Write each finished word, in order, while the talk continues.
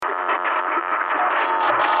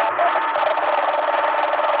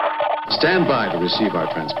Stand by to receive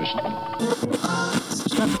our transmission.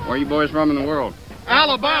 Where are you boys from in the world?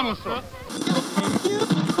 Alabama, sir.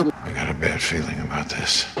 I got a bad feeling about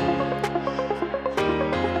this.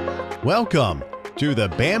 Welcome to the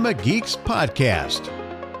Bama Geeks Podcast.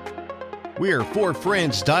 We are four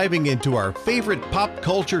friends diving into our favorite pop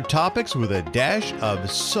culture topics with a dash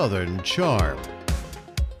of Southern charm.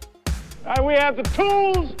 We have the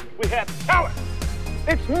tools, we have talent.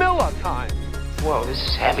 It's Miller time. Whoa, this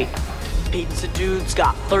is heavy. Pizza Dude's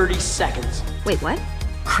got 30 seconds. Wait, what?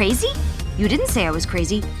 Crazy? You didn't say I was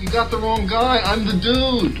crazy. You got the wrong guy. I'm the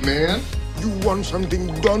dude, man. You want something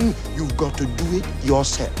done, you've got to do it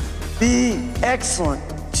yourself. Be excellent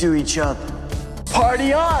to each other.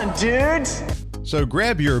 Party on, dudes! So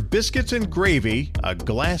grab your biscuits and gravy, a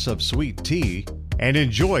glass of sweet tea, and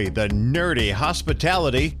enjoy the nerdy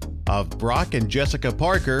hospitality of Brock and Jessica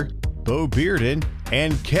Parker, Bo Bearden,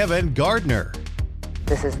 and Kevin Gardner.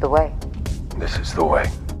 This is the way. This is the way.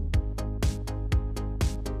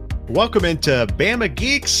 Welcome into Bama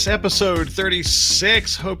Geeks, episode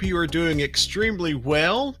 36. Hope you are doing extremely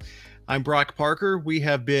well. I'm Brock Parker. We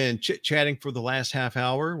have been chit-chatting for the last half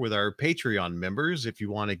hour with our Patreon members. If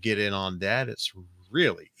you want to get in on that, it's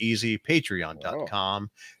really easy.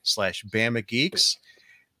 Patreon.com/Bama Geeks.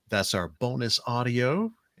 That's our bonus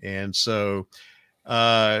audio. And so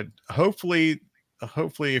hopefully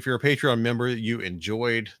if you're a Patreon member, you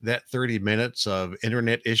enjoyed that 30 minutes of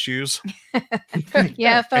internet issues.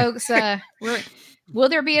 Yeah, folks, will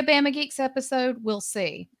there be a Bama Geeks episode? We'll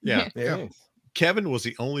see. Yeah. Kevin was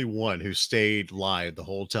the only one who stayed live the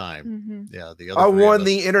whole time. Mm-hmm. Yeah, the other I won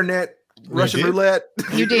the internet Russian roulette.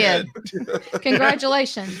 You did.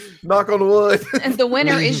 Congratulations. Knock on wood. And the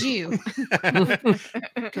winner is you.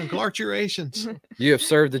 Congratulations. You have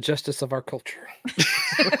served the justice of our culture.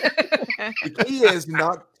 The key is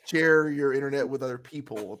not share your internet with other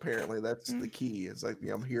people. Apparently, that's the key. It's like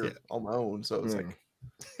I'm here on my own, so it's like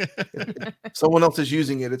if someone else is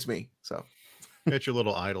using it, it's me. So got your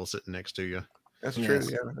little idol sitting next to you. That's true.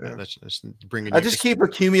 Yeah. That's bringing. I just keep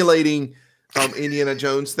accumulating Indiana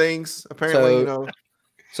Jones things. Apparently,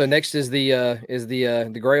 So next is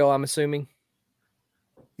the Grail. I'm assuming.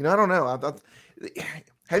 I don't know.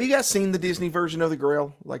 Have you guys seen the Disney version of the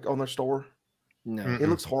Grail, like on their store? No, it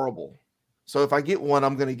looks horrible. So if I get one,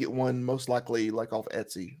 I'm going to get one most likely like off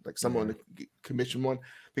Etsy, like someone to commission one,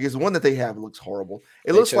 because the one that they have looks horrible.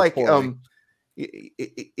 It looks like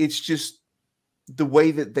it's just the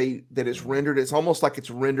way that it's rendered. It's almost like it's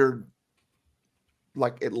rendered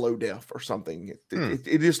like at low def or something.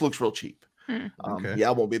 It just looks real cheap. Okay. Yeah,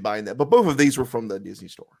 I won't be buying that. But both of these were from the Disney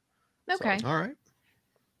store. Okay. So, all right.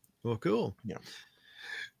 Well, cool. Yeah.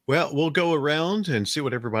 Well, we'll go around and see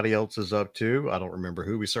what everybody else is up to. I don't remember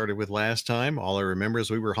who we started with last time. All I remember is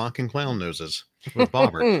we were honking clown noses with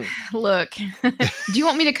Bobber. Look, do you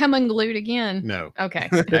want me to come unglued again? No. Okay.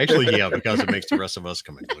 Actually, yeah, because it makes the rest of us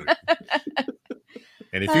come unglued.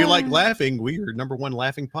 And if you like laughing, we are number one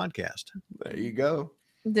laughing podcast. There you go.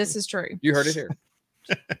 This is true. You heard it here.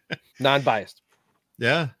 Non-biased.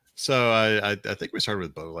 Yeah. So I think we started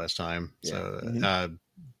with Bo last time. Yeah. So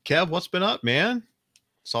Kev, what's been up, man?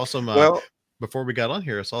 Saw some before we got on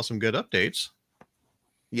here. I saw some good updates.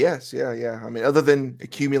 Yes, yeah. I mean, other than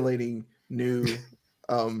accumulating new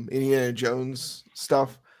Indiana Jones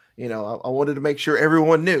stuff, I wanted to make sure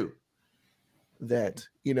everyone knew that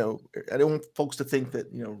I didn't want folks to think that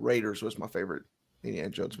Raiders was my favorite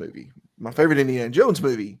Indiana Jones movie. My favorite Indiana Jones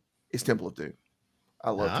movie is Temple of Doom.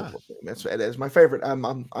 I love Temple of Doom. That's my favorite. I'm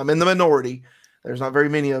in the minority. There's not very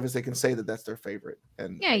many of us that can say that that's their favorite.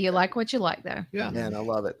 And yeah, you like what you like, though. Yeah, man, I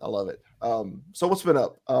love it. So what's been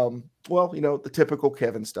up? The typical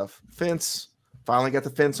Kevin stuff. Fence. Finally got the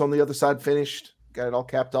fence on the other side finished. Got it all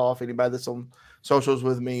capped off. Anybody that's on socials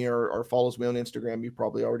with me or follows me on Instagram, you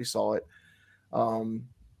probably already saw it. And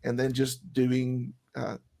then just doing,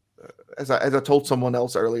 as I told someone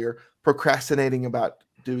else earlier, procrastinating about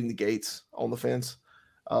doing the gates on the fence.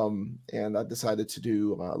 And I decided to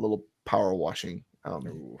do a little power washing.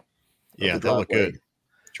 Yeah, that looked good.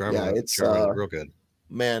 It's real good.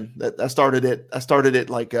 Man, I started it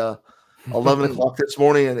like 11 o'clock this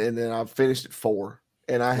morning, and then I finished at 4,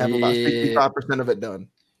 and I have about 65% of it done.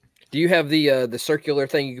 Do you have the circular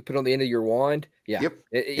thing you can put on the end of your wand? Yeah. Yep.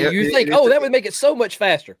 You think, that would make it so much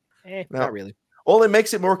faster. Not really. Well, it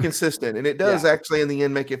makes it more consistent, and it does actually in the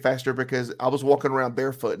end make it faster, because I was walking around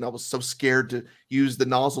barefoot and I was so scared to use the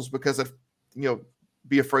nozzles because of,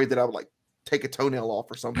 be afraid that I would like take a toenail off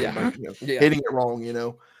or something, hitting it wrong,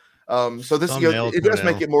 So this, it does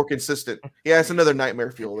make it more consistent. Yeah, it's another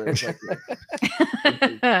nightmare fuel there. Exactly.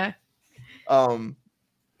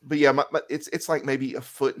 yeah, it's like maybe a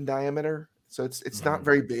foot in diameter. So it's not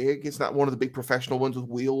very big. It's not one of the big professional ones with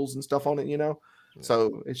wheels and stuff on it,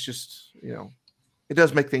 So it's just, it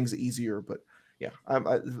does make things easier. But yeah,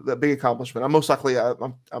 a big accomplishment. I'm most likely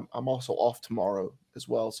I'm also off tomorrow as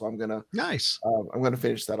well, so I'm gonna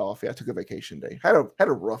finish that off. Yeah, I took a vacation day. Had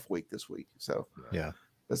a rough week this week, so yeah,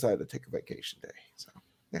 decided to take a vacation day. So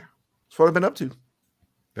yeah, that's what I've been up to.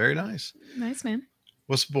 Very nice. Nice, man.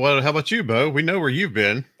 How about you, Bo? We know where you've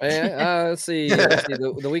been. Let's see.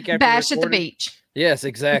 The week after Bash at the beach. Yes,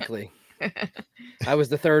 exactly. I was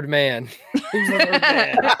the third man.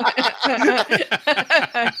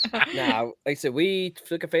 Nah, like I said, we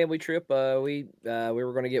took a family trip. We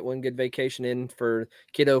were going to get one good vacation in for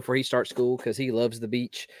kiddo before he starts school because he loves the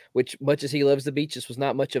beach. Which, much as he loves the beach, this was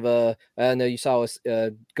not much of a. I know you saw us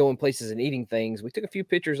going places and eating things. We took a few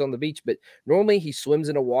pictures on the beach, but normally he swims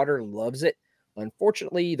in the water, loves it.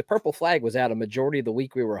 Unfortunately, the purple flag was out a majority of the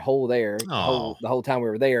week we were the whole time we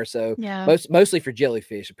were there. So mostly for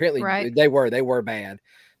jellyfish. Apparently, they were bad.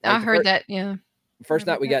 Like I heard that. Yeah. First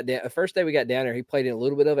day we got down there, he played in a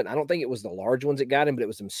little bit of it. I don't think it was the large ones that got him, but it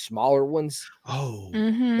was some smaller ones. Oh,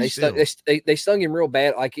 they stung him real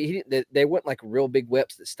bad. Like they weren't like real big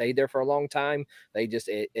whelps that stayed there for a long time. They just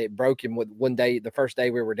it broke him with one day. The first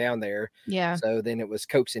day we were down there. Yeah. So then it was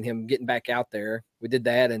coaxing him getting back out there. We did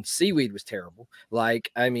that, and seaweed was terrible.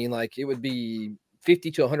 Like it would be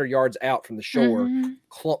 50 to 100 yards out from the shore,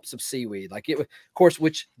 clumps of seaweed. Like it was, of course,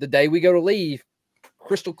 which the day we go to leave.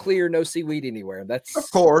 Crystal clear, no seaweed anywhere. That's of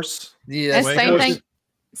course. Yeah,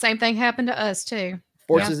 same thing happened to us too.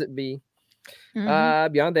 Forces it be.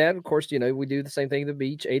 Beyond that, of course, we do the same thing at the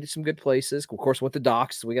beach. Ate at some good places. Of course, went to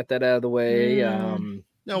docks. So we got that out of the way.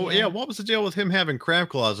 What was the deal with him having crab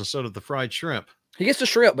claws instead of the fried shrimp? He gets the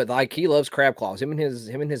shrimp, but like he loves crab claws. Him and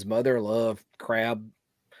his mother love crab.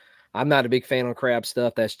 I'm not a big fan of crab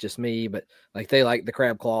stuff. That's just me. But like they like the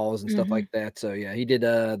crab claws and stuff like that. So yeah, he did.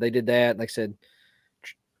 They did that. Like I said.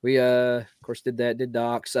 We of course did that, did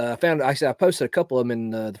docks. I posted a couple of them in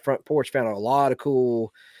the front porch, found a lot of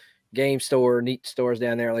cool neat stores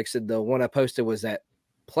down there. Like I said, the one I posted was that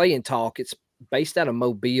Play and Talk. It's based out of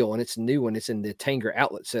Mobile and it's a new one. It's in the Tanger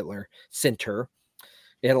Outlet Center.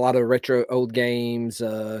 It had a lot of retro old games,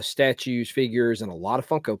 statues, figures, and a lot of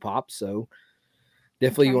Funko Pops. So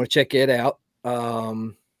definitely you want to check it out.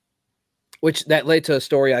 Which that led to a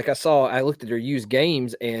story. Like I looked at their used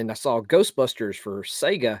games and I saw Ghostbusters for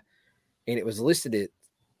Sega and it was listed at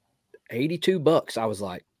 $82. I was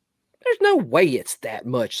like, there's no way it's that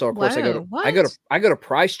much. So of course I go to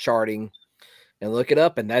price charting and look it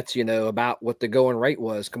up. And that's, about what the going rate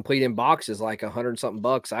was. Complete in box is like $100 something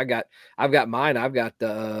bucks. I've got mine. I've got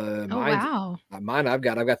the mine. I've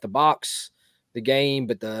got the box, the game,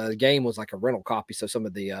 but the game was like a rental copy. So some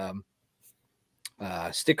of the,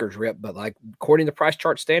 stickers ripped, but like according to price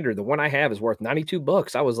chart standard, the one I have is worth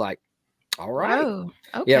 $92. I was like, all right. Oh,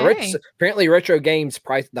 okay. Yeah. Apparently retro games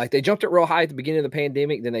price, like they jumped it real high at the beginning of the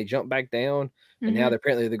pandemic. Then they jumped back down and now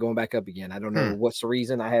they're going back up again. I don't know what's the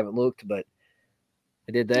reason. I haven't looked, but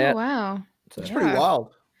I did that. Oh, wow. So, it's pretty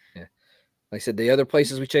wild. Yeah. Like I said, the other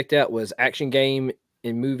places we checked out was Action Game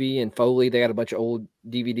and Movie and Foley. They got a bunch of old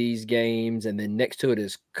DVDs, games, and then next to it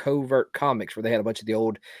is Covert Comics, where they had a bunch of the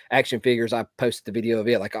old action figures. I posted the video of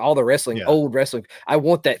it, like all the old wrestling. I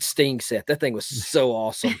want that Sting set. That thing was so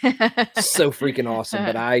awesome, so freaking awesome.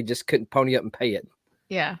 But I just couldn't pony up and pay it.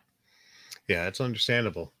 Yeah, it's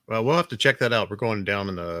understandable. Well, we'll have to check that out. We're going down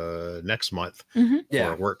in the next month for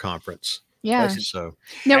a work conference. Yeah. So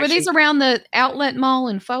now, were these around the outlet mall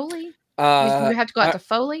in Foley? You have to go out to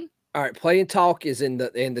Foley. All right, Play and Talk is in the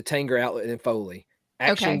Tanger Outlet in Foley.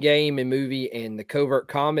 Action Game and Movie and the Covert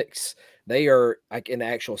Comics, they are like in the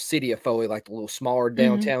actual city of Foley, like the little smaller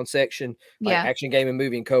downtown section. Like Action Game and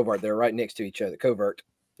Movie and Covert, they're right next to each other.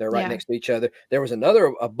 They're right next to each other. There was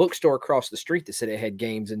a bookstore across the street that said it had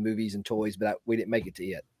games and movies and toys, but we didn't make it to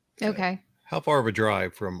it. Okay. How far of a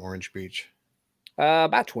drive from Orange Beach?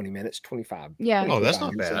 About 20 minutes, 25. Yeah. Oh, that's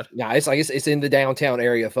not bad. So, yeah, it's in the downtown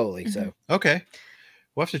area of Foley. So okay.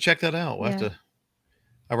 We'll have to check that out. I've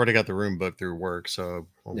already got the room booked through work, so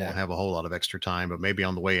we won't have a whole lot of extra time, but maybe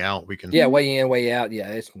on the way out we can. Yeah, way in, way out. Yeah,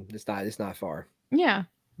 it's not far. Yeah.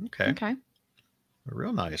 Okay.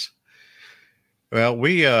 Real nice. Well,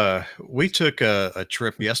 we took a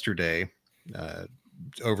trip yesterday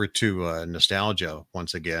over to Nostalgia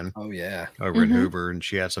once again. Oh yeah. Over in Hoover, and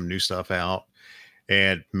she had some new stuff out.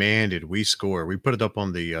 And man, did we score. We put it up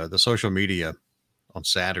on the social media on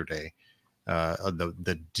Saturday.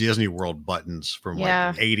 The Disney World buttons from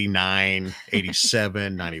like 89,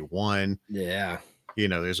 87, 91. Yeah.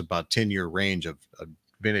 There's about 10-year range of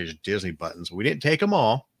vintage Disney buttons. We didn't take them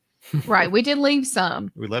all. Right. We did leave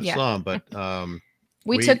some. We left some, but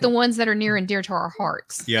we took the ones that are near and dear to our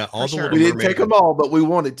hearts. Yeah, all the we didn't take them all, but we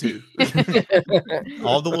wanted to.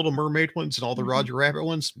 All the Little Mermaid ones and all the Roger Rabbit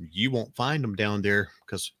ones, you won't find them down there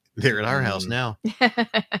because they're at our house now.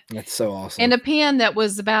 That's so awesome. And a pin that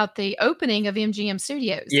was about the opening of MGM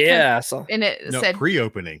Studios. Yeah, I saw. And it said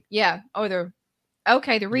pre-opening. Yeah. Oh, the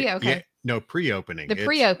okay. Yeah, no, pre-opening. The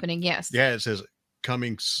pre-opening, yes. Yeah, it says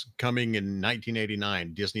coming in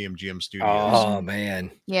 1989, Disney MGM Studios. Oh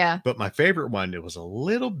man. Yeah. But my favorite one, it was a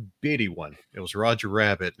little bitty one. It was Roger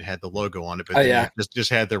Rabbit and had the logo on it, but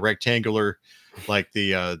just had the rectangular, like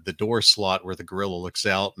the door slot where the gorilla looks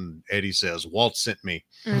out, and Eddie says, "Walt sent me."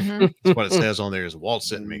 Mm-hmm. That's what it says on there, is Walt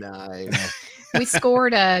sent me. Nice. We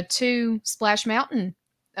scored 2 Splash Mountain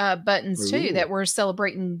buttons too that were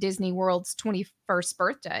celebrating Disney World's 21st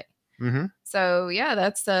birthday. Mm-hmm. So yeah,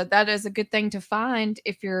 that is a good thing to find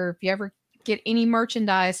if you ever get any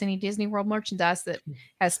merchandise, any Disney World merchandise that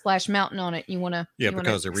has Splash Mountain on it. You want to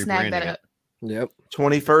because they're rebranding it. Yep.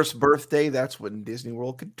 21st birthday. That's when Disney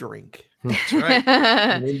World could drink. That's right.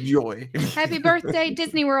 And enjoy. Happy birthday,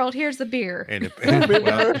 Disney World. Here's the beer. And to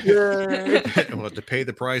pay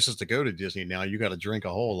the prices to go to Disney now, you got to drink a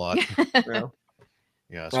whole lot.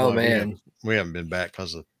 Yeah. So we haven't been back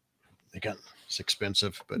because it's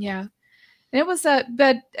expensive, but yeah. It was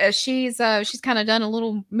she's kind of done a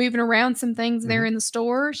little moving around some things there in the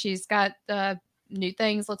store. She's got new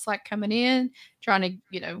things looks like coming in, trying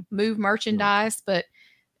to move merchandise, but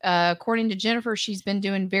according to Jennifer, she's been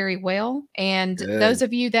doing very well. And those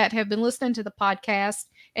of you that have been listening to the podcast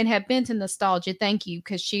and have been to Nostalgia, thank you,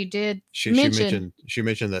 because she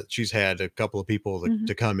mentioned that she's had a couple of people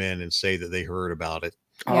to come in and say that they heard about it.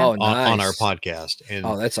 Oh, nice. On our podcast. And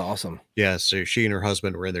that's awesome. Yeah. So she and her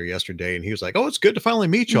husband were in there yesterday, and he was like, "Oh, it's good to finally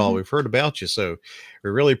meet y'all. We've heard about you." So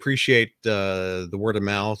we really appreciate the word of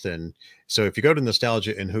mouth. And so if you go to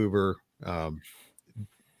Nostalgia in Hoover,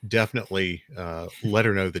 definitely let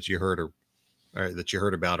her know that you heard her, or that you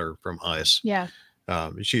heard about her from us. Yeah.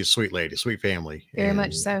 She's a sweet lady, sweet family. Very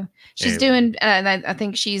much so. She's doing, I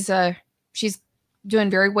think she's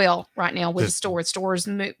doing very well right now with the store. Store's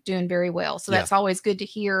doing very well. So that's always good to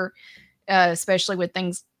hear, especially with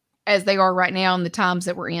things as they are right now and the times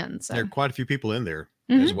that we're in. So there are quite a few people in there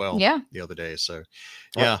as well. Yeah. The other day. So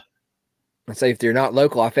yeah. I say if they're not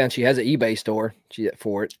local, I found she has an eBay store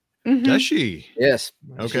for it. Mm-hmm. Does she? Yes.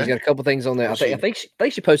 Okay. She's got a couple things on there. I think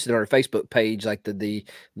she posted it on her Facebook page, like the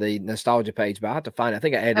Nostalgia page, but I have to find it. I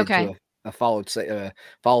think I added to a followed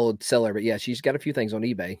seller, but yeah, she's got a few things on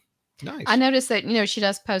eBay. Nice. I noticed that, she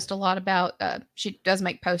does post a lot about, she does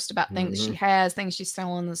make posts about things that she has, things she's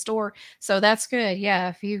selling in the store. So that's good. Yeah.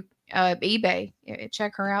 If you, eBay,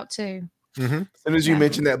 check her out too. Mm-hmm. As soon as you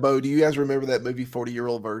mentioned that, Bo, do you guys remember that movie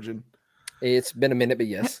 40-Year-Old Virgin? It's been a minute, but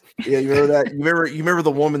yes. Yeah. You remember that? You remember the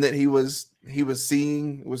woman that he was was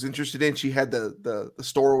interested in? She had the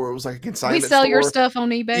store where it was like a consignment. We sell store. your stuff on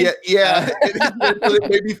eBay. Yeah. What it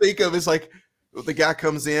made me think of is like, the guy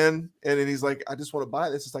comes in and then he's like, "I just want to buy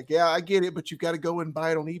this." It's like, "Yeah, I get it, but you got to go and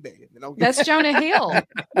buy it on eBay." And that's Jonah Hill.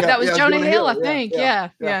 That was Jonah Hill, I think.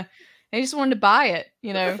 Yeah. He just wanted to buy it.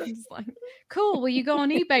 He's like, "Cool. Well, you go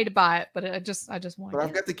on eBay to buy it," but I just want. But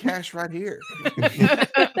I've got the cash right here.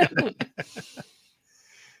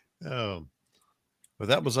 Well,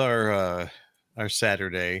 that was our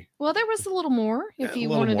Saturday. Well, there was a little more. If you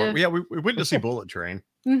wanted to, yeah, we went to see Bullet Train.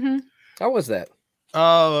 Mm-hmm. How was that?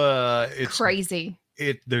 It's crazy.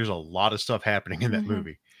 There's a lot of stuff happening in that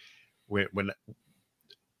movie. When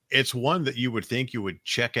it's one that you would think you would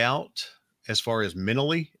check out as far as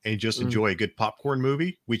mentally and just enjoy a good popcorn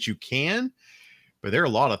movie, which you can, but there are a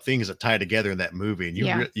lot of things that tie together in that movie, and you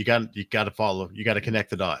got to follow, you got to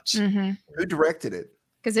connect the dots. Mm-hmm. Who directed it?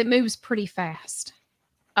 Because it moves pretty fast.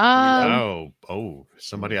 Somebody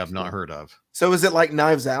I've not heard of. So is it like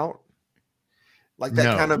Knives Out? Like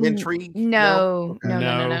that kind of intrigue? No.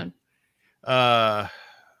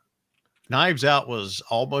 Knives Out was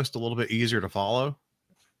almost a little bit easier to follow.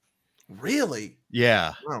 Really?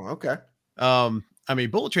 Yeah. Oh, okay. I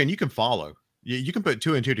mean, Bullet Train, you can follow. You can put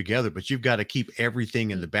 2 and 2 together, but you've got to keep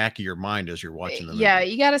everything in the back of your mind as you're watching the movie. Yeah,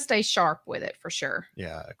 you got to stay sharp with it for sure.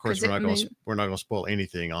 Yeah, of course, we're not going to spoil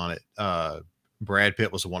anything on it. Brad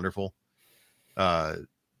Pitt was wonderful.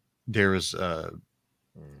 There was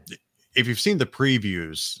if you've seen the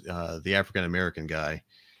previews, the African American guy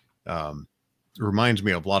reminds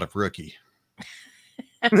me of a lot of Rookie.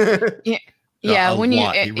 Yeah.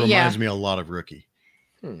 He reminds me a lot of Rookie.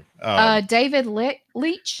 David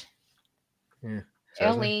Leitch. Yeah.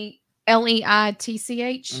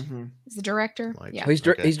 Leitch is the director. Yeah, he's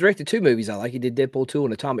directed 2 movies I like. He did Deadpool 2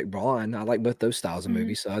 and Atomic Blonde. I like both those styles of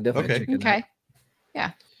movies, so I definitely check it out. Okay.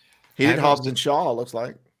 Yeah. He did Hobbs and Shaw, looks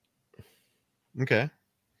like. Okay.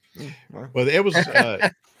 Well, it was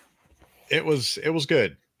it was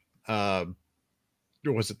good.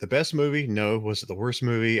 Was it the best movie? No. Was it the worst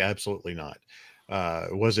movie? Absolutely not.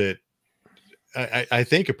 Was it? I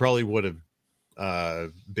think it probably would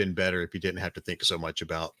have been better if you didn't have to think so much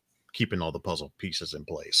about keeping all the puzzle pieces in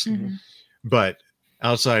place. But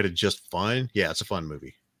outside of just fun, yeah, it's a fun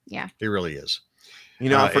movie. Yeah, it really is. You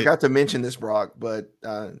know, I forgot to mention this, Brock, but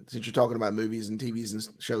since you're talking about movies and TVs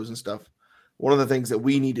and shows and stuff, one of the things that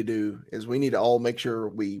we need to do is we need to all make sure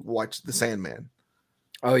we watch The Sandman.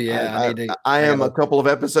 Oh yeah, I am a couple of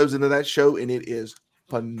episodes into that show, and it is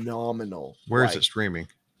phenomenal. Where is it streaming?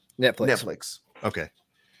 Netflix. Okay,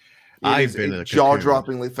 I've been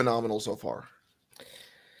jaw-droppingly phenomenal so far.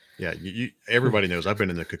 Yeah, everybody knows I've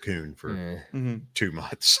been in the cocoon for 2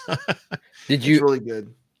 months. Did you? It's really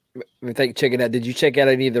good. Check it out. Did you check out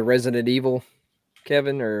any of the Resident Evil,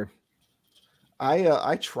 Kevin? Or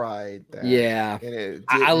I tried that. Yeah,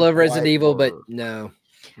 I love Resident Evil, but no.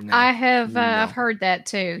 I have. I've heard that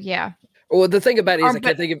too. Yeah. Well, the thing about it is I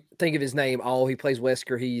can't think of his name. Oh, he plays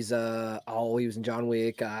Wesker. He's he was in John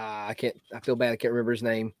Wick. I feel bad. I can't remember his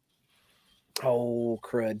name. Oh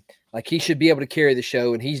crud! Like he should be able to carry the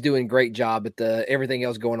show, and he's doing a great job. But everything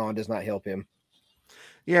else going on does not help him.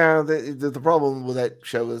 Yeah, the problem with that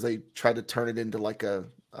show is they try to turn it into like a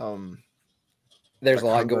there's a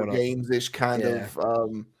lot going on, games-ish kind of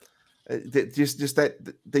just that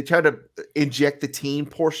they try to inject the team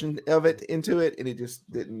portion of it into it, and it just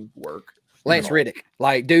didn't work. Lance Reddick,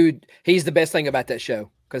 like dude, he's the best thing about that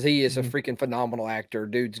show because he is a freaking phenomenal actor.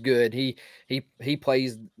 Dude's good. He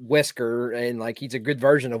plays Wesker, and like he's a good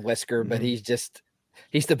version of Wesker, but he's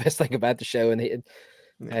the best thing about the show, and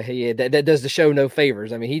that does the show no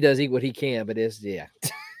favors. I mean, he does what he can, but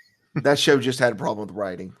that show just had a problem with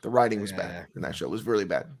writing. The writing was bad, and that show was really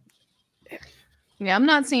bad. Yeah, I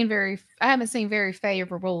haven't seen very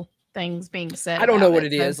favorable things being said. I don't know what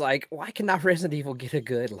it is. Like, why cannot Resident Evil get a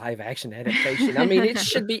good live action adaptation? I mean, it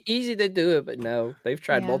should be easy to do it, but no, they've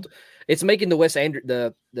tried multiple. It's making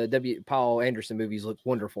the the Paul Anderson movies look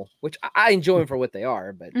wonderful, which I enjoy them for what they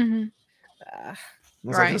are, but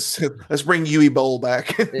right. Let's bring Yui Bowl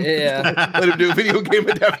back. Yeah. Let him do video game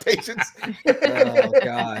adaptations. Oh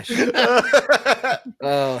gosh.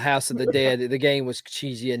 Oh, House of the Dead. The game was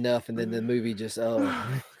cheesy enough, and then the movie just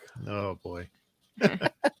oh boy.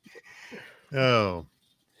 Oh.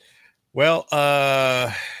 Well,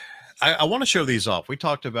 I want to show these off. We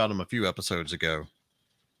talked about them a few episodes ago.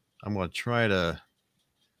 I'm going to try to.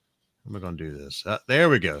 I'm going to do this. There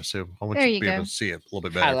we go. So I want you to be able to see it a little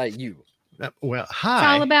bit better. I like you. Well, hi.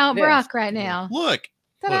 It's all about Brock right now. Look.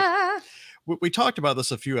 We talked about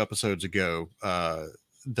this a few episodes ago.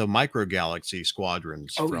 The micro galaxy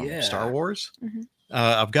squadrons from Star Wars.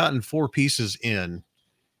 I've gotten 4 pieces in,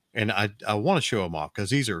 and I want to show them off because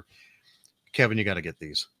these are, Kevin, you got to get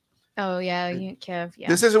these. Oh yeah, Kev. Yeah.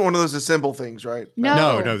 This isn't one of those assemble things, right?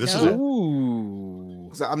 No. This is.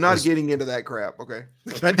 I'm not getting into that crap. Okay.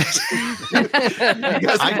 You guys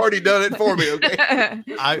have already done it for me.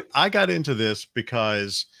 Okay. I got into this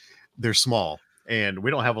because they're small and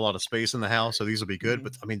we don't have a lot of space in the house, so these will be good.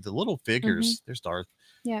 But I mean, the little figures. There's Darth.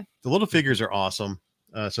 Yeah. The little figures are awesome.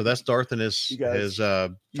 So that's Darth and his you guys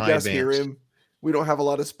advanced. Hear him. We don't have a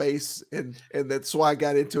lot of space, and that's why I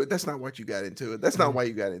got into it. That's not what you got into it. That's not why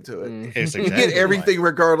you got into it. It's you get everything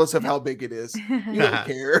regardless of how big it is. You don't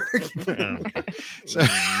care.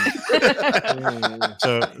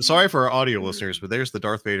 So sorry for our audio listeners, but there's the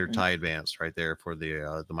Darth Vader TIE Advanced right there for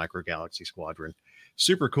the Micro Galaxy Squadron.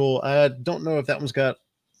 Super cool. I don't know if that one's got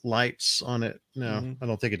lights on it. No, I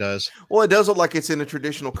don't think it does. Well, it does look like it's in a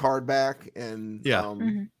traditional card back, and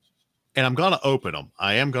and I'm going to open them.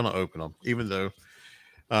 I am going to open them, even though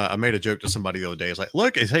I made a joke to somebody the other day. It's like,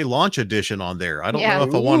 look, it's a launch edition on there. I don't know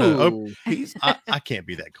if I want to open. I can't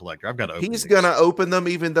be that collector. I've got to open. He's going to open them,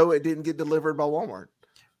 even though it didn't get delivered by Walmart.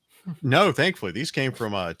 No, thankfully, these came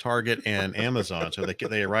from Target and Amazon, so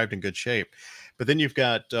they arrived in good shape. But then you've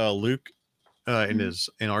got Luke in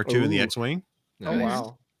R2 in the X-wing. Oh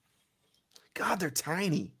wow! God, they're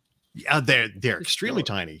tiny. Yeah, they're extremely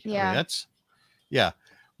tiny. Yeah, I mean,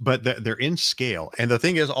 but they're in scale, and the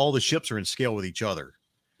thing is, all the ships are in scale with each other.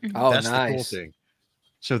 Oh, that's nice. the cool thing.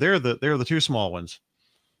 So they're the 2 small ones.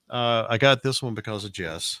 I got this one because of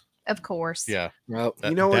Jess. Of course. Yeah. Well,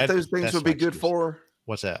 you know what those things would be good for?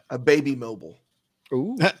 What's that? A baby mobile.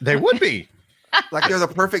 Ooh, they would be. Like they're the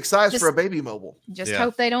perfect size for a baby mobile. Just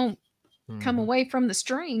hope they don't come away from the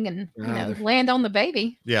string and they're- land on the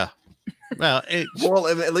baby. Yeah. Well, Well,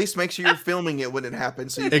 at least make sure you're filming it when it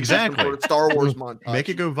happens. So you can do some Exactly. sort of Star Wars montage. make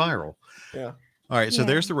it go viral. Yeah. All right. So Yeah.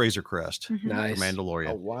 there's the Razor Crest Mhm. for Nice. Mandalorian.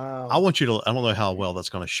 Oh wow. I want you to, I don't know how well that's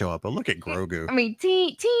going to show up, but look at Grogu. I mean,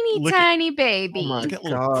 teeny Look at- tiny baby. Oh my Look at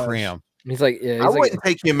little gosh. Cram. He's like, yeah, I he's like, wouldn't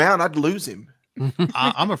take him out. I'd lose him.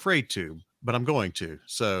 I'm afraid to, but I'm going to.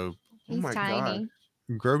 So Oh He's my tiny.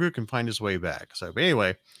 God. Grogu can find his way back. So but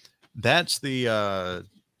anyway, that's the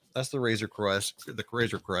Razor Crest,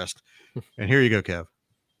 and here you go, Kev.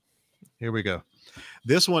 Here we go.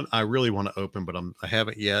 This one I really want to open, but I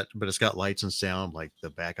haven't yet. But it's got lights and sound, like the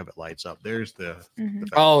back of it lights up. There's the Mhm.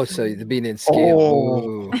 oh, so the being in scale. Oh.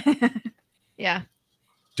 Ooh. Yeah.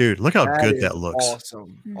 dude. Look how good is that looks.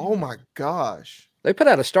 Awesome. Oh my gosh. They put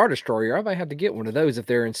out a Star Destroyer. I might have to get one of those if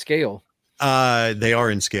they're in scale. They are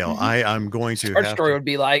in scale. Mhm. I'm going to Star have Destroyer to- would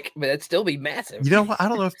be like, but it'd still be massive. You know what? I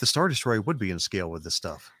don't know if the Star Destroyer would be in scale with this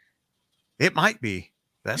stuff. It might be.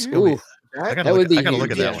 That's gonna be. Ooh. I gotta That look, would be I gotta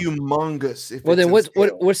look at huge, that yeah. one. Humongous. If Well, it's then in what's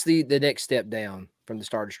scale. what's the next step down from the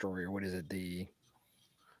Star Destroyer? What is it?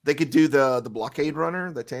 They could do the blockade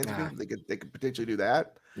runner, the Tanzania. Ah. They could potentially do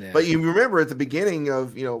that. Yeah. But you remember at the beginning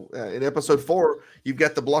of in episode 4, you've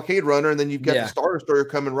got the blockade runner, and then you've got Yeah. the Star Destroyer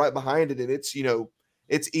coming right behind it, and it's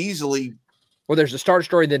it's easily well, there's the Star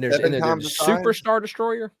Destroyer, then there's 7 and then times there's the Super size. Star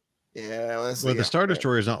Destroyer. Well, The Star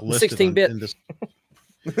Destroyer is not listed 16-bit. in this.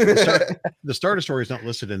 The Star Destroyer is not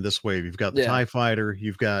listed in this wave. You've got the Yeah. TIE Fighter.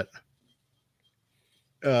 You've got.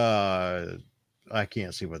 I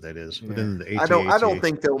can't see what that is. But then the I don't AT-AT.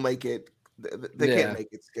 think they'll make it. They Yeah. can't make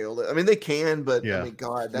it scale. I mean, they can, but Yeah. I mean,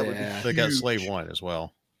 God, that would be. Yeah. They got huge. Slave One as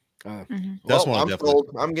well. Mhm. That's Well, one I'm I'm definitely.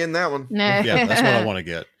 sold. I'm getting that one. No. Yeah, that's what I want to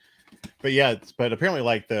get. But yeah, but apparently,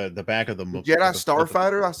 like the back of the Jedi of the-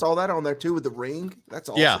 Starfighter, I saw that on there too with the ring. That's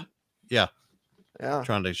awesome. Yeah, yeah. Yeah.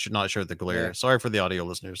 Trying to not show the glare. Yeah. Sorry for the audio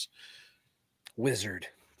listeners. Wizard.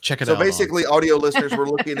 Check it So out. on- basically, audio listeners were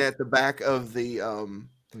looking at the back of the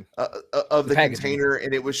packaging. container,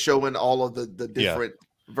 and it was showing all of the Yeah. different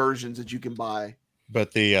versions that you can buy. but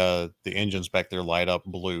the engines back there light up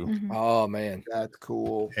blue, Mhm. Oh man. That's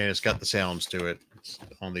cool. and it's got the sounds to it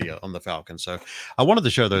on the Falcon. So I wanted to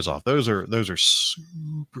show those off. Those are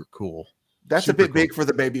super cool. That's Super a bit big for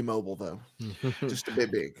the baby mobile, though. Mm-hmm. Just a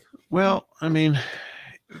bit big. Well, I mean,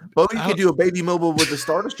 But you I- could do a baby mobile with the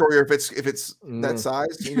Star Destroyer if it's that Mm.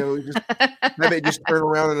 size. You just have it just turn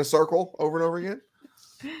around in a circle over and over again.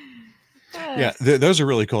 yeah, those are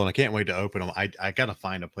really cool, and I can't wait to open them. I gotta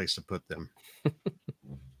find a place to put them.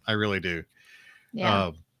 I really do.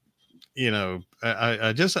 Yeah.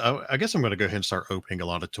 I guess I'm going to go ahead and start opening a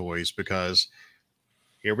lot of toys because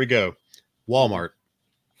here we go. Walmart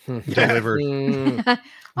delivered Mm.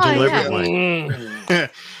 Oh, delivered yeah. my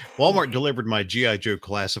Walmart delivered my GI Joe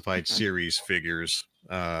classified series figures,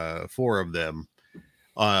 4 of them.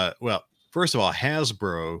 Well, first of all,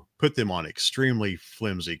 Hasbro put them on extremely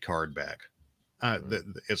flimsy card back.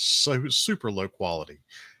 It's so super low quality.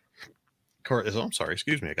 I'm sorry,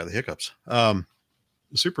 excuse me, I got the hiccups.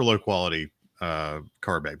 Super low quality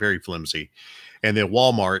card back, very flimsy. And then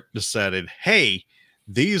Walmart decided, hey,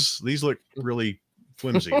 these look really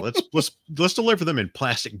flimsy. Let's deliver them in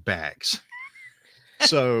plastic bags.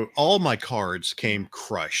 So all my cards came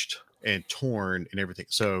crushed and torn and everything.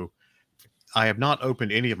 So I have not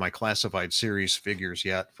opened any of my classified series figures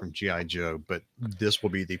yet from GI Joe, but this will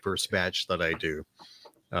be the first batch that I do.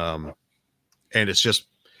 And it's just,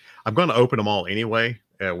 I'm going to open them all anyway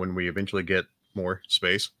when we eventually get more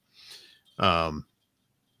space.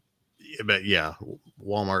 But yeah,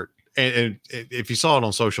 Walmart, and if you saw it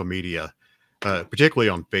on social media, particularly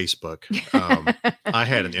on Facebook, I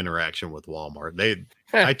had an interaction with Walmart.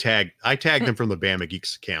 I tagged them from the Bama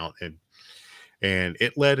Geeks account, and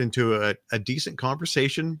it led into a decent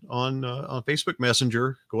conversation on Facebook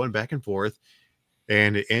Messenger, going back and forth.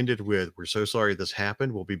 And it ended with, "We're so sorry this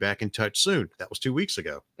happened. We'll be back in touch soon." That was 2 weeks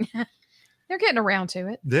ago. They're getting around to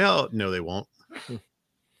it. No, they won't.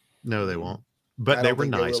 No, they won't. But I they don't were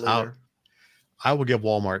think nice. will either. I will give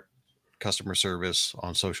Walmart customer service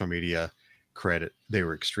on social media credit. They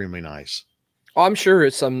were extremely nice. Oh, I'm sure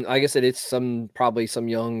it's some. I guess it's probably some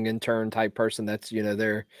young intern type person that's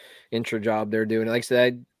their intro job they're doing. Like I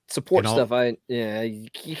said, support stuff. You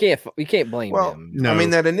can't blame them. I mean,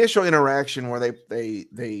 that initial interaction where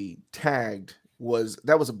they tagged was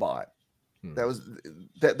a bot. That was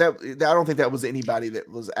that I don't think that was anybody that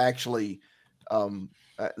was actually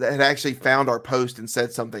that had actually found our post and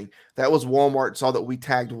said something. That was Walmart saw that we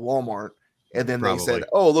tagged Walmart, and then they said,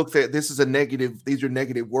 "Oh, look, this is a negative. These are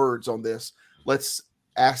negative words on this. Let's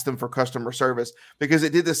ask them for customer service," because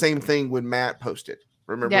it did the same thing when Matt posted.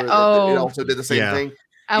 Remember, Yeah, it oh. also did the same Yeah. thing.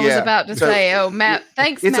 I was about to say, Matt,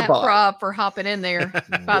 thanks, it's a Matt bot. Prob, for hopping in there,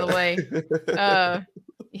 by the way.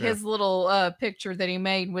 His little picture that he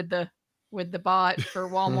made with the bot for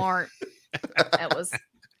Walmart. That was,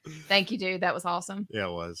 thank you, dude. That was awesome. Yeah,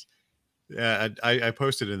 it was. Yeah, I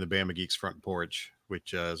posted in the Bama Geeks front porch,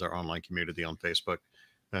 which is our online community on Facebook.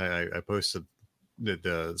 I posted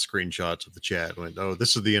the screenshots of the chat. Went, oh,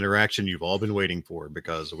 this is the interaction you've all been waiting for,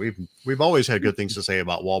 because we've always had good things to say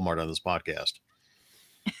about Walmart on this podcast.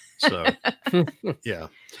 So yeah,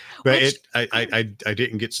 but I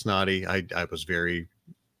didn't get snotty. I was very,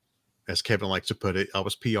 as Kevin likes to put it, I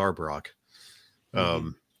was PR Brock.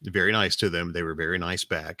 Very nice to them. They were very nice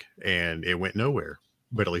back, and it went nowhere.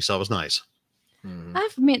 But at least I was nice.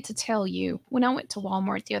 I've meant to tell you, when I went to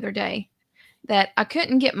Walmart the other day, that I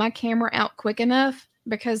couldn't get my camera out quick enough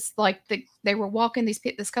because like they were walking,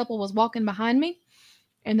 this couple was walking behind me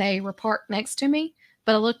and they were parked next to me.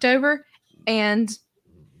 But I looked over and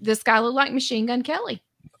this guy looked like Machine Gun Kelly.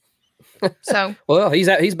 So well,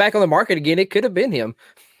 he's back on the market again. It could have been him.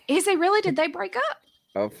 Is he really? Did they break up?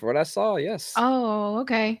 Oh, for what I saw, yes. Oh,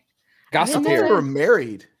 okay. Gossip They here. were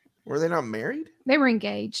married. Were they not married? They were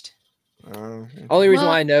engaged. Only reason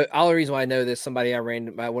why I know this, somebody I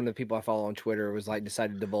ran by, one of the people I follow on Twitter was like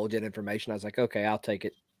decided to divulge that information. I was like, okay, I'll take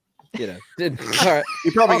it. You know, all right.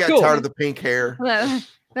 You probably got tired of the pink hair.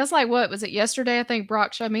 That's like, what was it yesterday? I think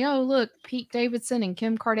Brock showed me. Oh, look, Pete Davidson and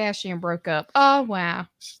Kim Kardashian broke up. Oh, wow.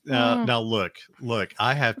 Now look,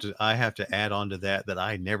 I have to add on to that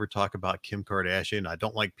I never talk about Kim Kardashian. I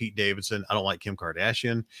don't like Pete Davidson. I don't like Kim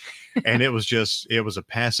Kardashian. And it was a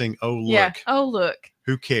passing, oh, look. Yeah. Oh, look.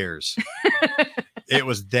 Who cares? It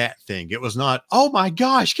was that thing. It was not, oh my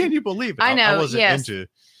gosh, can you believe it? I know. I wasn't yes. into.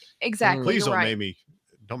 Exactly. Please don't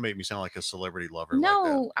don't make me sound like a celebrity lover. No,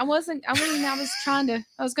 like that. I wasn't. I mean, I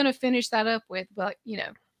was going to finish that up with, but you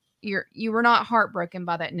know, you were not heartbroken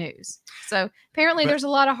by that news. So apparently there's a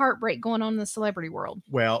lot of heartbreak going on in the celebrity world.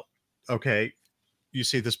 Well, okay. You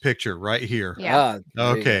see this picture right here. Yeah.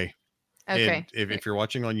 Okay. Okay. And if you're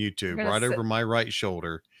watching on YouTube, gonna right sit- over my right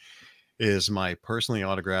shoulder is my personally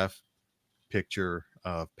autographed picture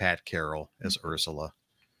of Pat Carroll as Ursula.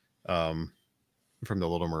 From The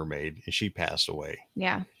Little Mermaid, and she passed away.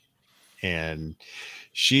 Yeah. And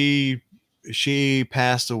she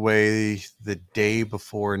passed away the day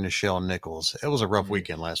before Nichelle Nichols. It was a rough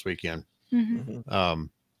weekend last weekend. Mm-hmm.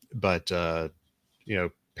 But you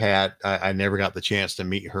know, Pat, I never got the chance to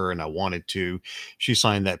meet her, and I wanted to. She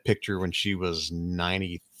signed that picture when she was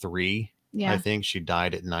 93. Yeah. I think she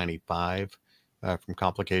died at 95 from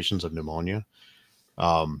complications of pneumonia.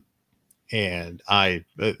 And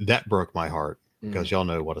that broke my heart, because y'all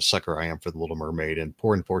know what a sucker I am for The Little Mermaid, and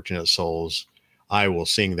Poor Unfortunate Souls. I will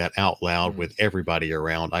sing that out loud with everybody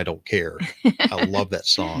around. I don't care. I love that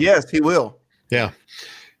song. Yes, he will. Yeah.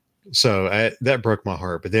 So that broke my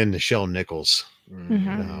heart. But then Nichelle Nichols,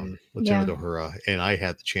 Lieutenant Uhura, and I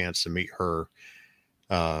had the chance to meet her.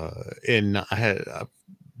 And I had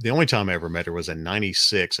the only time I ever met her was in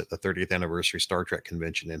 '96 at the 30th anniversary Star Trek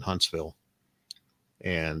convention in Huntsville,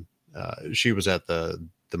 and she was at the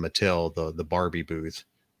Mattel, the Barbie booth,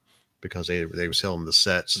 because they were selling the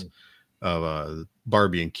sets of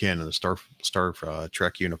Barbie and Ken and the Star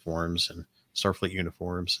Trek uniforms and Starfleet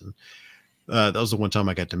uniforms, and that was the one time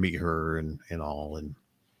I got to meet her and all. And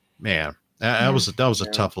man, that was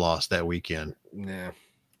a tough loss that weekend. Yeah,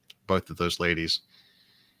 both of those ladies.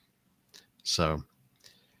 So,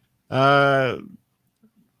 but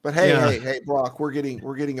hey, Brock, we're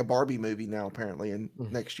getting a Barbie movie now apparently in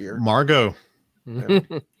next year. Margot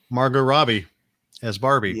Robbie as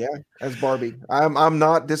Barbie. Yeah, as Barbie. I'm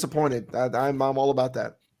not disappointed. I'm all about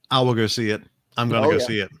that. I will go see it. I'm going to go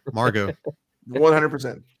see it. Margot.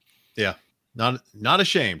 100%. Yeah. Not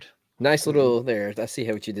ashamed. Nice little there. I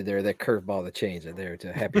see what you did there. That curveball, the change it there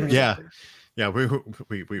to happy. Yeah. Yeah.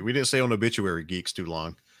 We didn't stay on Obituary Geeks too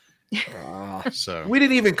long. So we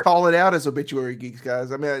didn't even call it out as Obituary Geeks,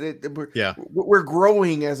 guys. I mean, we're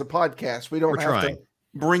growing as a podcast. We don't have to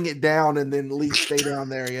bring it down and then at least stay down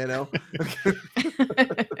there, you know?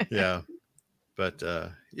 Yeah. But I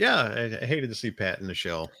hated to see Pat and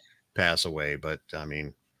Nichelle pass away, but I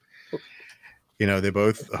mean, you know, they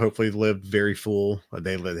both hopefully lived very full.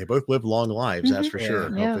 They both lived long lives, that's for sure.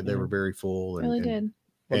 Yeah. Hopefully they were very full and really did.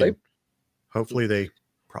 And hopefully they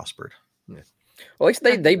prospered. Yeah. Well, at least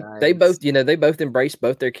they both, you know, they both embraced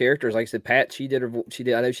both their characters. Like I said, Pat, she did.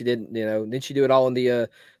 I know she did. You know, didn't she do it all in the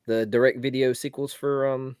direct video sequels for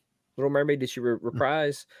Little Mermaid? Did she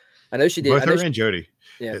reprise? I know she did. Both her and Jodie.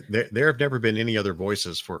 Yeah, there have never been any other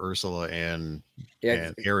voices for Ursula and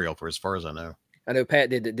Ariel, for as far as I know. I know Pat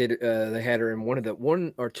did. They had her in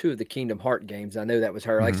one or two of the Kingdom Heart games. I know that was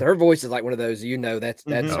her. Like so her voice is like one of those. That's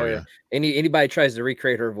Oh, her. yeah. Anybody tries to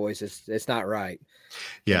recreate her voice, it's not right.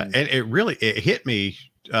 Yeah, and it hit me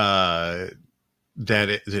that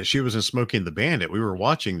she was in Smokey and the Bandit. We were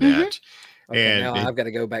watching that, Okay, now I've got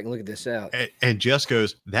to go back and look at this out. And Jess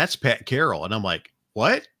goes, "That's Pat Carroll," and I'm like,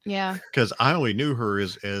 "What?" Yeah, because I only knew her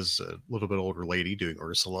as a little bit older lady doing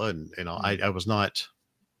Ursula, and I was not.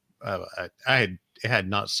 I had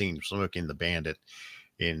not seen Smokey and the Bandit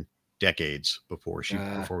in decades before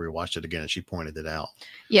we watched it again, and she pointed it out.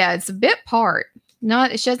 Yeah, it's a bit part. She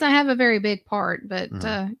doesn't have a very big part, but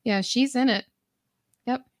yeah, she's in it.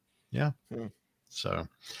 Yep. Yeah. So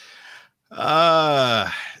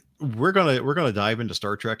we're gonna dive into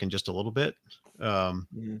Star Trek in just a little bit.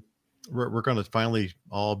 We're gonna finally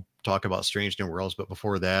all talk about Strange New Worlds, but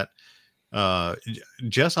before that,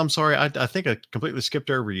 Jess, I'm sorry, I think I completely skipped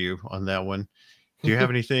over you on that one. Do you have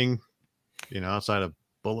anything, outside of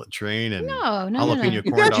Bullet Train and jalapeno corn You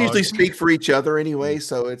guys dogs? usually speak for each other anyway,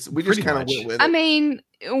 so we just kind of went with it. I mean,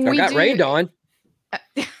 we got rained on.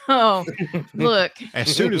 Oh, look!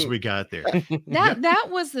 As soon as we got there, that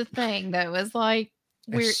was the thing. That was like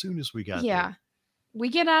as soon as we got there, we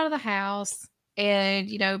get out of the house. And,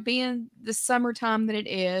 being the summertime that it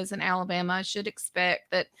is in Alabama, I should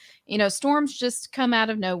expect that, storms just come out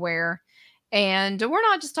of nowhere. And we're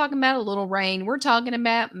not just talking about a little rain. We're talking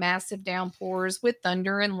about massive downpours with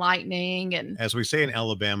thunder and lightning. And as we say in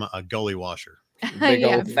Alabama, a gully washer. Big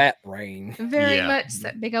old fat rain. Very much so.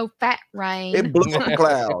 Big old fat rain. It blew up a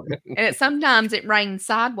cloud. And sometimes it rains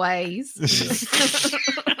sideways.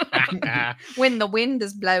 When the wind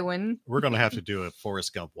is blowing. We're going to have to do a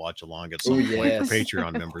Forrest Gump watch along at some point for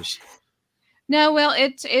Patreon members. No, well,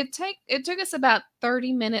 it took us about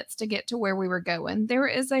 30 minutes to get to where we were going. There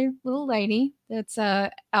is a little lady that's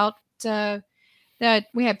out that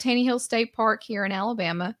we have Taney Hill State Park here in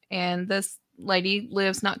Alabama, and this lady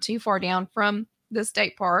lives not too far down from the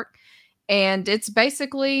state park. And it's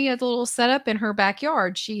basically a little setup in her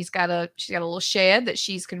backyard. She's got a little shed that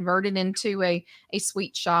she's converted into a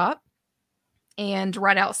sweet shop. And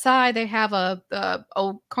right outside they have a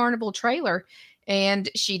old carnival trailer. And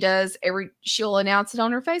she'll announce it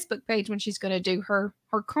on her Facebook page when she's going to do her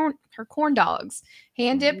corn dogs,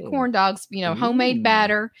 hand dipped corn dogs, homemade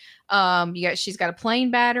batter. She's got a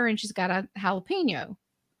plain batter and she's got a jalapeno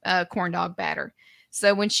corn dog batter.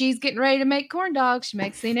 So when she's getting ready to make corn dogs, she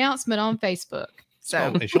makes the announcement on Facebook.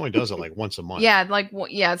 So she only does it like once a month. Yeah,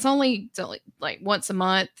 it's only like once a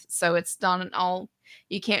month. So it's done all.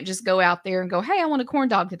 You can't just go out there and go, "Hey, I want a corn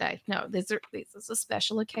dog today." No, this is a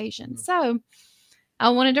special occasion. So I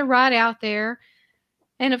wanted to ride out there,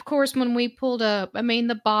 and of course, when we pulled up,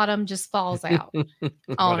 the bottom just falls out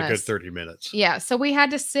on a us. good 30 minutes. Yeah, so we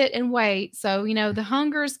had to sit and wait. So the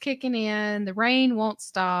hunger's kicking in. The rain won't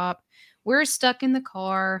stop. We're stuck in the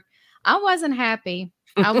car. I wasn't happy.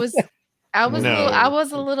 I was a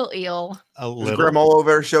little ill. Was Grandma over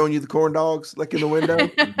there showing you the corn dogs, like in the window?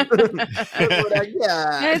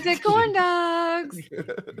 It's the corn dogs.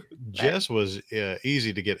 Jess was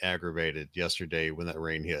easy to get aggravated yesterday when that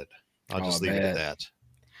rain hit. I'll just leave it at that.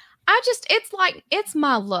 It's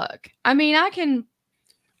my luck. I can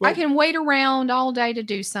wait around all day to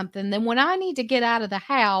do something. Then when I need to get out of the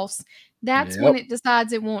house, that's when it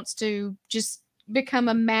decides it wants to just become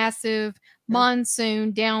a massive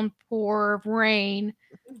monsoon downpour of rain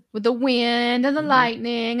with the wind and the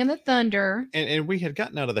lightning and the thunder. And we had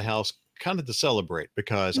gotten out of the house kind of to celebrate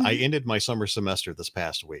because I ended my summer semester this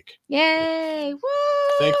past week. Yay! Woo!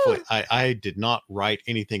 Thankfully, I did not write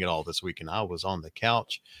anything at all this weekend. I was on the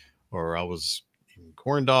couch or I was eating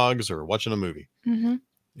corn dogs or watching a movie.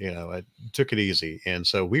 I took it easy. And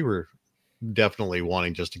so we were definitely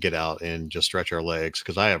wanting just to get out and just stretch our legs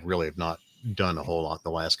because I have not done a whole lot the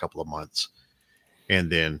last couple of months.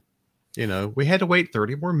 And then, we had to wait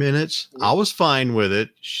 30 more minutes. I was fine with it.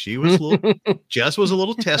 Jess was a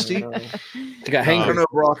little testy. I don't know,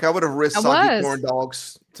 Brock. I would have risked soggy corn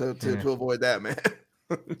dogs to avoid that, man.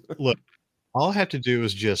 Look, all I have to do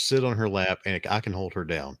is just sit on her lap and I can hold her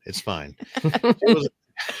down. It's fine.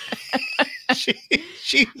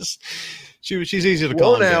 She's easy to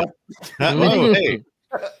calm down. Oh, hey.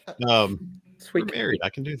 We're married. I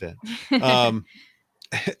can do that.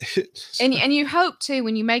 And you hope too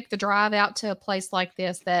when you make the drive out to a place like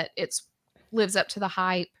this that it's lives up to the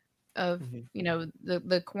hype of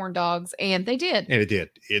the corn dogs, and they did. And it did.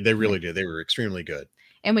 They really did. They were extremely good.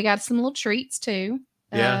 And we got some little treats too.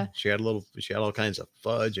 Yeah, she had all kinds of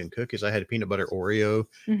fudge and cookies. I had a peanut butter Oreo,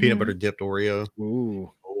 peanut butter dipped Oreo.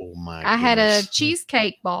 Ooh. Oh my! I had a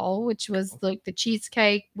cheesecake ball, which was like the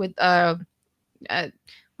cheesecake with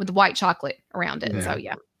with the white chocolate around it. So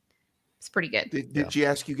yeah, it's pretty good. Did she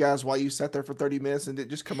ask you guys why you sat there for 30 minutes and did it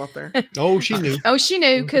just come up there? Oh, she knew. She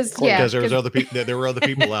knew because there was other people. There were other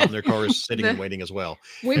people out in their cars sitting and waiting as well.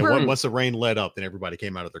 Once the rain let up, then everybody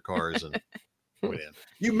came out of their cars and went in.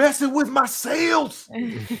 You messing with my sales?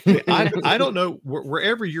 I don't know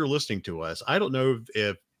wherever you're listening to us. I don't know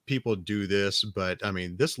if people do this, but I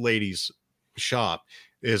mean, this lady's shop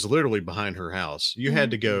is literally behind her house. You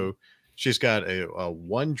had to go. She's got a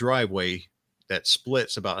one driveway that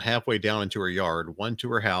splits about halfway down into her yard, one to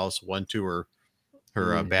her house, one to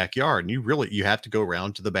her backyard. And you have to go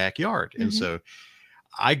around to the backyard. And so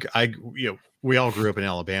we all grew up in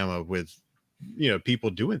Alabama with,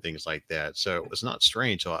 people doing things like that. So it's not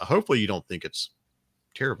strange. So hopefully you don't think it's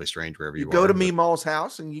terribly strange wherever you go are. to Meemaw's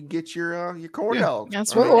house and you get your corn dogs.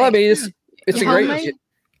 That's right. Well, I mean, it's a great.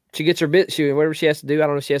 She gets her bit. Whatever she has to do. I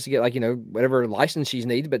don't know if she has to get whatever license she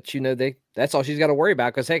needs, but that's all she's got to worry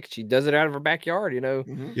about because heck, she does it out of her backyard.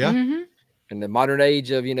 Yeah. In the modern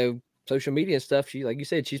age of social media and stuff, she, like you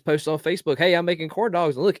said, she's posted on Facebook, "Hey, I'm making corn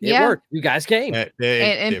dogs. Look, it worked. You guys came." And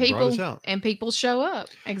people show up.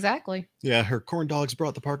 Exactly. Yeah, her corn dogs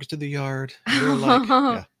brought the Parkers to the yard.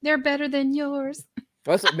 They're better than yours.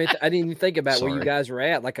 I didn't even think about where you guys were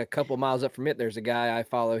at. Like a couple miles up from it, there's a guy I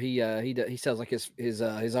follow. He sells like his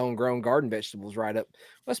own grown garden vegetables right up.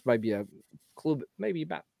 That's maybe a clue, maybe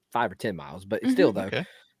about 5 or 10 miles, but still though. Okay.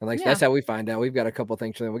 And that's how we find out. We've got a couple of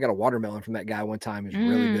things for them. We got a watermelon from that guy one time. It's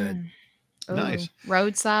really good. Ooh, nice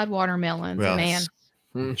roadside watermelons, man.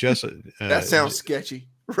 Just that sounds sketchy.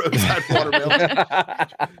 Roadside watermelon.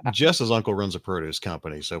 Jess's uncle runs a produce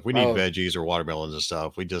company, so if we need veggies or watermelons and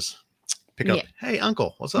stuff, we just pick up. Hey,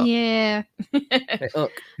 uncle, what's up? Yeah. Hey,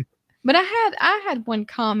 but I had one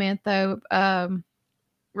comment though, about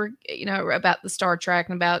the Star Trek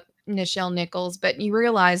and about Nichelle Nichols, but you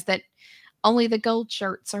realize that only the gold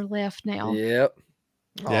shirts are left now. Yep.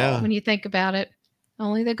 Yeah. When you think about it,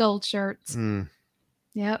 only the gold shirts.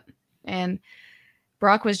 Yep. And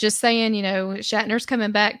Brock was just saying, Shatner's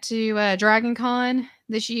coming back to Dragon Con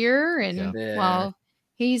this year, and while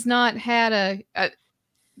he's not had a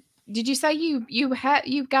did you say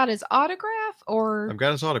you've got his autograph or? I've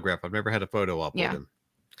got his autograph. I've never had a photo op with him.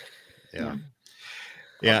 Yeah.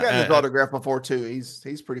 I've gotten his autograph before too.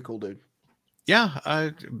 He's pretty cool dude. Yeah.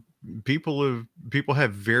 People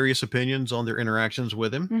have various opinions on their interactions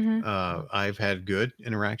with him. I've had good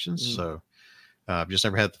interactions, so I've just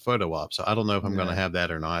never had the photo op. So I don't know if I'm going to have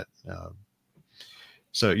that or not.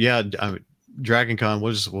 Dragon Con.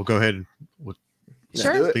 We'll go ahead.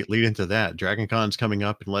 Sure. Lead into that. Dragon Con's coming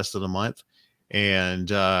up in less than a month, and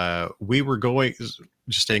we were going, just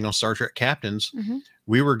staying on Star Trek Captains.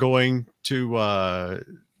 We were going to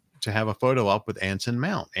have a photo op with Anson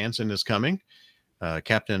Mount. Anson is coming.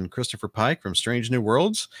 Captain Christopher Pike from Strange New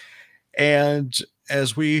Worlds. And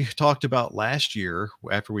as we talked about last year,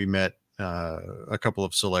 after we met a couple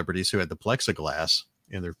of celebrities who had the plexiglass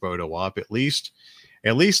in their photo op, at least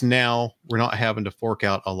now we're not having to fork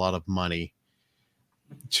out a lot of money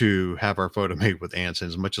to have our photo made with Anson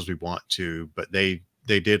as much as we want to. But they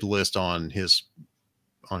did list on his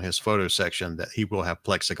photo section that he will have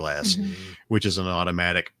plexiglass, which is an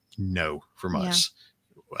automatic no from us.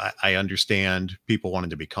 I understand people wanting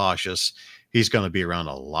to be cautious. He's going to be around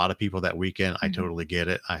a lot of people that weekend. I totally get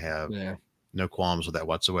it. I have no qualms with that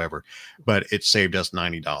whatsoever, but it saved us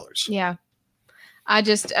 $90. Yeah. I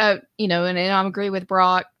just, and I agree with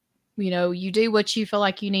Brock. You do what you feel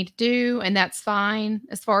like you need to do, and that's fine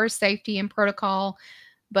as far as safety and protocol.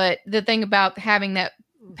 But the thing about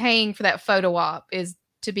paying for that photo op is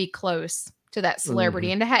to be close to that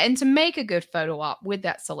celebrity and to make a good photo op with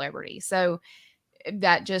that celebrity. So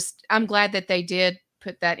I'm glad that they did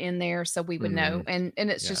put that in there so we would know, and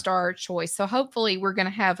it's just our choice. So hopefully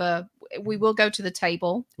we will go to the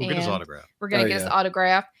table. We'll get his autograph. We're going to get his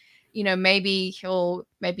autograph. Maybe he'll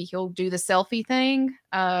do the selfie thing.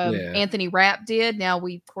 Anthony Rapp did. Now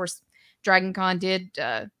of course, Dragon Con did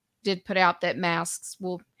put out that masks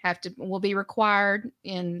will be required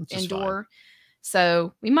indoor.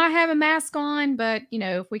 So we might have a mask on, but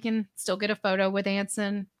if we can still get a photo with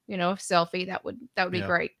Anson, a selfie, that would be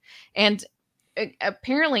great. And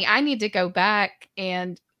apparently I need to go back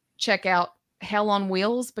and check out Hell on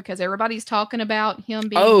Wheels because everybody's talking about him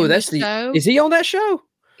being in the show. Is he on that show?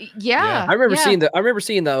 Yeah. I remember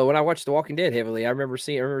seeing when I watched The Walking Dead heavily. I remember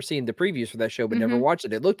seeing the previews for that show, but never watched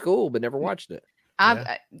it. It looked cool, but never watched it.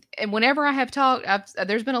 And whenever I have talked,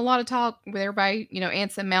 there's been a lot of talk with everybody,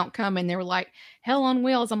 Anson Mount coming. They were like, Hell on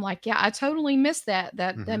Wheels. I'm like, yeah, I totally missed that.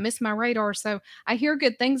 That missed my radar. So I hear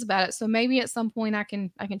good things about it. So maybe at some point I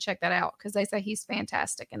can check that out because they say he's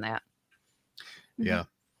fantastic in that. Yeah.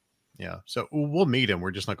 Yeah. So we'll meet him.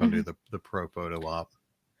 We're just not going to do the pro photo op.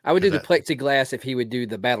 I would do the plexiglass if he would do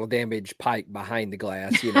the battle damage pipe behind the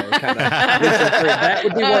glass, kind of. That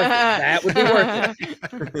would be worth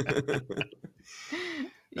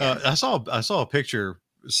it. I saw a picture.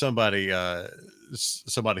 Somebody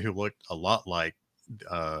who looked a lot like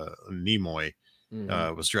Nimoy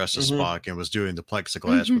was dressed as Spock and was doing the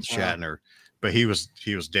plexiglass with Shatner, but he was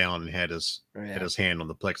down and had his hand on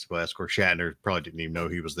the plexiglass. Of course, Shatner probably didn't even know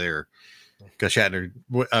he was there. Because Shatner,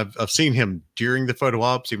 I've seen him during the photo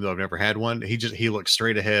ops, even though I've never had one. He looks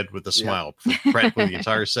straight ahead with a smile for practically the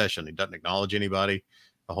entire session. He doesn't acknowledge anybody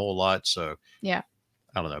a whole lot. So yeah,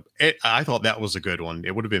 I don't know. I thought that was a good one.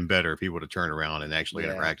 It would have been better if he would have turned around and actually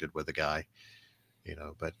interacted with the guy,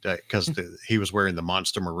 But because he was wearing the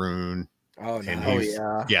monster maroon. Oh, no. And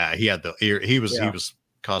he had the ear. He was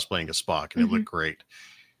cosplaying a Spock, and it looked great.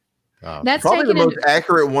 That's probably the most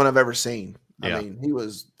accurate one I've ever seen. Yeah. I mean, he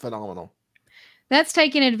was phenomenal. That's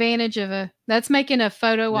taking advantage of that's making a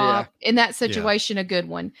photo op in that situation a good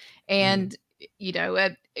one. And,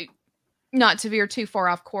 not to veer too far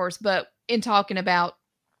off course, but in talking about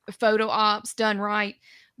photo ops done right,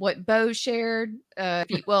 what Bo shared,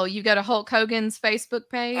 you go to Hulk Hogan's Facebook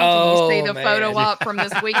page and you see the photo op from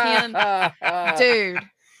this weekend. Dude.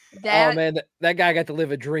 That guy got to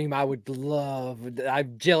live a dream I would love.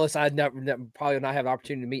 I'm jealous. I'd probably not have an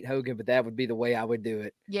opportunity to meet Hogan, but that would be the way I would do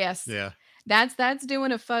it. Yes. Yeah. That's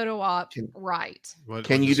doing a photo op right.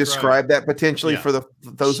 Can you describe that potentially for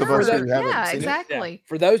those of us who haven't seen exactly. It? Yeah.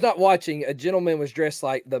 For those not watching, a gentleman was dressed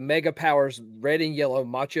like the Mega Powers red and yellow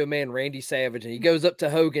Macho Man Randy Savage, and he goes up to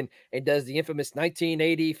Hogan and does the infamous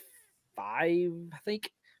 1985, I think.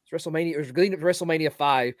 WrestleMania, it was leading up to WrestleMania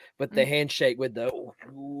 5, but the handshake with the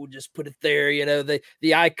just put it there, the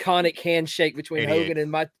iconic handshake between Hogan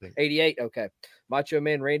and 88. Okay, Macho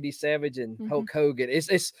Man Randy Savage and Hulk Hogan.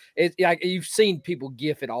 It's like you've seen people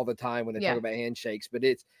gif it all the time when they talk about handshakes, but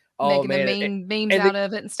it's making the memes out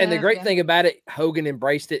of it and stuff. And the great thing about it, Hogan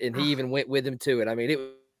embraced it, and he even went with him to it. I mean, it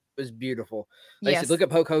was beautiful. They said, look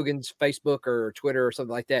up Hulk Hogan's Facebook or Twitter or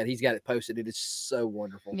something like that. He's got it posted. It is so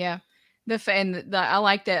wonderful. Yeah. I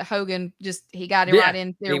like that Hogan he got it right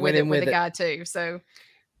in there with the guy too. So,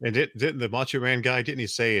 and didn't the Macho Man guy, didn't he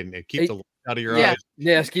say, and keep the lust out of your eyes?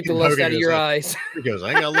 Yes, keep the lust out of your eyes. He goes,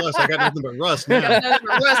 I ain't got lust. I got nothing but rust now. I got nothing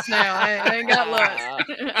but rust now. I ain't got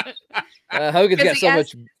lust. Hogan's got so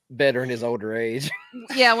much better in his older age.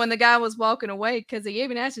 Yeah, when the guy was walking away, because he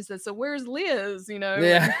even asked, he said, "So where's Liz?"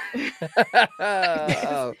 Yeah.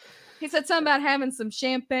 He said something about having some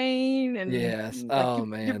champagne and yes.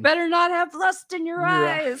 Man, you better not have lust in your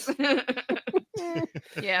eyes.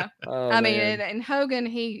 Yeah. I mean, and Hogan,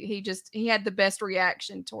 he had the best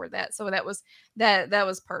reaction toward that. So that was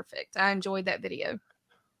perfect. I enjoyed that video.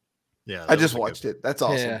 Yeah, I just watched it. That's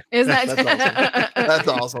awesome. Yeah. Isn't that awesome? That's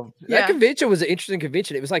awesome. That convention was an interesting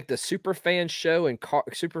convention. It was like the Superfan show and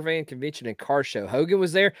Superfan convention and car show. Hogan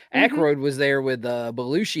was there. Aykroyd was there with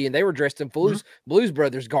Belushi, and they were dressed in Blues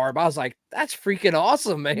Brothers garb. I was like, that's freaking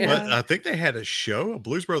awesome, man. But I think they had a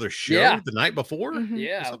Blues Brothers show the night before.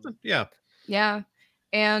 Yeah. Yeah. Yeah.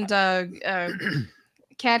 And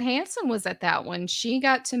Kat Hansen was at that one. She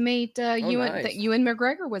got to meet Ewan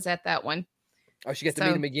McGregor was at that one. Oh, she got to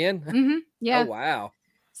meet him again? Yeah. Oh, wow.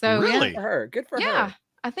 So really? Good for her. Yeah,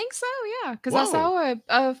 I think so. Yeah. Because I saw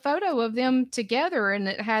a photo of them together and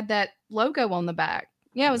it had that logo on the back.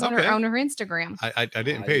 Yeah, it was on her Instagram. I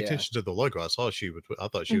didn't pay attention to the logo. I thought she was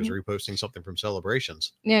reposting something from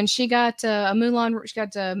Celebrations. Yeah, and she got a Moulin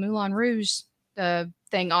Rouge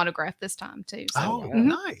thing autographed this time too. So,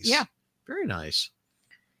 nice. Yeah. Very nice.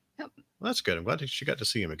 Yep. Well, that's good. I'm glad she got to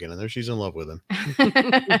see him again, and there she's in love with him.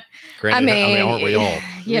 Granted, I mean, aren't we all?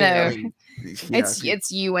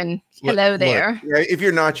 It's Ewan. Hello there. Yeah, if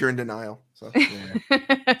you're not, you're in denial. So,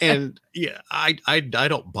 and I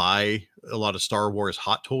don't buy a lot of Star Wars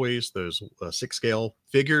hot toys, those 6-scale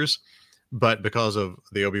figures, but because of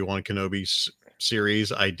the Obi-Wan Kenobi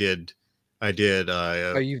series, I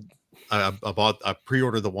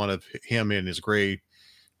pre-ordered the one of him in his gray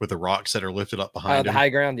with the rocks that are lifted up behind him. The high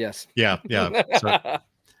ground, yes. Yeah. So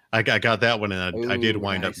I got that one, and I did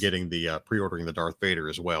wind up getting the pre-ordering the Darth Vader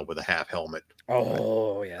as well with a half helmet.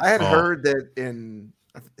 Oh, yeah. I had heard that and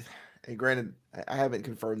granted, I haven't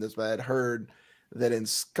confirmed this, but I had heard that in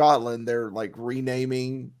Scotland they're like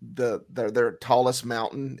renaming their tallest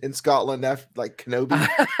mountain in Scotland after like Kenobi.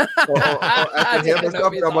 After him or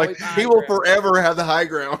something. I'm like, he will forever have the high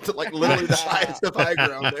ground, like literally the highest of high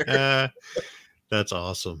ground there. That's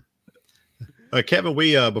awesome. Kevin,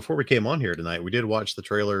 we before we came on here tonight, we did watch the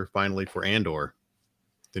trailer finally for Andor,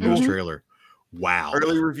 the newest trailer. Wow.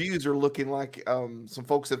 Early reviews are looking like some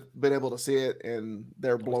folks have been able to see it and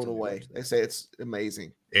they're blown away. They say it's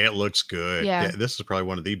amazing. It looks good. Yeah. This is probably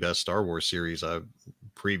one of the best Star Wars series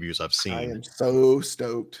previews I've seen. I am so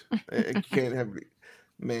stoked. I can't have,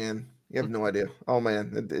 man, you have no idea. Oh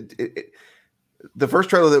man. The first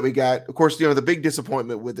trailer that we got, of course, the big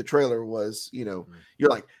disappointment with the trailer was, you're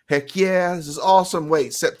like, heck yeah, this is awesome.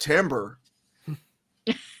 Wait, September.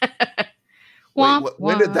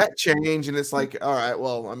 When did that change? And it's like, all right,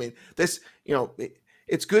 well, I mean, this,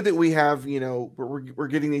 it's good that we have, we're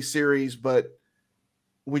getting these series, but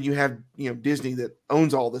when you have, Disney that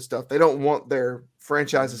owns all this stuff, they don't want their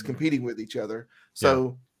franchises competing with each other.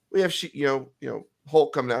 So we have,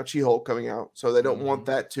 Hulk coming out, She-Hulk coming out. So they don't want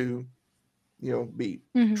that to, be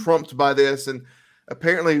trumped by this. And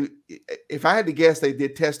apparently, if I had to guess, they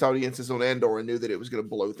did test audiences on Andor and knew that it was going to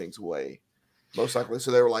blow things away. Most likely.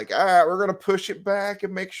 So they were like, we're going to push it back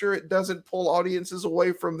and make sure it doesn't pull audiences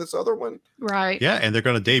away from this other one. Right. Yeah. And they're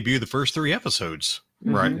going to debut the first 3 episodes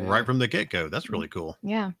right from the get-go. That's really cool.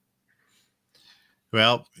 Yeah.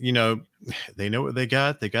 Well, they know what they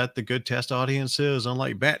got. They got the good test audiences,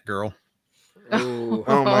 unlike Batgirl. Oh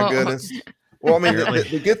my goodness. Well, I mean,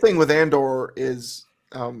 the good thing with Andor is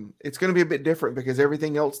it's going to be a bit different because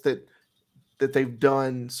everything else that they've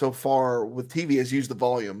done so far with TV has used the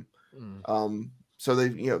volume. So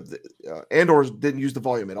they, Andor didn't use the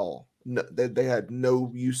volume at all. No, they had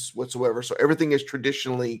no use whatsoever. So everything is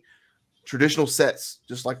traditional sets,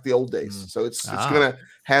 just like the old days. So it's going to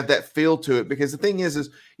have that feel to it because the thing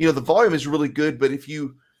is the volume is really good, but if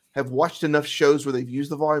you have watched enough shows where they've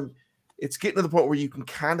used the volume, it's getting to the point where you can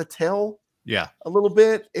kind of tell a little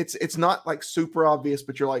bit. It's not like super obvious,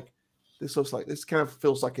 but you're like, this kind of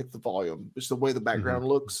feels like it's the volume, just the way the background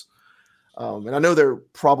looks. And I know they're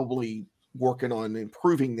probably working on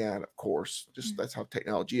improving that, of course, just that's how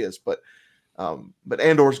technology is. But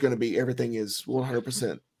Andor is going to be, everything is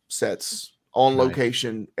 100% sets on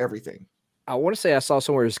location, everything. I want to say I saw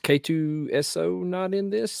somewhere, is K2SO not in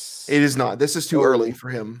this? It is not. This is too early for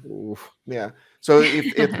him. Oof. Yeah. So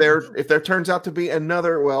if there turns out to be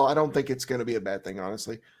another, well, I don't think it's going to be a bad thing,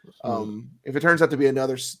 honestly. If it turns out to be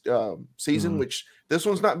another season, which this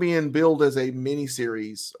one's not being billed as a mini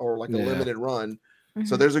series or like a limited run,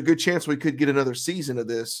 so there's a good chance we could get another season of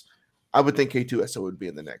this. I would think K2SO would be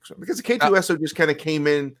in the next one because K2SO just kind of came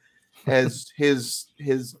in as his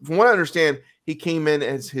from what I understand, he came in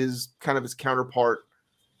as his counterpart,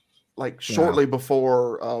 like shortly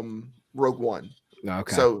before Rogue One.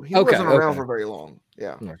 Okay. So he wasn't around for very long.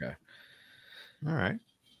 Yeah. Okay. All right.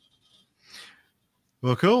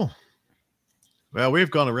 Well, cool. Well,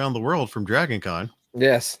 we've gone around the world from Dragon Con.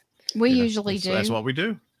 Yes. We usually do. That's what we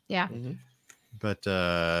do. Yeah. But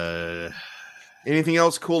anything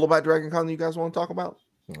else cool about Dragon Con that you guys want to talk about?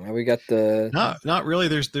 We got the not really.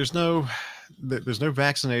 There's no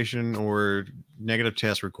vaccination or negative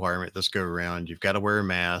test requirement this go around. You've got to wear a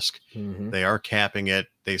mask. They are capping it.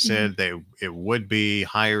 They said it would be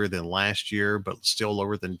higher than last year, but still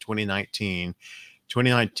lower than 2019.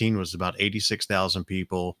 2019 was about 86,000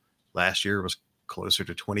 people. Last year was closer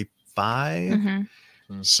to 25.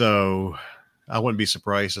 So I wouldn't be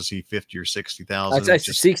surprised to see 50 or 60,000. I'd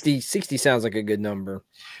say 60 sounds like a good number.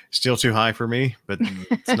 Still too high for me, but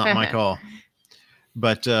it's not my call.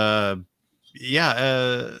 But our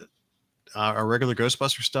regular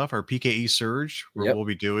Ghostbuster stuff, our PKE Surge, we'll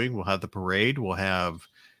be doing. We'll have the parade. We'll have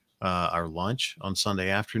our lunch on Sunday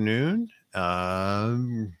afternoon.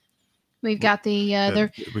 We've got we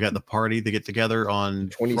got the party to get together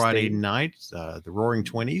on Friday night, the Roaring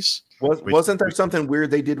 20s. Wasn't there something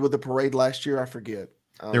weird they did with the parade last year? I forget.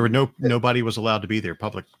 There were nobody was allowed to be there,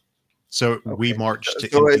 public. So we marched.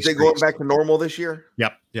 So is it going back to normal this year?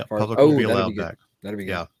 Yep. Public will be allowed back. That'd be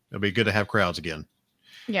good. Yeah, it'll be good to have crowds again.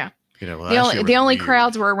 Yeah. The only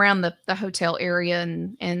crowds were around the hotel area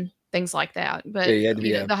and things like that. But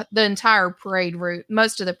the entire parade route,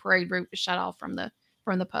 most of the parade route was shut off from the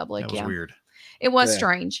public. That was weird. It was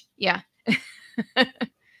strange. Yeah.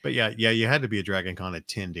 But you had to be a Dragon Con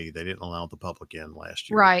attendee. They didn't allow the public in last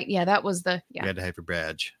year. Right. Yeah, that was you had to have your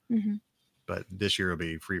badge. But this year it'll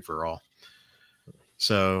be free for all.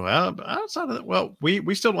 So outside of that, well,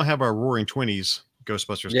 we still don't have our Roaring 20s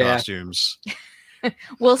Ghostbusters costumes.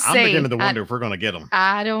 We'll see. I'm beginning to wonder if we're going to get them.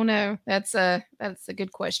 I don't know. That's a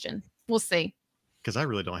good question. We'll see. Because I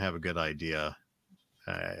really don't have a good idea.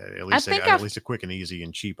 At least a quick and easy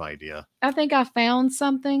and cheap idea. I think I found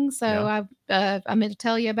something, so I meant to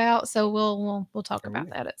tell you about. So we'll talk about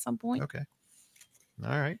that at some point. Okay.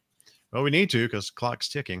 All right. Well, we need to because clock's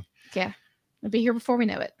ticking. Yeah, it'll be here before we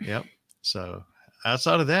know it. Yep. So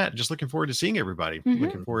outside of that, just looking forward to seeing everybody.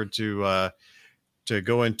 Looking forward to to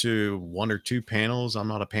go into one or two panels. I'm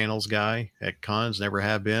not a panels guy at cons, never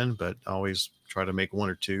have been, but always try to make one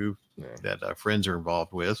or two that friends are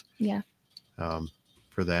involved with. Yeah.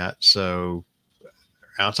 For that. So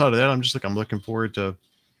outside of that, I'm looking forward to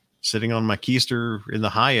sitting on my keister in the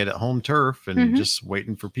Hyatt at Home Turf and just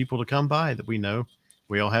waiting for people to come by that we know.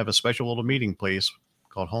 We all have a special little meeting place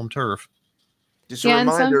called Home Turf. Just a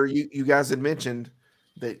reminder, you guys had mentioned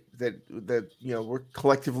that we're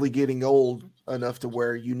collectively getting old enough to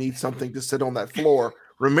where you need something to sit on that floor.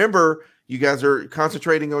 Remember, you guys are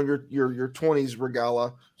concentrating on your 20s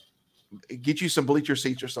regala. Get you some bleacher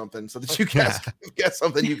seats or something so that you guys get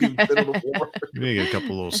something you can sit on the floor. You need to get a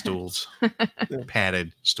couple little stools,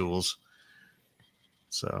 padded stools.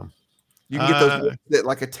 So you can get those that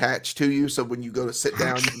like attached to you, so when you go to sit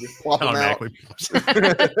down, you can just plop them out.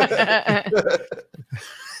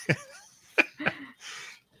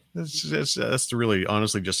 That's really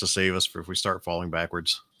honestly just to save us for if we start falling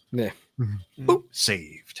backwards. Yeah. Boop,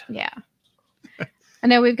 saved. Yeah. I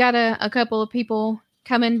know we've got a couple of people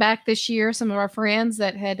coming back this year, some of our friends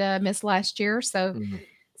that had missed last year. So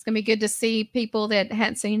it's going to be good to see people that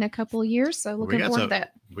hadn't seen in a couple of years. So looking forward to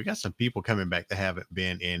that. We got some people coming back that haven't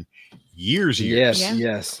been in years.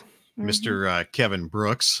 Yes. Mr. Kevin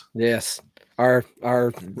Brooks. Yes. Our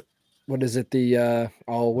what is it?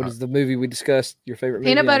 What is the movie we discussed? Your favorite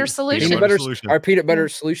movie? Peanut Butter Solution. Our Peanut Butter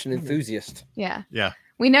Solution enthusiast. Yeah. Yeah.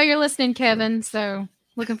 We know you're listening, Kevin. So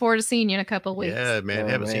looking forward to seeing you in a couple of weeks. Yeah, man.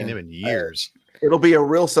 Haven't seen him in years. It'll be a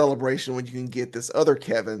real celebration when you can get this other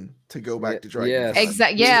Kevin to go back to Dragon Con.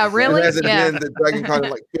 Exactly. Yeah, really? It hasn't been the Dragon Con in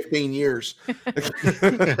like 15 years.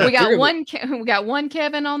 We got one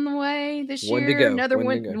Kevin on the way this year. To go. Another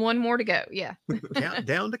one more to go. Yeah.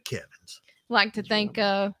 Countdown to Kevin's. Like to thank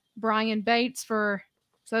Brian Bates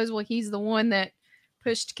he's the one that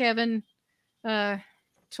pushed Kevin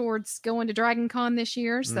towards going to Dragon Con this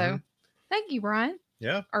year. So thank you, Brian.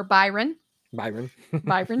 Yeah. Or Byron. Byron.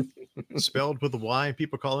 Spelled with a Y.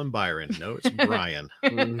 People call him Byron. No, it's Brian.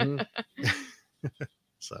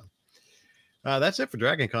 So that's it for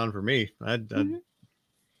Dragon Con for me. I'm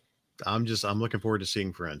looking forward to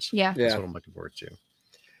seeing friends. Yeah. That's what I'm looking forward to.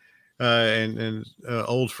 And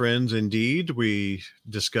old friends indeed. We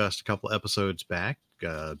discussed a couple episodes back.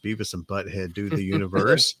 Beavis and Butthead Do the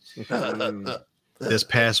Universe. This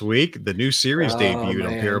past week, the new series debuted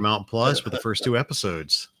on Paramount Plus with the first 2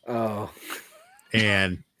 episodes. Oh,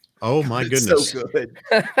 and oh my goodness, so good.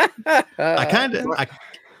 I kind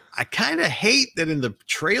of hate that in the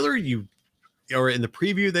trailer or in the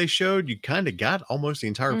preview they showed, you kind of got almost the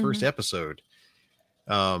entire first episode.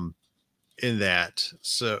 In that,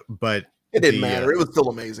 but it didn't matter. It was still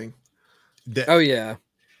amazing. The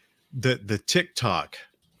TikTok.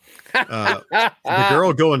 The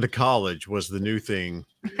girl going to college was the new thing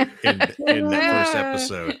in that first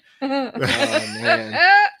episode. Oh man!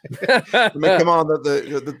 I mean, come on,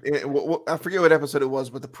 I forget what episode it was,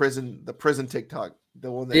 but the prison TikTok, the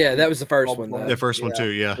one. That was the first one. The first one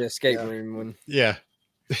too. Yeah, the escape room one. Yeah.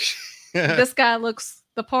 This guy looks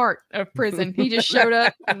the part of prison. He just showed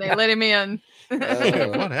up and they let him in.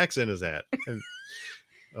 What accent is that?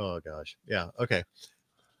 Oh gosh. Yeah. Okay.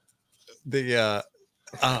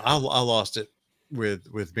 I lost it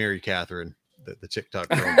with Mary Catherine, the TikTok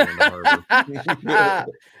girl going to Harvard.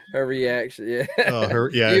 Her reaction, yeah. Oh,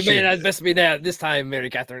 yeah. You may not best be that this time, Mary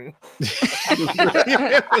Catherine.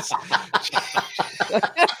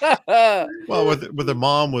 Well, with the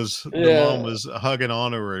mom was hugging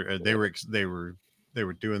on her. And they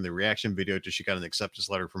were doing the reaction video till she got an acceptance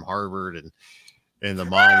letter from Harvard, and the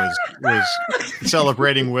mom was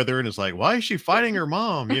celebrating with her, and it's like, why is she fighting her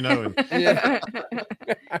mom? And,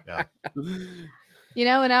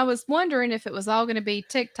 yeah. And I was wondering if it was all going to be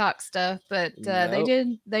TikTok stuff, but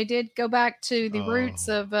Nope. they did go back to the roots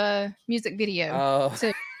of music video.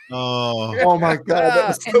 Oh my God, that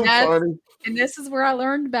was so funny. And this is where I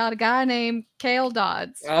learned about a guy named Cale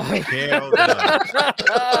Dodds. Cale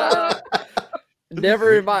Dodds.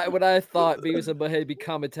 Never in my would I thought Beavis and Butthead be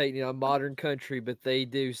commentating on Modern Country, but they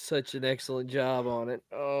do such an excellent job on it.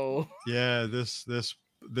 Oh yeah, this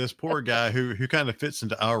poor guy who kind of fits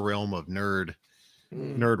into our realm of nerd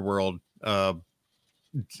world,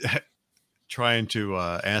 trying to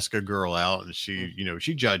ask a girl out, and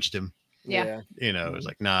she judged him. Yeah. It was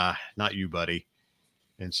like, nah, not you, buddy.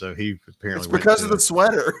 And so he apparently it's because of the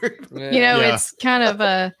sweater. It's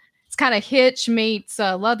kind of Hitch meets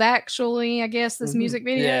Love Actually, I guess, this music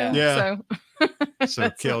video. Yeah.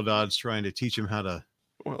 So Cale Dodds trying to teach him how to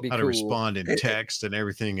respond in text and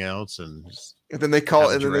everything else, and then they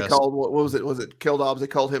called what was it? Was it Cale Dodds? They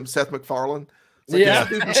called him Seth MacFarlane. He's not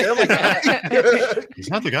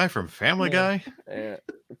the guy from Family Guy.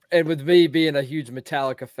 And with me being a huge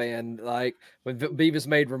Metallica fan, like when Beavis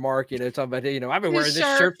made remark, talking about, I've been wearing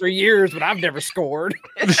this shirt for years, but I've never scored.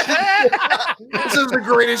 This is the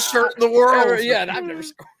greatest shirt in the world. Yeah, and I've never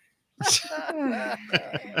scored.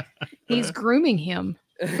 He's grooming him.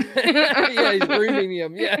 Yeah, he's grooming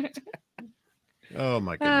him. Yeah. Oh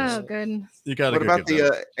my goodness. Oh goodness. You got to. What about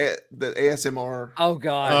the ASMR? Oh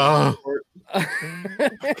God.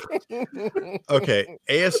 Okay,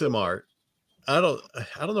 ASMR. I don't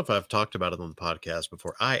know if I've talked about it on the podcast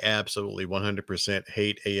before. I absolutely 100%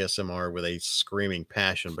 hate ASMR with a screaming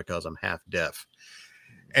passion because I'm half deaf.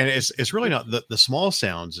 And it's really not the small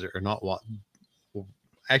sounds are not what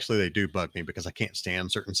actually they do bug me because I can't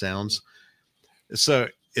stand certain sounds. So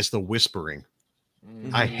it's the whispering.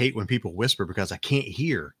 Mm-hmm. I hate when people whisper because I can't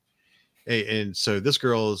hear. And so this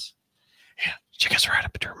girl's, she gets right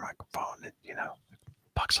up to her microphone and,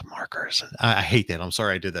 bucks of markers. I hate that. I'm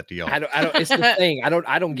sorry I did that to y'all. I don't it's the thing.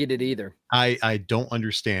 I don't get it either. I don't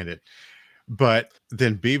understand it. But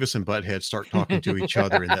then Beavis and Butthead start talking to each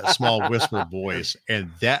other in that small whisper voice,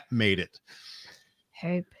 and that made it.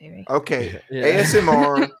 Hey, baby. Okay. Yeah.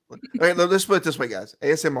 ASMR. Right, let's put it this way, guys.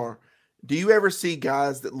 ASMR. Do you ever see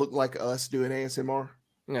guys that look like us doing ASMR?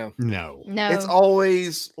 No. It's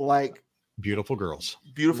always like beautiful girls.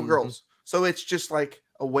 So it's just like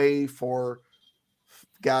a way for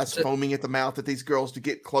guys foaming at the mouth at these girls to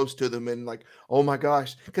get close to them and like, oh my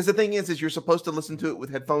gosh. Because the thing is you're supposed to listen to it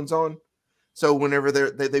with headphones on. So whenever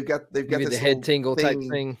they've got this the head tingle type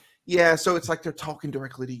thing. Yeah, so it's like they're talking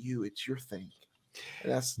directly to you. It's your thing.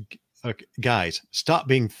 And that's okay, guys, stop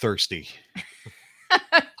being thirsty.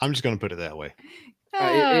 I'm just going to put it that way.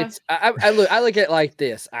 I look at it like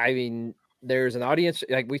this. I mean, there's an audience,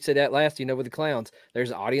 like we said that last, with the clowns. There's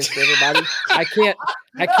an audience for everybody. I can't.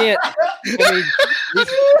 I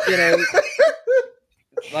mean,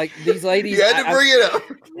 like these ladies. You had to bring it up.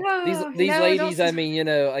 These ladies. I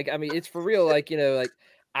mean, it's for real.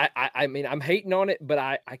 I mean, I'm hating on it, but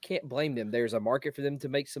I can't blame them. There's a market for them to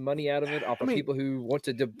make some money out of it off of people who want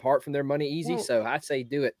to depart from their money easy. So I say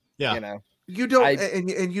do it. Yeah. You don't,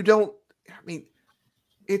 and you don't. I mean,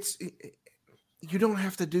 you don't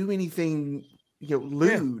have to do anything,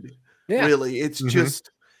 lewd. Yeah. Really, it's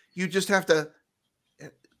just you just have to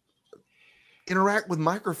interact with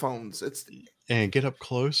microphones. And get up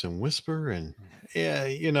close and whisper and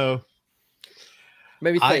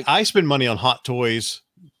maybe I spend money on hot toys.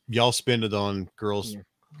 Y'all spend it on girls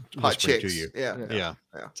hot chicks to you. Yeah.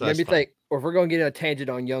 So maybe think, or if we're going to get in a tangent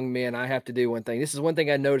on young men, I have to do one thing. This is one thing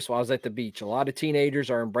I noticed while I was at the beach. A lot of teenagers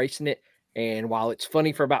are embracing it. And while it's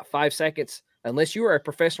funny for about 5 seconds, unless you are a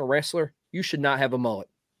professional wrestler, you should not have a mullet.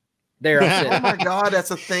 There, I said. Oh my God,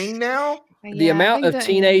 that's a thing now. The amount of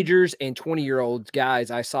teenagers and 20-year-olds guys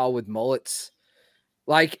I saw with mullets,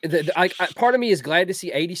 like part of me is glad to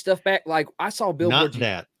see 80 stuff back. Like I saw billboards. Not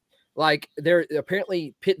that. Like there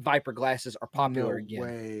apparently Pit Viper glasses are popular again.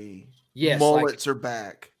 Way. Yes, mullets are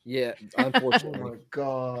back. Yeah, unfortunately. Oh my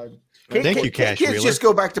God. Thank you, Cash Wheeler. Kids just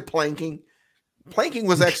go back to planking. Planking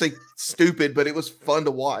was actually stupid, but it was fun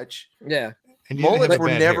to watch. Yeah. And mullets were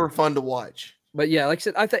never fun to watch. But yeah, like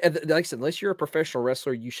I said, unless you're a professional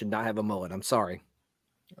wrestler, you should not have a mullet. I'm sorry.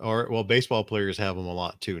 Or baseball players have them a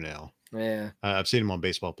lot too now. Yeah, I've seen them on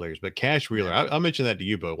baseball players. But Cash Wheeler, I mentioned that to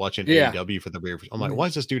you, Bo, watching AEW for the very first. I'm like, why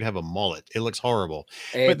does this dude have a mullet? It looks horrible.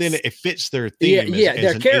 But then it fits their theme. Yeah, as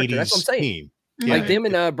their an character. 80s That's what I'm saying. Team. Like them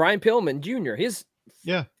and Brian Pillman Jr. His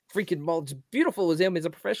yeah. freaking mullet's beautiful as him as a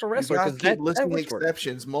professional wrestler. You keep listing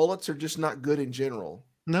exceptions. Mullets are just not good in general.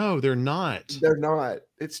 No, they're not. They're not.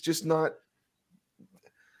 It's just not.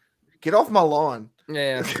 Get off my lawn.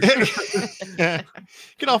 Yeah.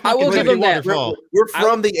 Get off my I will give them that. We're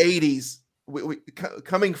from the 80s. We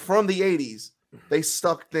coming from the 80s. They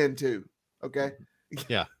sucked then too. Okay.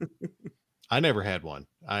 Yeah. I never had one.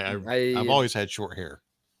 I've always had short hair.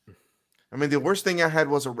 I mean, the worst thing I had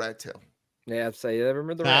was a rat tail. Yeah, I'd say I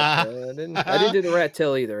remember the rat tail. I didn't do the rat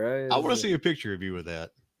tail either. I want to see a picture of you with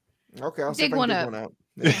that. Okay, I'll dig one out.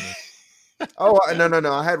 Yeah. Oh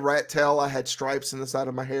no! I had rat tail. I had stripes in the side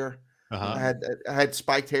of my hair. I had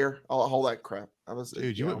spiked hair. All that crap.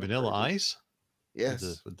 Dude, you went Vanilla Ice?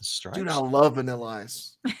 Yes, with the stripes. Dude, I love Vanilla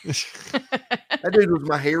Ice. That dude was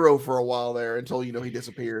my hero for a while there until he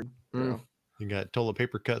disappeared. You got toilet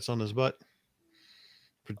paper cuts on his butt.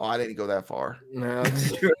 Oh, I didn't go that far. No,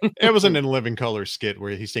 it was an In Living Color skit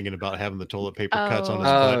where he's thinking about having the toilet paper cuts on his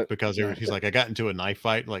butt because he's like, I got into a knife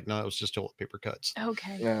fight. Like, no, it was just toilet paper cuts.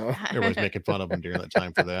 Okay. No. Everyone's making fun of him during that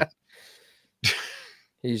time for that.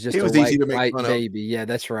 He's just a white baby. Yeah,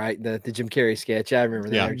 that's right. The Jim Carrey sketch. I remember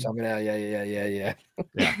that. Yeah.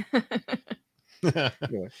 Yeah.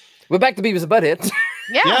 Anyway. But back to Beavis and Butthead.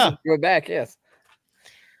 Yeah. We're back, yes.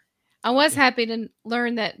 I was happy to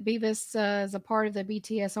learn that Beavis is a part of the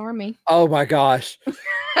BTS army. Oh my gosh.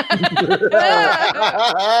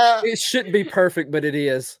 It shouldn't be perfect, but it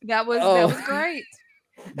is. That was great.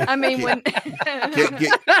 I mean, when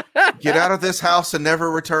get out of this house and never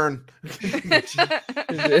return. Wait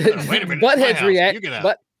a minute.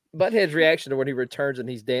 Butthead's reaction to when he returns and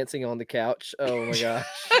he's dancing on the couch. Oh my gosh.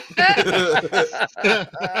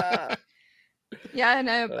 Yeah, I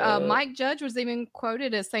know. Mike Judge was even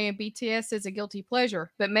quoted as saying BTS is a guilty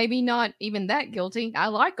pleasure, but maybe not even that guilty. I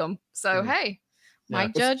like them. So, hey,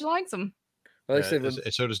 Mike Judge likes them. Well, so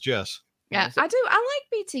does Jess. Yeah, I do. I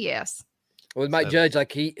like BTS. With Mike Judge,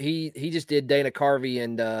 like he just did Dana Carvey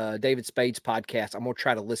and David Spade's podcast. I'm gonna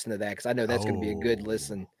try to listen to that because I know that's gonna be a good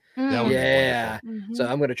listen. Yeah. So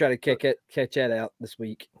I'm gonna try to catch that out this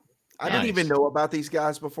week. I didn't even know about these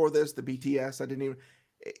guys before this, the BTS. I didn't even.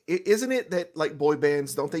 Isn't it that like boy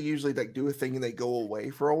bands, don't they usually like do a thing and they go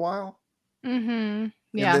away for a while? Mm-hmm.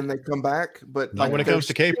 Yeah. And then they come back, but not when it comes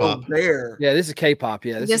to K-pop. There. Yeah, this is K-pop.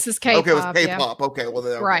 Yeah, this is K-pop. Okay, it was K-pop. Yeah. Okay, well,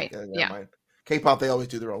 right. Yeah. K-pop, they always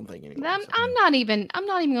do their own thing anyway. I'm not even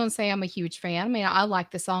going to say I'm a huge fan. I mean, I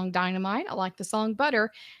like the song Dynamite. I like the song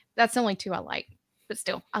Butter. That's the only two I like, but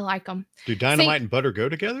still, I like them. Do Dynamite and Butter go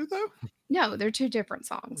together though? No, they're two different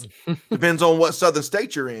songs. Depends on what southern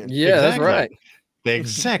state you're in. Yeah, exactly. That's right.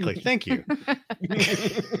 Exactly. Thank you.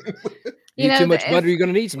 Eat too much butter, you're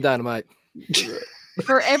going to need some Dynamite.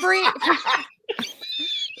 For every.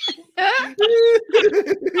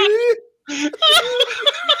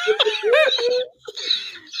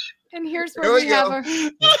 And here's where we have our.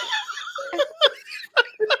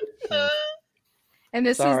 And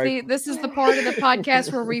this is the part of the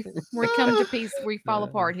podcast where we come to peace. We fall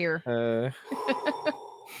apart here.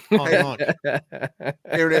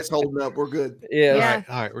 Internet's holding up. We're good. Yeah.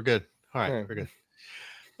 All right. We're good. All right. We're good.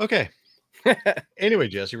 Okay. Anyway,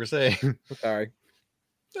 Jess, you were saying. Sorry.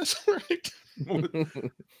 That's all right.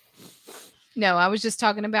 No, I was just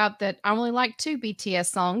talking about that. I only like 2 BTS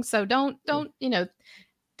songs, so don't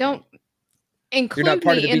include You're not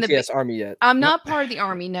part me of the BTS army yet. I'm not part of the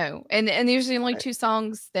army, no. And there's the only 2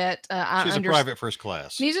 songs that I She's a private first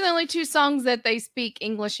class. These are the only 2 songs that they speak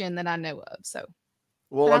English in that I know of. So,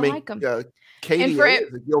 well, I mean, like KDA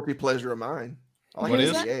is a guilty pleasure of mine. I like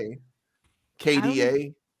KDA.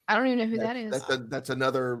 KDA. I don't even know who that is. That's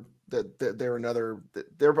another. They're another.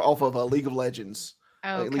 They're off of League of Legends.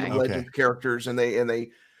 Oh, okay. League of Legends characters, and they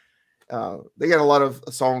got a lot of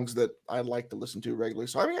songs that I like to listen to regularly.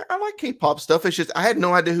 So I mean, I like K-pop stuff. It's just I had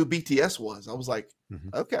no idea who BTS was. I was like,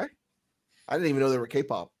 okay, I didn't even know they were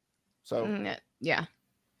K-pop. So yeah,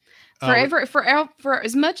 for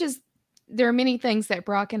as much as there are many things that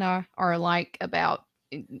Brock and I are alike about,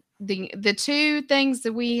 the 2 things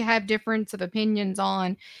that we have difference of opinions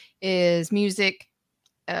on is music.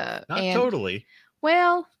 Not totally.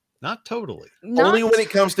 Well. Not totally. Only when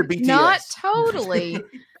it comes to BTS. Not totally.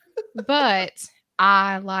 But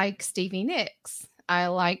I like Stevie Nicks. I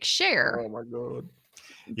like Cher. Oh my God.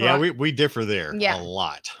 Yeah, we differ there a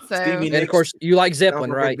lot. So, and of course, you like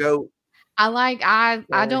Zeppelin, right?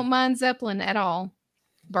 I don't mind Zeppelin at all.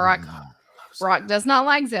 Brock does not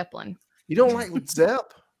like Zeppelin. You don't like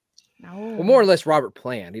Zepp? No. Well, more or less Robert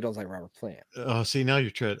Plant. He doesn't like Robert Plant. Oh, see, now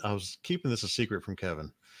you're trying. I was keeping this a secret from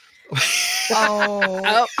Kevin.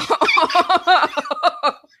 Oh,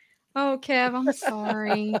 Kev, I'm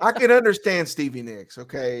sorry. I can understand Stevie Nicks.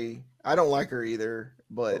 Okay, I don't like her either,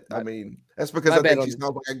 but I mean that's because I think she's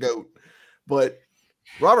not like a goat. But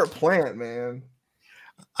Robert Plant, man,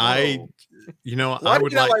 why I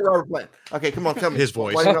would like Robert Plant. Okay, come on, tell me his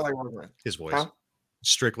voice. Why do you not like Robert Plant? His voice,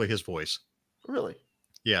 strictly his voice. Really?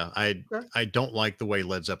 Yeah, I don't like the way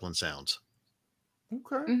Led Zeppelin sounds.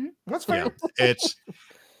 Okay, that's fair. Yeah, it's.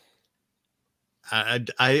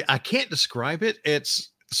 I can't describe it. It's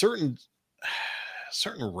certain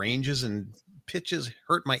ranges and pitches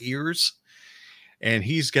hurt my ears, and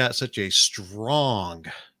he's got such a strong.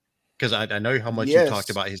 Because I know how much you talked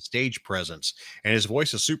about his stage presence, and his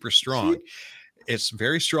voice is super strong. It's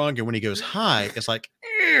very strong, and when he goes high, it's like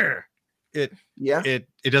it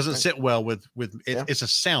doesn't sit well with it. It's a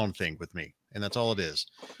sound thing with me. And that's all it is.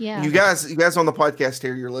 Yeah. You guys on the podcast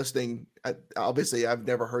here, you're listening. Obviously, I've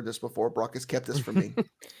never heard this before. Brock has kept this from me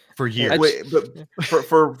for years. But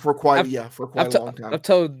for quite a long time. I've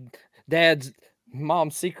told Dad's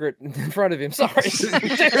mom's secret in front of him. Sorry.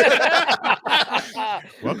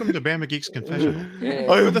 Welcome to Bama Geeks Confessional.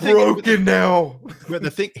 I'm broken now. But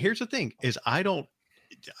here's the thing: is I don't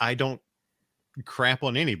crap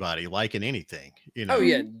on anybody liking anything, you know. Oh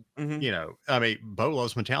yeah. You know, I mean, Bo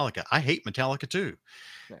loves Metallica. I hate Metallica too.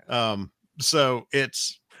 Yeah. So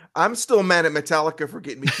I'm still mad at Metallica for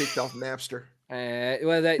getting me kicked off Napster.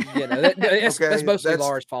 Well, that's mostly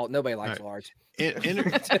Lars' fault. Nobody likes Lars.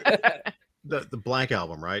 The Black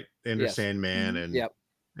Album, right? Enter Yes. Sandman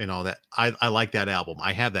and all that. I like that album.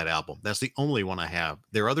 I have that album. That's the only one I have.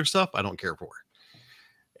 Their other stuff I don't care for.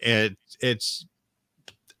 It's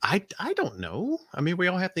I don't know. I mean, we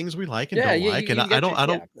all have things we like and don't like, and I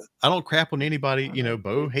don't crap on anybody. You know,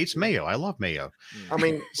 Bo hates mayo. I love mayo. I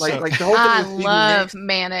mean, like the whole thing. I love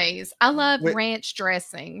mayonnaise. I love ranch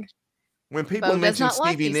dressing. When people mention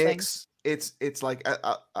Stevie like Nicks, it's like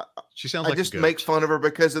she sounds. I like just a goat. make fun of her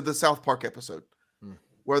because of the South Park episode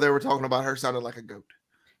where they were talking about her sounding like a goat.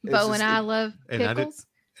 Bo and I love pickles.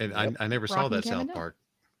 I never saw that South Park.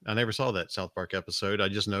 I never saw that South Park episode. I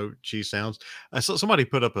just know she sounds. I saw somebody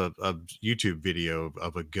put up a YouTube video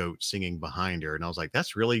of a goat singing behind her, and I was like,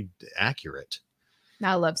 "That's really accurate."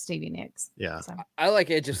 I love Stevie Nicks. Yeah, so. I like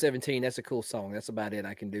Edge of 17. That's a cool song. That's about it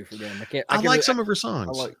I can do for them. I like some of her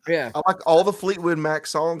songs. I like all the Fleetwood Mac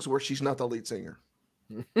songs where she's not the lead singer.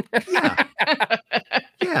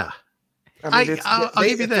 Yeah. I mean, I'll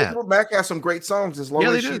give you that. Fleetwood Mac has some great songs as long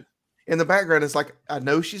as she in the background. It's like I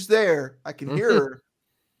know she's there. I can hear her,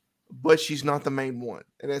 but she's not the main one,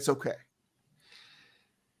 and it's okay.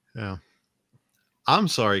 Yeah. I'm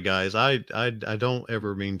sorry, guys. I don't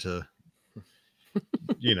ever mean to.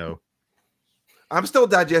 You know, I'm still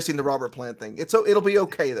digesting the Robert Plant thing. It'll be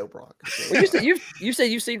okay though, Brock. Well, you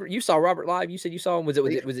said you saw Robert live. You said you saw him. Was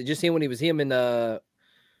it just him when he was him in what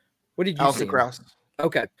did you Alison see? Krauss.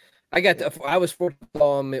 Okay, I was fortunate to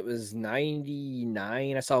saw him. It was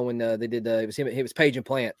 99. I saw when they did it was him. It was Page and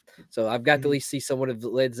Plant. So I've got to at least see someone of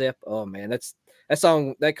Led Zepp. Oh man,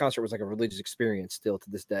 that concert was like a religious experience still to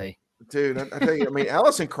this day. Dude, I tell you, I mean,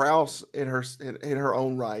 Alison Krauss in her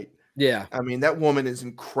own right. Yeah, I mean that woman is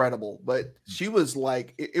incredible, but she was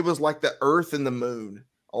like it was like the Earth and the Moon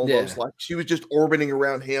almost. Like she was just orbiting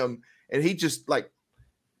around him, and he just like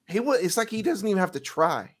it's like he doesn't even have to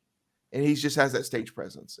try, and he just has that stage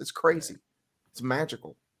presence. It's crazy, it's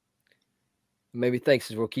magical. Maybe thanks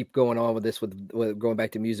as we'll keep going on with this with going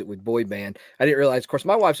back to music with boy band. I didn't realize, of course,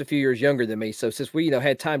 my wife's a few years younger than me, so since we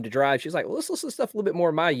had time to drive, she's like, well, let's listen to stuff a little bit more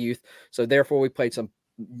of my youth. So therefore, we played some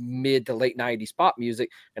mid to late 90s pop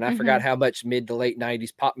music, and I forgot how much mid to late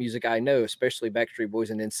 90s pop music I know, especially Backstreet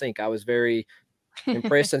Boys and NSYNC. I was very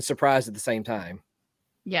impressed and surprised at the same time.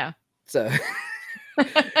 Yeah. So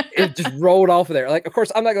it just rolled off of there. Like, of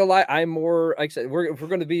course, I'm not gonna lie, I'm more, like I said, if we're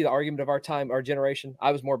going to be the argument of our time, our generation,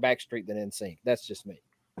 I was more Backstreet than NSYNC. That's just me.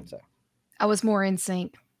 So I was more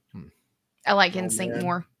NSYNC. I like NSYNC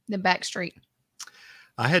more than Backstreet.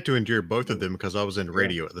 I had to endure both of them because I was in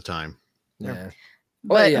radio at the time. Yeah.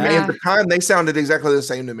 But at the time they sounded exactly the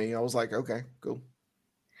same to me. I was like, okay, cool.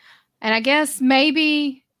 And I guess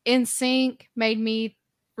maybe NSYNC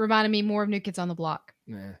reminded me more of New Kids on the Block.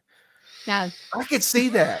 Yeah. Now I could see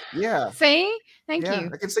that. Yeah. See? Thank you.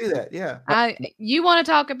 I can see that. Yeah. You want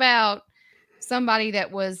to talk about somebody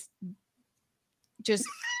that was just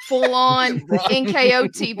full on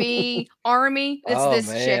NKOTB Army? It's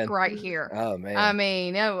this chick right here. Oh man. I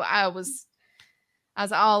mean, I was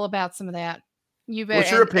all about some of that. You bet.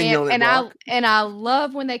 What's your opinion on it, Brock? I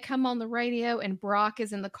love when they come on the radio and Brock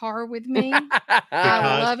is in the car with me.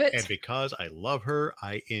 I love it. And because I love her,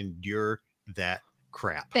 I endure that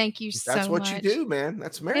crap. Thank you so much. That's what you do, man.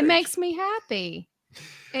 That's marriage. It makes me happy.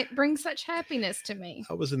 It brings such happiness to me.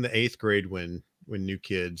 I was in the 8th grade when New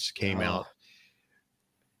Kids came out.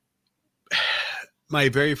 My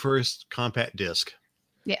very first compact disc.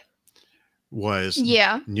 Yeah. Was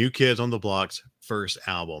New Kids on the Block's first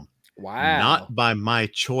album. Wow. Not by my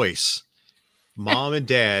choice. Mom and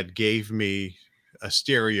Dad gave me a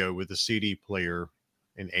stereo with a CD player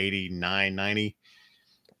in 89, 90.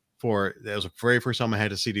 That was the very first time I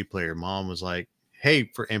had a CD player. Mom was like, hey,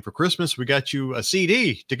 for Christmas, we got you a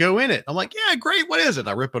CD to go in it. I'm like, yeah, great. What is it?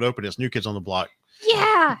 I rip it open. It's New Kids on the Block.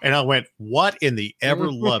 Yeah. And I went, what in the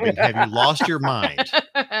ever loving have you lost your mind?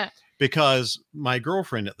 Because my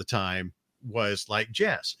girlfriend at the time was like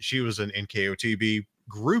Jess. She was an NKOTB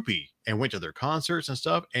groupie and went to their concerts and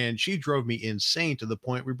stuff. And she drove me insane to the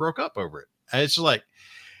point we broke up over it. And it's like,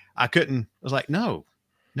 I was like, no.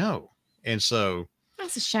 And so.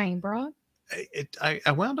 That's a shame, bro.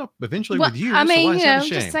 I wound up eventually with you. I mean,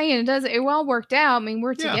 just saying, it all worked out. I mean,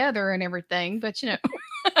 we're together and everything, but yeah,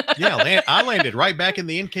 I landed right back in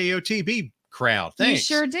the NKOTB crowd. Thanks.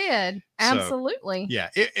 You sure did. Absolutely. So, yeah,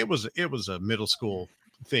 it was a middle school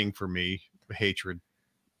thing for me, hatred.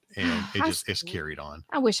 and it's carried on.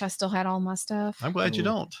 I wish I still had all my stuff. I'm glad you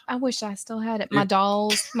don't. I wish I still had it. My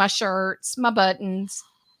dolls, my shirts, my buttons.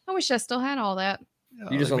 I wish I still had all that.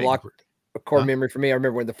 You just unlocked a core memory for me. I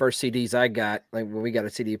remember when the first CDs I got, like when we got a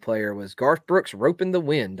CD player, was Garth Brooks' "Rope in the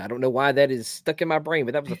Wind." I don't know why that is stuck in my brain,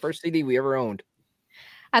 but that was the first CD we ever owned.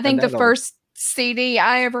 I think the first CD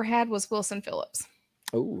I ever had was Wilson Phillips.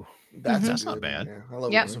 Oh, that's not bad. Yeah, I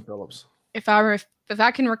love Wilson Phillips. If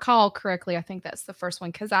I can recall correctly, I think that's the first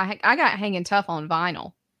one because I got Hanging Tough on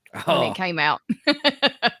vinyl when it came out.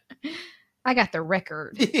 I got the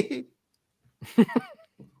record.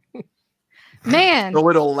 Man, so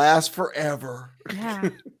it'll last forever. Yeah.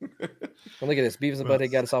 Well, look at this. Beavis and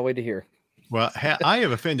Butthead got us all the way to here. Well, I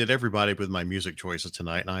have offended everybody with my music choices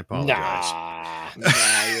tonight, and I apologize.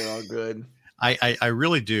 Nah, you're all good. I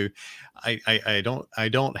really do. I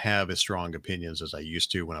don't have as strong opinions as I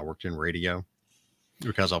used to when I worked in radio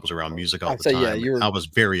because I was around music all the time. Yeah, I was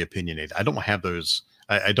very opinionated. I don't have those.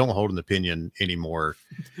 I don't hold an opinion anymore.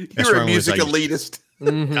 You're a music elitist.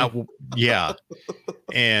 Yeah.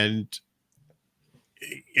 And,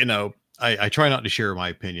 I try not to share my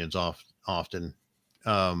opinions often.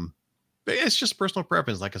 But it's just personal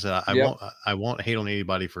preference. Like I said, I won't hate on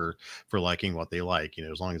anybody for liking what they like,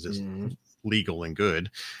 as long as it's legal and good.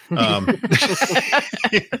 Oh,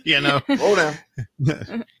 no.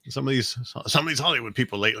 some of these Hollywood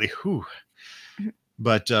people lately, whew.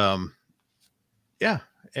 But yeah,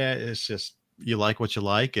 it's just, you like what you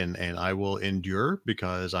like, and I will endure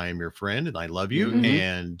because I am your friend and I love you.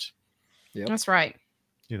 And that's right.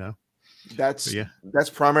 That's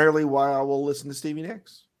primarily why I will listen to Stevie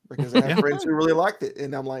Nicks, because I have friends who really liked it,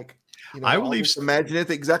 and I'm like, I will just imagine it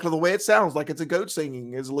exactly the way it sounds, like it's a goat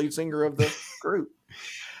singing as the lead singer of the group.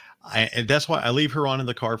 And that's why I leave her on in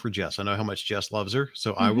the car for Jess. I know how much Jess loves her,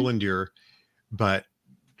 so I will endure. But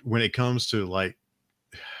when it comes to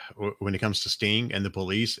Sting and the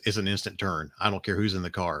Police, it's an instant turn. I don't care who's in the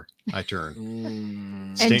car, I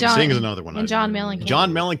turn. Sting is another one. And John Mellencamp.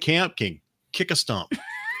 John Mellencamp can kick a stump.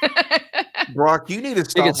 Brock, you need to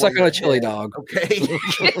stop. You can suck on a chili dog. Okay.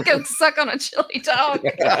 Go suck on a chili dog.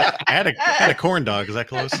 I had a corn dog. Is that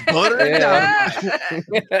close?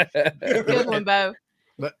 Good one, Bo.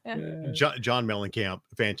 But John Mellencamp,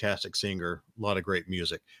 fantastic singer, a lot of great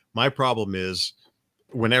music. My problem is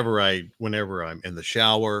whenever I'm in the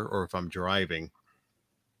shower or if I'm driving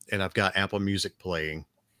and I've got Apple Music playing,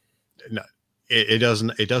 it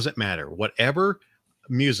doesn't matter. Whatever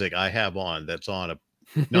music I have on that's on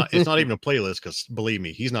it's not even a playlist, because believe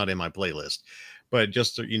me, he's not in my playlist, but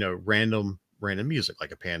just random music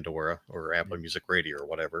like a Pandora or Apple Music Radio or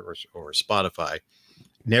whatever, or Spotify,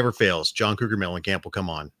 never fails. John Cougar Mellencamp will come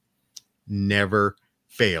on, never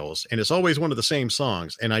fails, and it's always one of the same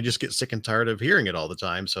songs, and I just get sick and tired of hearing it all the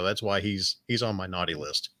time. So that's why he's on my naughty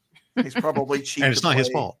list. He's probably cheap, and it's not his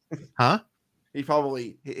fault, huh? He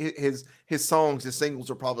probably his songs, his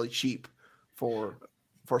singles are probably cheap for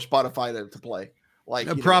Spotify to play.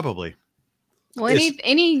 Probably. Well,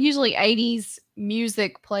 any usually 80s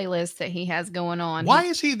music playlist that he has going on. Why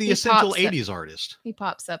is he the essential 80s artist? He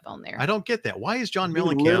pops up on there. I don't get that. Why is John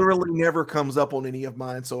Mellencamp? He literally never comes up on any of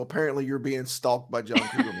mine. So apparently you're being stalked by John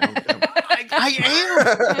Cougar Mellencamp.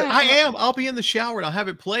 I am. I'll be in the shower and I'll have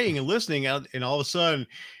it playing and listening, and all of a sudden,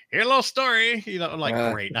 here's a little story. I'm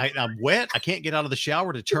like, great. I'm wet. I can't get out of the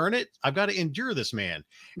shower to turn it. I've got to endure this man.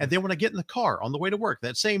 And then when I get in the car on the way to work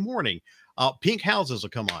that same morning, Pink Houses will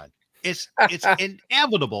come on. It's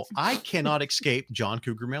inevitable. I cannot escape John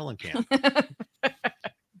Cougar Mellencamp.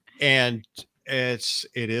 And it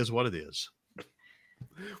is what it is.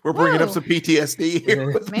 We're bringing up some PTSD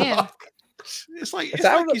here. Man. It's like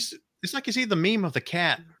you see the meme of the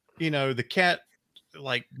cat. The cat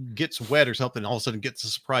gets wet or something, all of a sudden gets a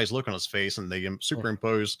surprised look on his face, and they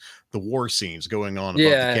superimpose the war scenes going on above the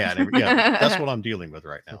cat. And, that's what I'm dealing with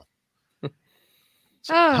right now.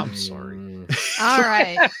 So, I'm sorry. All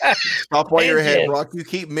right. Stop while you're ahead, Brock. You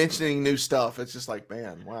keep mentioning new stuff. It's just like,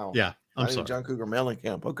 man, wow. Yeah, I'm sorry. John Cougar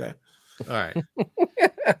Mellencamp. Okay. All right.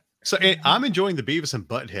 So I'm enjoying the Beavis and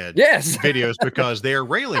Butthead videos because they're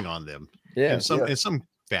railing on them in some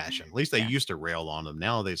fashion. At least they used to rail on them.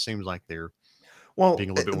 Now it seems like they're being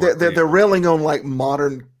a little bit more they're railing on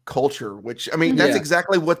modern culture, which that's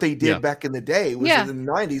exactly what they did back in the day. In the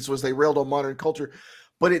 90s was they railed on modern culture.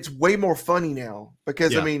 But it's way more funny now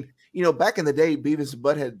because back in the day, Beavis and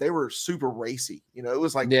Butthead, they were super racy. It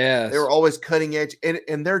was like they were always cutting edge,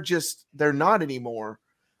 and they're not anymore.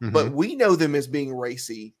 Mm-hmm. But we know them as being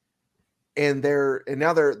racy, and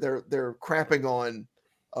now they're crapping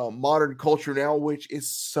modern culture now, which is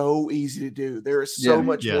so easy to do. There is so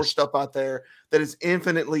much more stuff out there that is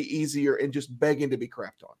infinitely easier and just begging to be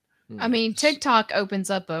crapped on. I mean, TikTok opens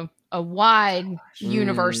up a wide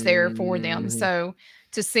universe there for them. So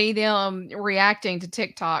to see them reacting to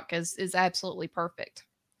TikTok is absolutely perfect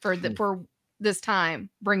for this time,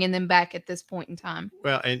 bringing them back at this point in time.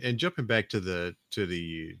 Well, and jumping back to the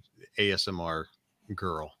ASMR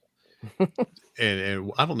girl,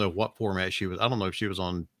 and I don't know what format she was. I don't know if she was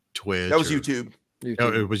on Twitch. That was YouTube.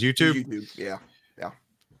 Oh, it was YouTube. YouTube. Yeah.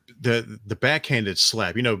 The backhanded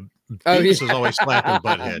slap. Beavis is always slapping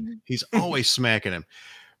Butthead. He's always smacking him,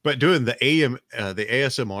 but doing the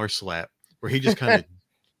ASMR slap where he just kind of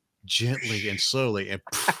gently and slowly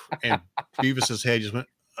and Beavis's head just went.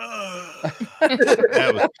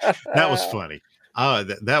 That was funny.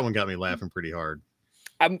 That one got me laughing pretty hard.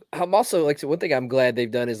 I'm also like, so one thing I'm glad they've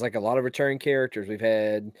done is like a lot of returning characters. We've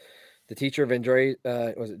had the teacher of Van Drayson,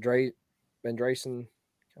 Mr.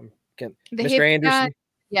 Anderson.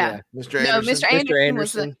 Yeah. Mr. Anderson. Mr.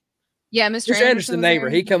 Anderson. Mr. Anderson, the neighbor.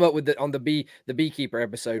 He come up with on the beekeeper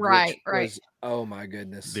episode. Right. Was, oh my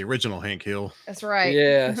goodness. The original Hank Hill. That's right.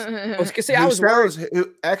 Yeah. Who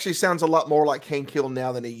actually sounds a lot more like Hank Hill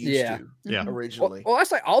now than he used to. Yeah. Originally. Well,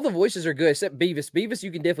 that's like all the voices are good except Beavis. Beavis,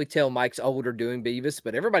 you can definitely tell Mike's older doing Beavis,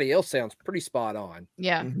 but everybody else sounds pretty spot on.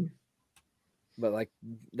 Yeah. But like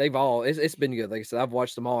they've all, it's been good. Like I said, I've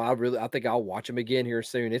watched them all. I think I'll watch them again here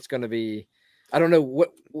soon. It's going to be. I don't know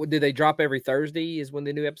what do they drop every Thursday is when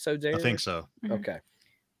the new episodes air? I think so. Okay.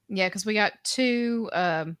 Yeah, because we got two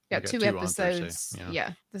two episodes.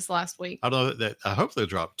 Yeah, this last week. I don't know that. I hope they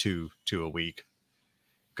drop two a week,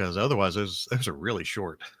 because otherwise those are really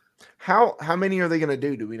short. How many are they going to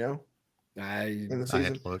do? Do we know? I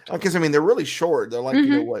hadn't looked. Because they're really short. They're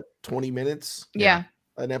like 20 minutes. Yeah,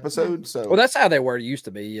 an episode. So well, that's how they were. It used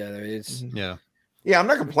to be. Yeah, I'm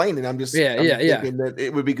not complaining. I'm just thinking that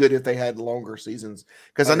it would be good if they had longer seasons,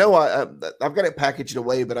 because I know I've got it packaged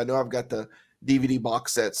away, but I know I've got the DVD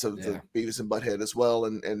box sets of the Beavis and Butthead as well,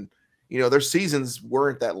 and their seasons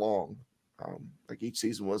weren't that long. Like each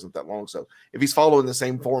season wasn't that long. So if he's following the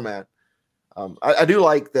same format, I do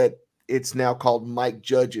like that it's now called Mike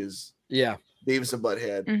Judge's Beavis and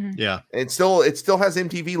Butthead. Mm-hmm. Yeah, and it still has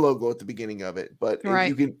MTV logo at the beginning of it, but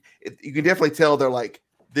you can definitely tell they're like,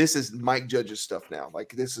 this is Mike Judge's stuff now.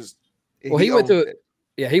 Like this is. Well, he went through.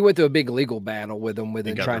 Yeah, he went through a big legal battle with him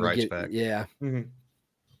trying to get back. Yeah. Mm-hmm.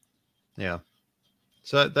 Yeah.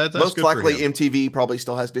 So that's most good likely for him. MTV probably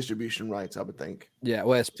still has distribution rights, I would think. Yeah,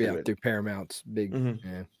 well, it's through Paramount's big.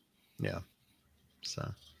 Mm-hmm. Yeah. So,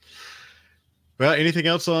 well, anything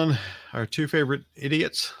else on our two favorite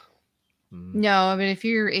idiots? No, I mean if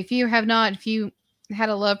you had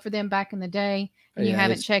a love for them back in the day and you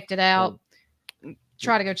haven't checked it out,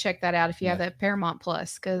 try to go check that out if you have that Paramount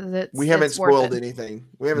Plus, because we haven't spoiled anything.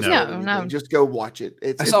 We haven't spoiled anything. No. Just go watch it.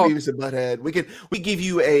 It's Beavis and Butthead. We give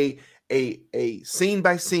you a scene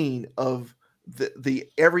by scene of the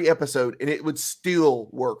every episode, and it would still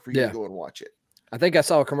work for you to go and watch it. I think I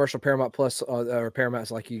saw a commercial Paramount Plus or Paramount's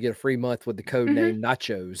like you get a free month with the code name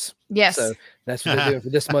Nachos. Yes. So that's what they're doing for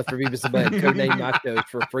this month for Beavis and Butthead. Code name Nachos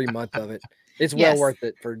for a free month of it. It's well worth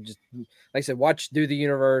it for just, like I said, Do the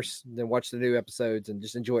Universe, then watch the new episodes and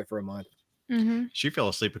just enjoy it for a month. Mm-hmm. She fell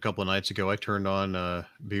asleep a couple of nights ago. I turned on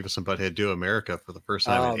Beavis and Butthead Do America for the first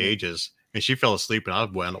time in ages, and she fell asleep, and I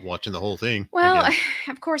wound up watching the whole thing. Well,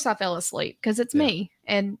 of course I fell asleep because it's me,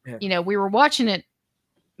 and we were watching it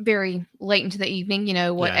very late into the evening.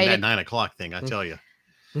 That 9 o'clock thing, I tell you,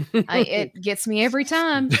 it gets me every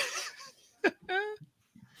time.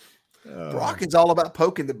 Brock is all about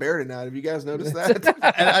poking the bear tonight. Have you guys noticed that?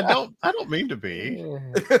 And I don't mean to be.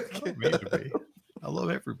 I love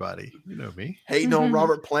everybody. You know me. Hating on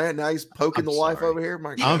Robert Plant. Now he's poking the wife over here.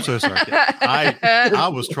 I'm so sorry.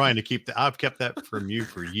 I was trying to keep I've kept that from you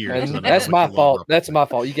for years. That's my fault. That's my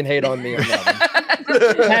fault. You can hate on me on that one.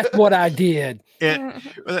 That's what I did. And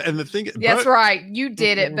the thing, that's right. You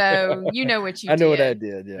did it, Bo. You know what you did. I know what I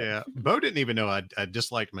did. Yeah. Bo didn't even know I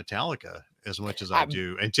disliked Metallica as much as I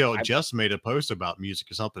do until Jess made a post about music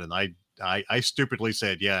or something, and I stupidly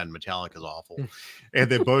said, yeah, and Metallica's awful. And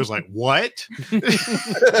then Bo's like, what?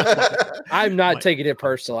 I'm not taking it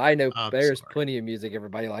personal. I know there's plenty of music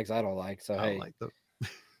everybody likes I don't like. So hey.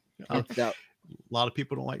 A lot of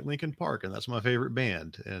people don't like Linkin Park, and that's my favorite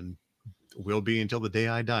band, and will be until the day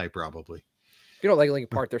I die, probably. If you don't like Linkin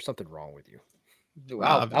Park, there's something wrong with you.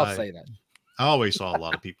 I'll say that. I always saw a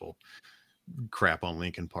lot of people crap on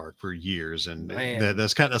Linkin Park for years, and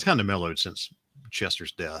that's kind of mellowed since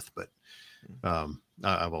Chester's death, but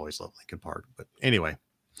I've always loved Linkin Park. But anyway,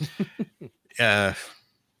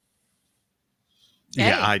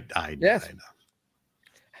 Yeah, I know.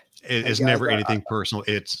 It's guys, never anything personal.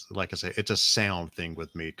 It's like I say, it's a sound thing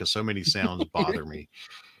with me because so many sounds bother me.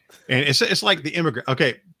 And it's like the immigrant.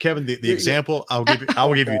 Okay, Kevin, the example I will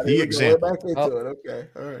give you the example. Back into it. Okay,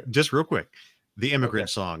 all right. Just real quick, the immigrant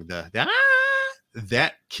song,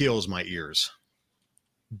 that kills my ears.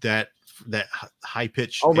 That high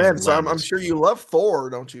pitch. Oh man, so I'm sure you love Thor,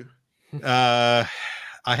 don't you? I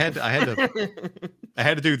had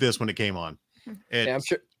to do this when it came on. Yeah,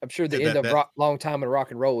 I'm sure the end of long time in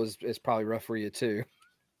rock and roll is probably rough for you too.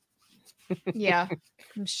 Yeah,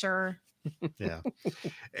 I'm sure. Yeah,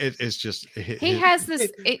 it's just he has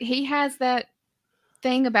that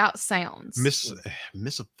thing about sounds.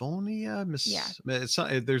 Misophonia. Yeah. It's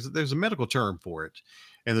not, there's a medical term for it,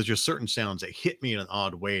 and there's just certain sounds that hit me in an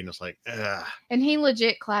odd way, and it's like, ugh. And he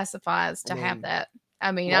legit classifies to have that.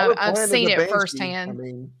 I mean, I've seen it firsthand. I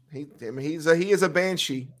mean, he is a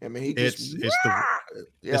banshee. I mean, he just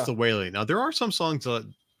it's the wailing. Now there are some songs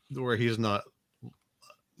where he's not,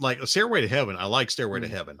 like Stairway to Heaven. I like Stairway to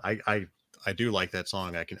Heaven. I do like that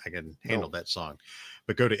song. I can handle that song.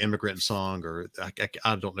 But go to Immigrant Song, or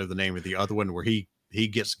I don't know the name of the other one where he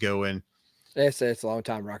gets going. It's a long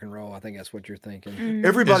time rock and roll. I think that's what you're thinking. Mm-hmm.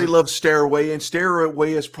 Everybody loves Stairway, and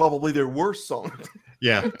Stairway is probably their worst song.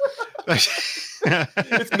 Yeah.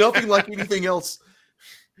 It's nothing like anything else.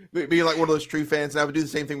 Being like one of those true fans, and I would do the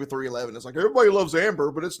same thing with 311. It's like everybody loves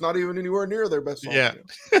Amber, but it's not even anywhere near their best song. Yeah.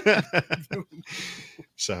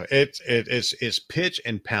 So it's pitch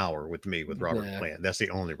and power with me with Robert Plant. That's the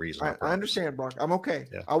only reason. I understand, Brock. I'm okay.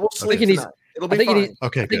 Yeah. I will sleep tonight. It'll be fine. I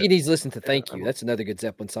think he needs to listen to Thank You. That's another good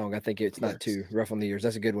Zeppelin song. I think it's not too rough on the ears.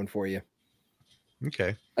 That's a good one for you.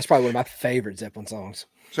 Okay. That's probably one of my favorite Zeppelin songs.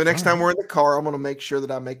 So next time we're in the car, I'm going to make sure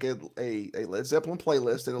that I make a Led Zeppelin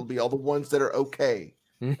playlist. It'll be all the ones that are okay,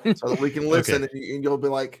 so that we can listen, and you'll be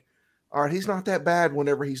like, all right, he's not that bad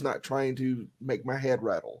whenever he's not trying to make my head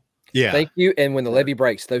rattle. Yeah. Thank You. And When the Levee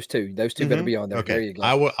Breaks, those two better be on there. Okay. There you go.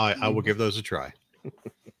 I will give those a try.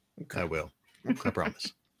 I will. I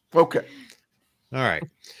promise. Okay. All right.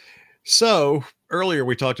 So earlier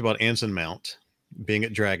we talked about Anson Mount being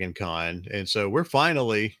at Dragon Con, and so we're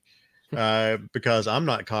finally because I'm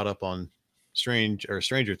not caught up on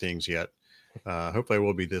Stranger Things yet. Hopefully I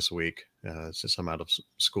will be this week since I'm out of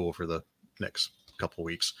school for the next couple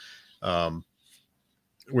weeks.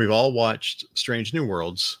 We've all watched Strange New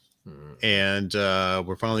Worlds, and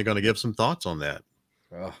we're finally going to give some thoughts on that.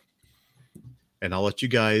 And I'll let you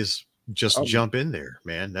guys just jump in there,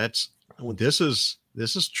 man. This is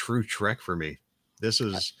true Trek for me. This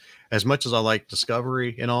is, as much as I like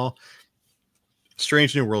Discovery and all,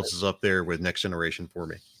 Strange New Worlds is up there with Next Generation for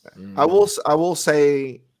me. I will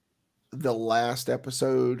say the last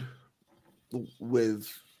episode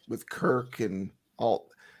with Kirk and all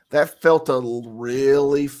that felt a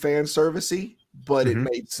really fan servicey, but it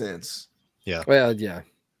made sense. Yeah. Well, yeah.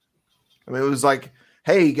 I mean, it was like,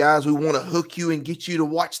 hey guys, we want to hook you and get you to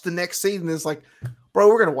watch the next season. It's like, bro,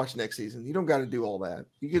 we're gonna watch next season. You don't got to do all that.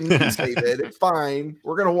 You can say that. It's fine.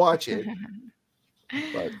 We're gonna watch it.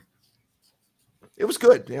 But it was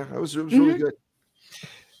good. Yeah, it was really good.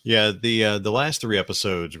 Yeah, the last 3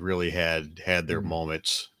 episodes really had their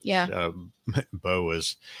moments. Yeah.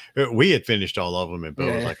 We had finished all of them, and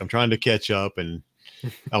Bo was like, I'm trying to catch up, and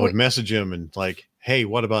I would message him and like, hey,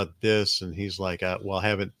 what about this? And he's like, well, I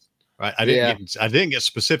haven't. I didn't get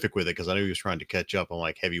specific with it because I knew he was trying to catch up. I'm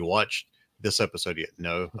like, have you watched this episode yet?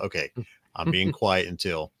 No. Okay. I'm being quiet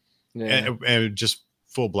until and just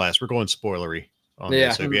full blast. We're going spoilery on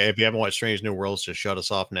this. So if you haven't watched Strange New Worlds, just shut us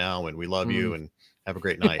off now, and we love you and have a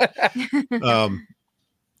great night.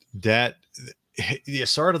 That it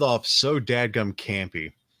started off so dadgum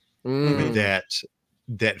campy.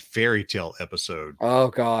 That fairy tale episode. Oh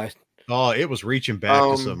god. Oh, it was reaching back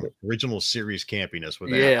to some original series campiness with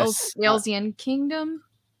that. Yes. Elsian Kingdom.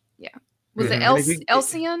 Yeah. Was it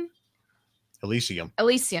Elsian? Elysium.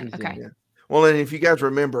 Okay. Yeah. Well, and if you guys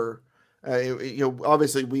remember,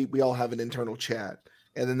 obviously we all have an internal chat,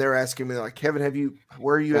 and then they're asking me like, Kevin,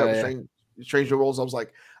 where are you at with Strange New Worlds? I was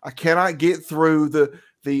like, I cannot get through the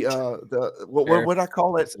what I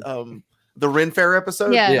call it, the Ren Fair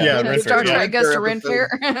episode. Star Trek goes to Ren Fair.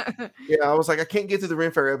 Yeah, I was like, I can't get to the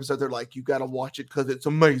Ren Fair episode. They're like, you got to watch it because it's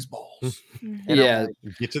amazeballs. Yeah,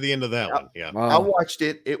 get to the end of that one. Yeah, I watched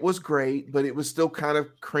it. It was great, but it was still kind of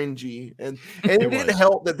cringy, and it didn't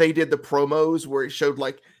help that they did the promos where it showed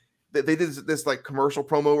like that they did this like commercial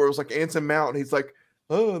promo where it was like Anson Mount, and he's like,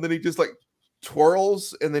 oh, and then he just like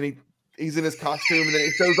twirls, and then he's in his costume, and then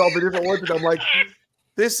it shows all the different ones, and I'm like,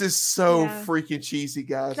 This is so Yeah. freaking cheesy,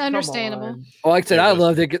 guys. It's Come understandable. on. Well, like I said, It I was.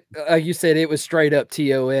 loved it. Like you said, it was straight up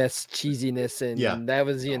TOS cheesiness, and Yeah. that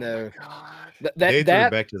was, you Oh know, my God. They that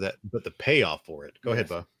threw back to that, but the payoff for it. Go ahead,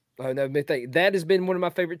 Bo. Oh no, but that has been one of my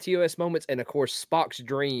favorite TOS moments, and of course Spock's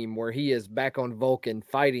dream, where he is back on Vulcan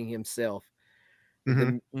fighting himself.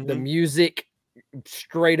 The music,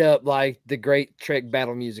 straight up like the great Trek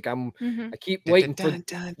battle music. I keep waiting for.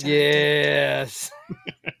 Yes.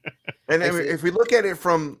 And I mean, if we look at it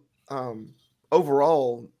from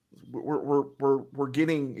overall, we're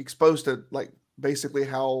getting exposed to like basically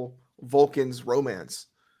how Vulcans romance.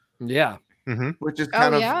 Yeah. Which is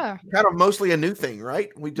kind of mostly a new thing, right?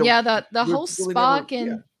 We don't. The whole really Spock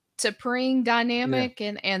never- and T'Pring dynamic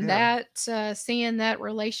and Yeah. that seeing that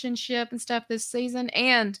relationship and stuff this season,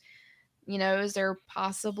 and you know, is there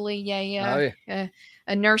possibly a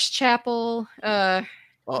Nurse Chapel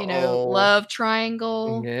you know, love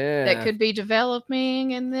triangle that could be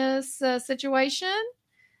developing in this situation?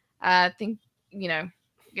 I think, you know,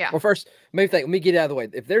 yeah. Well, first, let me get it out of the way.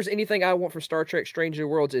 If there's anything I want for Star Trek Strange New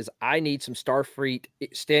Worlds, is I need some Starfleet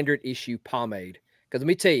standard issue pomade. Because let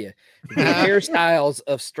me tell you, the hairstyles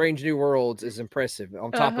of Strange New Worlds is impressive.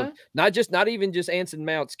 On top of not even just Anson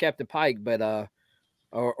Mount's Captain Pike, but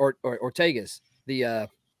or Ortega's the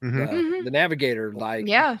navigator. Like,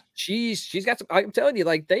 she's got some. I'm telling you,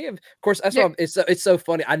 like they have. Of course, that's why it's so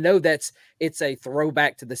funny. I know it's a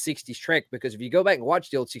throwback to the '60s Trek, because if you go back and watch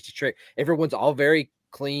the old '60s Trek, everyone's all very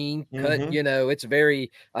clean cut. You know, it's very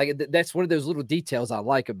like that's one of those little details I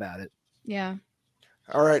like about it. Yeah.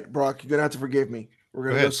 All right, Brock, you're gonna have to forgive me. We're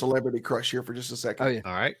gonna go celebrity crush here for just a second. Oh yeah.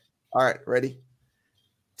 All right. Ready?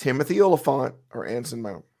 Timothy Oliphant or Anson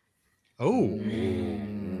Mount? Oh,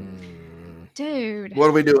 dude. What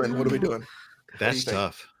are we doing? That's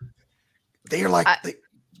tough. They are like,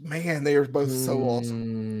 they are both so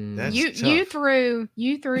awesome. That's you threw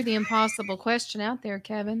the impossible question out there,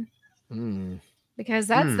 Kevin. Because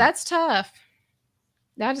that's tough.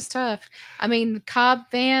 That is tough. I mean, Cobb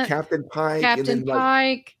Vanth, Captain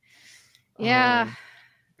Pike. Yeah.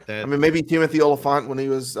 I mean, maybe Timothy Oliphant when he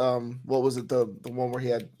was what was it, the one where he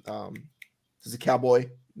had is a cowboy?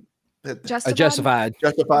 Justified.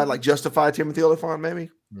 Justified Timothy Oliphant, maybe.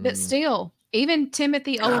 But still, even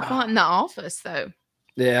Timothy Oliphant in The Office, though.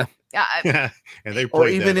 Yeah. And they or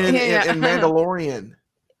even in Mandalorian.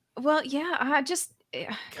 Well, yeah, I just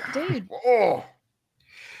dude. Oh.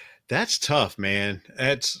 That's tough, man.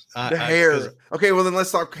 That's the hair. Okay, well then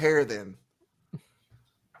let's talk hair then.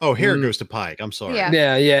 Oh, hair goes to Pike. I'm sorry.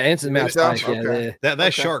 Yeah. Anson Mount's Pike. Okay.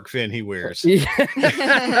 That shark fin he wears.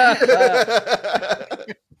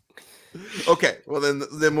 Okay, well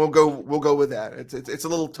then we'll go with that. It's a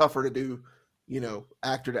little tougher to do, you know,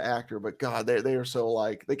 actor to actor, but God, they are so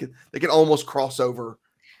like they can almost cross over.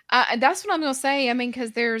 That's what I'm gonna say. I mean,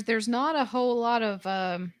 because there's not a whole lot of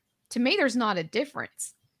to me, there's not a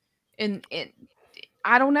difference. In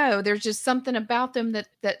I don't know. There's just something about them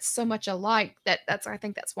that's so much alike I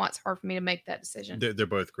think that's why it's hard for me to make that decision. They're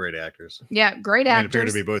both great actors. Yeah, great actors. And appear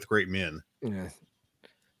to be both great men. Yeah.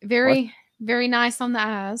 Very, very nice on the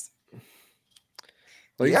eyes.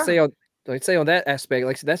 Well, you say on that aspect,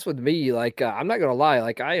 like that's with me. Like I'm not gonna lie,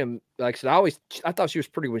 like I am. Like I said, I thought she was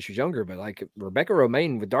pretty when she was younger, but like Rebecca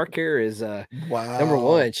Romaine with dark hair is number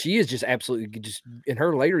one. She is just absolutely just in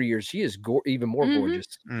her later years. She is even more gorgeous.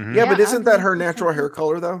 Yeah, but isn't that her natural hair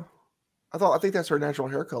color though? I think that's her natural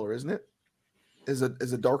hair color, isn't it? Is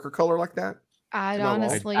a darker color like that? I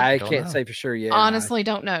honestly can't say for sure yet. Honestly,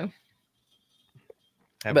 don't know.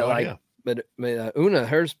 But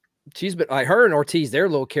Una, she's been like her and Ortiz, their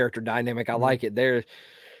little character dynamic. I like it. They're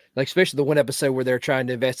like, especially the one episode where they're trying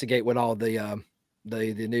to investigate what all the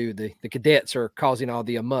cadets are causing all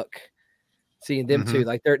the amok. Seeing them too,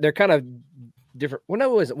 like they're kind of different. Well,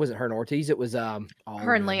 no, it wasn't her and Ortiz. It was her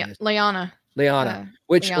and Liana.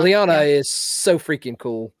 Liana is so freaking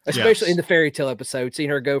cool, especially in the fairy tale episode. Seeing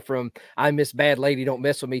her go from "I'm Miss Bad Lady, don't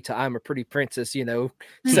mess with me" to "I'm a pretty princess, you know,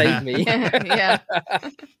 save me." Yeah.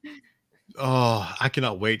 Oh, I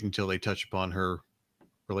cannot wait until they touch upon her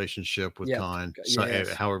relationship with Khan,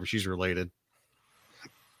 however she's related.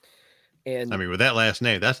 And I mean, with that last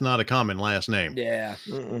name, that's not a common last name. Yeah.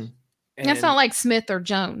 That's not like Smith or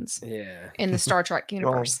Jones. Yeah. In the Star Trek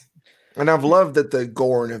universe. And I've loved that the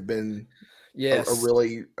Gorn have been a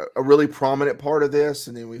really prominent part of this,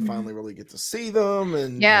 and then we finally really get to see them,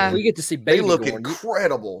 and we get to see baby they look Gorn.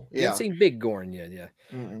 Incredible. You haven't seen Big Gorn yet,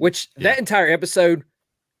 Which that entire episode,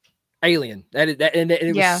 Alien,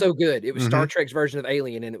 it was so good. It was Star Trek's version of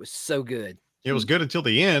Alien, and it was so good. It was good until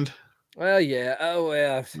the end. Well, yeah. Oh,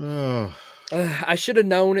 yeah. Oh. I should have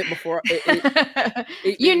known it before.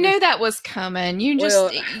 You knew that was coming. You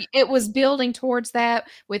just it was building towards that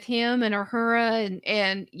with him and Uhura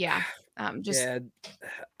and yeah. Just yeah.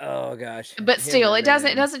 Oh gosh. But still, it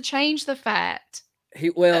doesn't change the fact.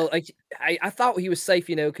 I thought he was safe,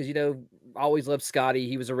 because I always loved Scotty.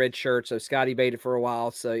 He was a red shirt, so Scotty baited for a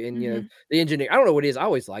while. So the engineer, I don't know what it is. I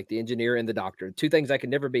always like the engineer and the doctor. Two things I can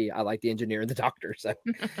never be. I like the engineer and the doctor. So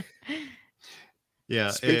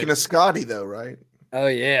yeah. Speaking of Scotty, though, right? Oh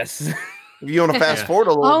yes. If you want to fast forward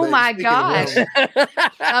a little bit. Oh my gosh.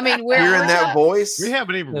 I mean, we're hearing that voice. We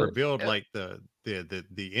haven't even revealed like the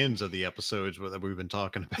ends of the episodes that we've been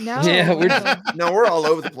talking about. No, we're all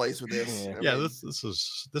over the place with this. Yeah, this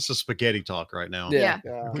is spaghetti talk right now. Yeah.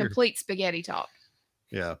 Complete spaghetti talk.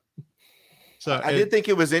 Yeah. So I did think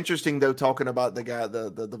it was interesting though, talking about the guy,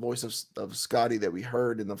 the voice of Scotty that we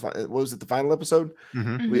heard in what was it, the final episode?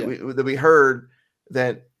 Mm-hmm. We heard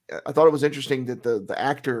that. I thought it was interesting that the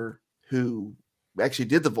actor who actually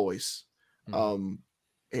did the voice,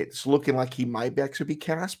 it's looking like he might actually be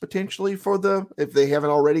cast potentially if they haven't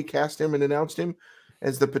already cast him and announced him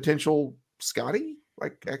as the potential Scotty,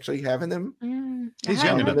 like actually having them. He's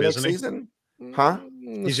young enough, isn't he? Season. Huh?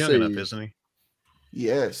 He's young enough, isn't he?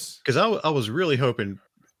 Yes. Because I was really hoping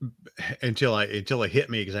until it hit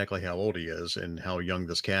me exactly how old he is and how young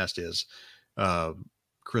this cast is.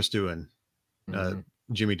 Chris Doohan,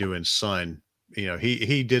 Jimmy Doohan's son.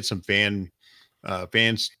 He did some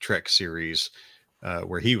Fans Trek series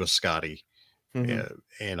where he was Scotty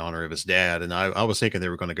in honor of his dad. And I was thinking they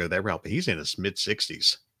were going to go that route, but he's in his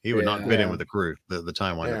mid-60s. He would not fit in with the crew, the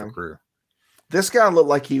timeline of the crew. This guy looked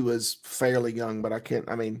like he was fairly young, but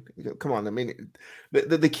come on. I mean,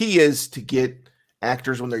 the key is to get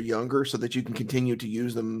actors when they're younger so that you can continue to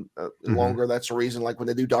use them longer. That's the reason, like when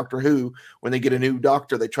they do Doctor Who, when they get a new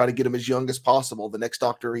doctor, they try to get him as young as possible. The next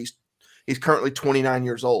doctor, he's currently 29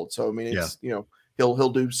 years old. So, I mean, it's, he'll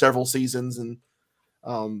do several seasons and,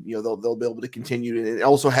 they'll be able to continue to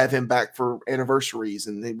also have him back for anniversaries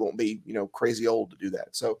and they won't be, crazy old to do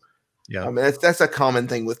that. So, I mean, that's a common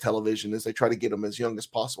thing with television is they try to get him as young as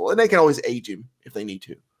possible and they can always age him if they need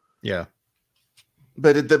to. Yeah.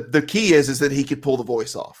 But the key is that he could pull the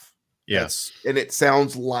voice off. Yes. And it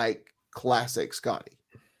sounds like classic Scotty.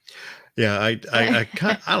 Yeah, I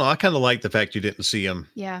kind of like the fact you didn't see him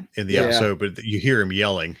in the episode, but you hear him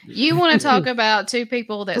yelling. You want to talk about two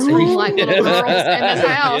people that scream like little girls in this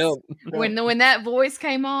house. When that voice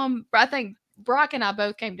came on, I think Brock and I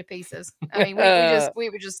both came to pieces. I mean, we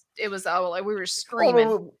were just it was all like we were screaming.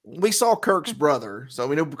 Well, we saw Kirk's brother, so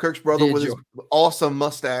we know Kirk's brother with his awesome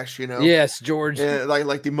mustache. Yes, George,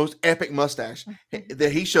 like the most epic mustache.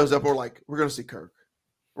 That he shows up, we're like, we're gonna see Kirk.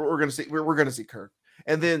 We're gonna see Kirk.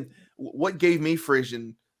 And then what gave me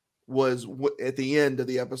frisson was at the end of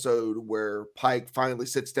the episode where Pike finally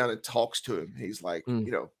sits down and talks to him. He's like,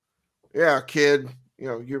 yeah, kid.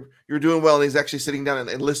 You're doing well. And he's actually sitting down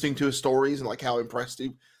and listening to his stories and like how impressed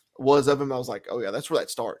he was of him. I was like, oh yeah, that's where that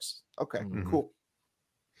starts. Okay, cool.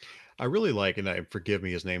 I really like, and forgive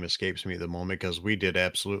me, his name escapes me at the moment because we did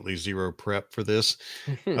absolutely zero prep for this.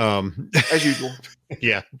 As usual.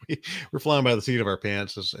 Yeah. We're flying by the seat of our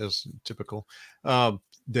pants as typical.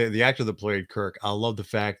 The actor that played Kirk, I love the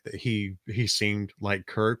fact that he seemed like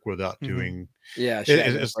Kirk without doing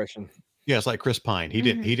impression. Yeah, it's like Chris Pine. He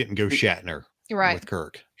didn't go Shatner with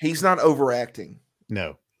Kirk. He's not overacting.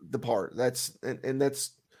 No. The part. That's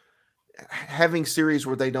having series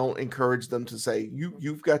where they don't encourage them to say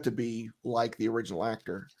you've got to be like the original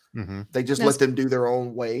actor. They just let them do their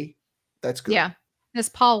own way. That's good. Yeah. That's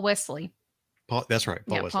Paul Wesley. That's right.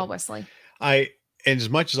 Paul Wesley. And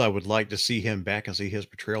as much as I would like to see him back and see his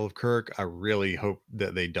portrayal of Kirk, I really hope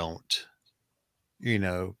that they don't,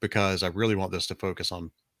 because I really want this to focus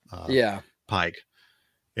on Pike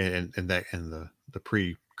and the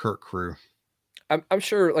pre-Kirk crew. I'm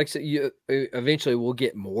sure, like I said, you eventually we'll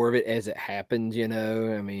get more of it as it happens.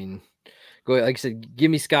 I mean, go ahead, like I said,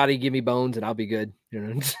 give me Scotty, give me Bones, and I'll be good.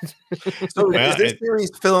 So is this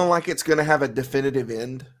series feeling like it's going to have a definitive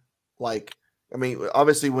end? Like, I mean,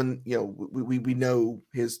 obviously, when we know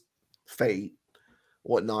his fate,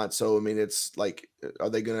 whatnot. So, I mean, it's like, are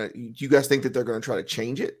they gonna? Do you guys think that they're going to try to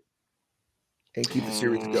change it and keep the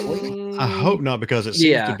series going? I hope not, because it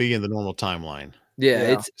seems to be in the normal timeline.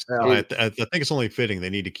 Yeah, I think it's only fitting they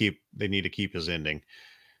need to keep his ending.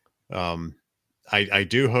 I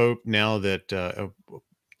do hope now that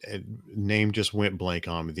name just went blank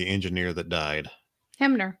on me. The engineer that died,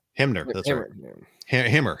 Hemner. That's right.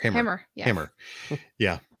 Hemmer. Yeah. Hemmer.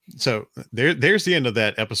 Yeah. So there's the end of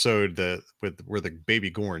that episode. Where the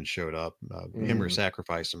baby Gorn showed up. Hemmer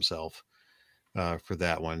sacrificed himself. for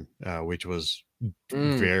that one, which was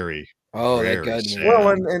very. That very good. sad. Well,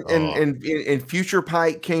 and Future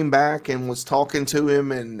Pike came back and was talking to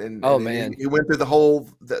him, and man, he went through the whole.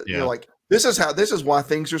 You know, Yeah. like this is why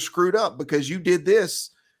things are screwed up because you did this.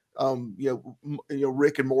 You know,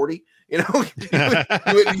 Rick and Morty. You know, you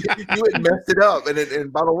had messed it up,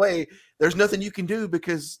 and by the way, there's nothing you can do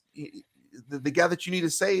because the guy that you need to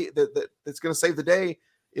say that's going to save the day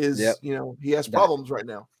is you know, he has problems right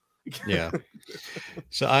now. Yeah.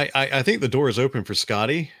 So I think the door is open for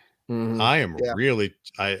Scotty. I am really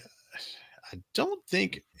I don't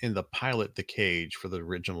think in the pilot The Cage for the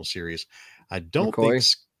original series, I don't think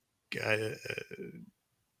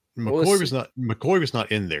McCoy was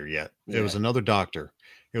not in there yet. Yeah. It was another doctor.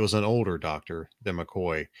 It was an older doctor than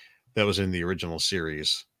McCoy that was in the original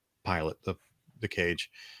series pilot, the Cage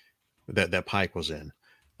that Pike was in.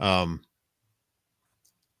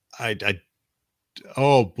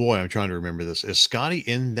 Oh boy, I'm trying to remember this. Is Scotty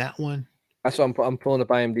in that one? That's what I'm pulling up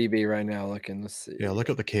IMDb right now. Looking, let's see. Yeah, look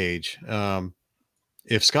up The Cage.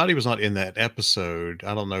 If Scotty was not in that episode,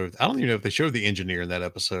 I don't know. I don't even know if they showed the engineer in that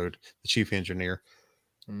episode, the chief engineer.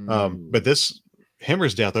 But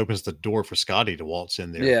Hemmer's death opens the door for Scotty to waltz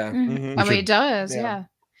in there. Yeah, I mean, it does. Yeah.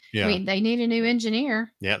 Yeah. I mean, they need a new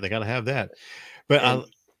engineer. Yeah, they got to have that. But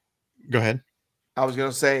go ahead. I was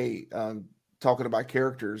gonna say, talking about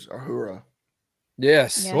characters, Uhura.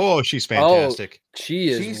 Yes. Yeah. Oh, she's fantastic. She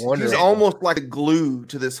is She's wonderful. almost like a glue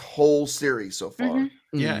to this whole series so far.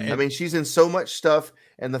 Yeah, I mean, she's in so much stuff,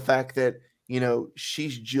 and the fact that, you know,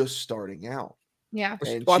 she's just starting out. Yeah.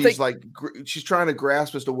 And Well, I she's think- like, she's trying to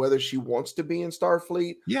grasp as to whether she wants to be in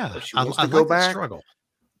Starfleet. Yeah, or she I wants to like go that back. struggle.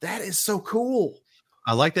 That is so cool.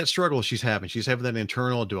 I like that struggle she's having. She's having that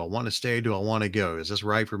internal. Do I want to stay? Do I want to go? Is this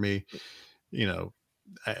right for me? You know,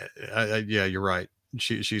 yeah, you're right.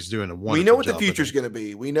 She's doing a wonderful. We know what the job with future's it. going to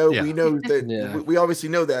be. We know that. Yeah. we obviously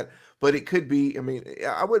know that, but it could be. I mean,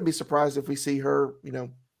 I wouldn't be surprised if we see her. You know,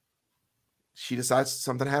 she decides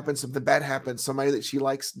something happens, something bad happens, somebody that she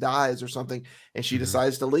likes dies or something, and she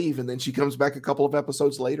decides to leave, and then she comes back a couple of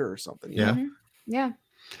episodes later or something. You Yeah. know? Yeah.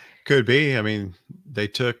 Could be. I mean, they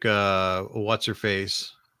took what's her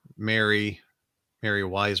face, Mary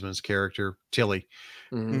Wiseman's character, Tilly,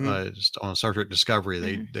 just on Star Trek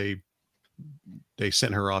Discovery. They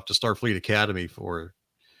sent her off to Starfleet Academy for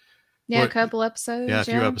a couple episodes. a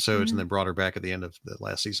few episodes, and then brought her back at the end of the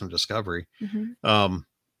last season of Discovery.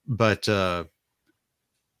 But I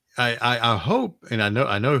hope, and I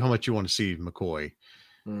know how much you want to see McCoy.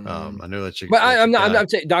 I know that you. But I'm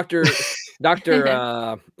not saying Doctor. I'll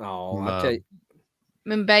tell you,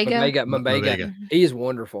 Mbega. He is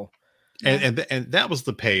wonderful. And that was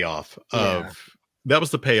the payoff of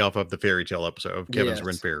the fairy tale episode of Kevin's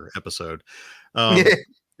Renfair episode.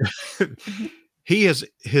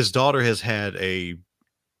 His daughter has had a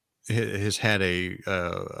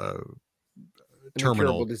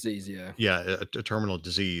terminal disease. A terminal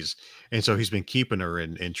disease, and so he's been keeping her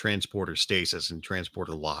in transporter stasis and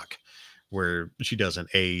transporter lock, where she doesn't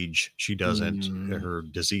age, her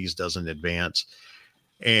disease doesn't advance,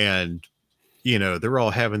 and you know, they're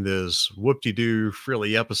all having this whoop-de-doo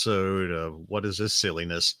frilly episode of what is this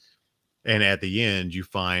silliness, and at the end you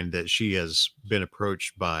find that she has been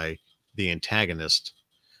approached by the antagonist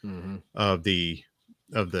of the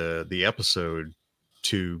episode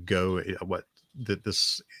to go it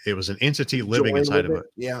was an entity living inside of it.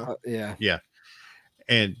 Yeah.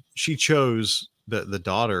 And she chose the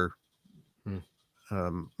daughter,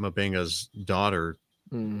 Mbenga's daughter,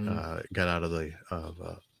 got out of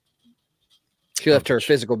she left her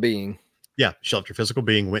physical being. Yeah, she left her physical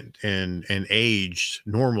being, went and aged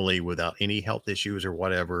normally without any health issues or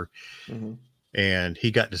whatever. And he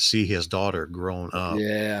got to see his daughter grown up.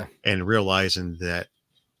 Yeah. And realizing that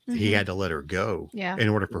he had to let her go in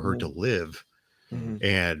order for her to live.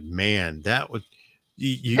 And man, that would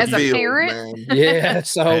as a parent.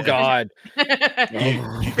 Yes. Oh God.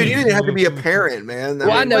 You didn't have to be a parent, man.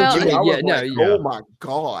 I know. Oh my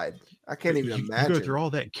God. I can't even imagine. You go through all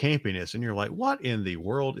that campiness and you're like, what in the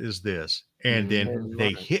world is this? And then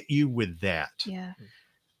they hit you with that. Yeah.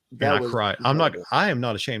 And I cried. I am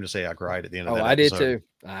not ashamed to say I cried at the end of that. I did episode. too.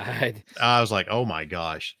 I was like, oh my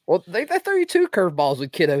gosh. Well, they threw you two curveballs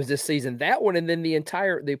with kiddos this season. That one, and then the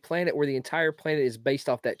planet where the entire planet is based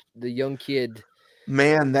off the young kid.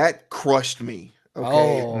 Man, that crushed me. Okay.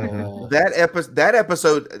 Oh. That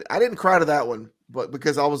episode, I didn't cry to that one, but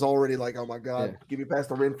because I was already like, oh my God, give me past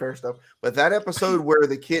the Renfair stuff. But that episode where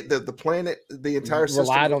the kid, the planet, the entire system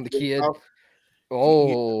relied on the kid.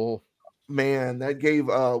 Oh man, that gave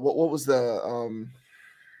what was that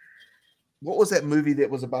movie that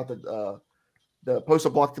was about the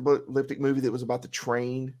post-apocalyptic movie that was about the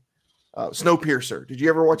train, Snowpiercer. Did you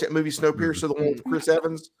ever watch that movie Snowpiercer, the one with Chris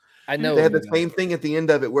Evans? I know they had the same thing at the end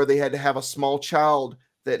of it where they had to have a small child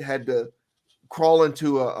that had to crawl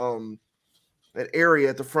into an area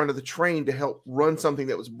at the front of the train to help run something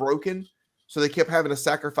that was broken. So they kept having to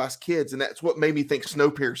sacrifice kids, and that's what made me think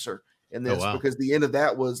Snowpiercer in this, because the end of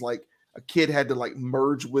that was like a kid had to like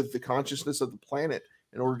merge with the consciousness of the planet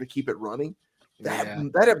in order to keep it running.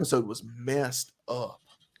 That episode was messed up.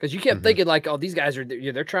 Because you kept thinking like, oh, these guys are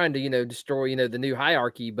they're trying to destroy the new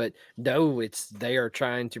hierarchy, but no, they are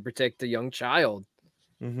trying to protect the young child.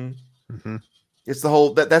 It's the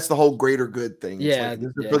whole that's the whole greater good thing.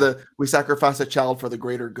 It's we sacrifice a child for the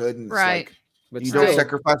greater good, and it's like, but you don't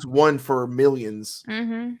sacrifice one for millions.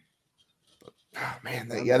 Oh, man,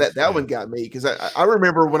 that one got me, because I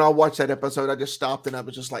remember when I watched that episode, I just stopped and I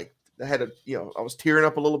was just like, I was tearing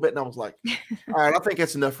up a little bit, and I was like, all right, I think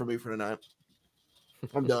that's enough for me for tonight.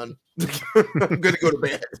 I'm done. I'm going to go to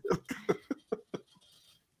bed.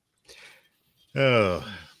 Well,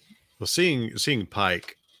 seeing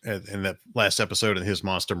Pike in that last episode in his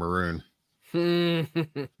Monster Maroon.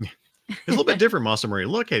 It's a little bit different Monster Maroon.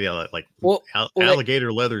 Look at it, like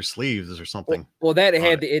alligator leather sleeves or something. Well, that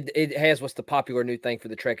it has what's the popular new thing for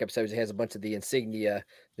the Trek episodes. It has a bunch of the insignia,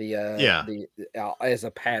 as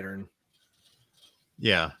a pattern.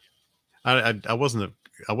 Yeah, I wasn't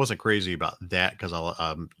crazy about that because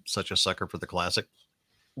I'm such a sucker for the classic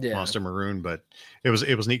Monster Maroon, but it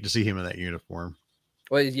was neat to see him in that uniform.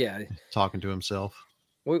 Well, yeah, talking to himself.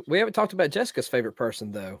 We haven't talked about Jessica's favorite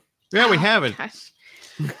person though. Yeah, we haven't. Gosh.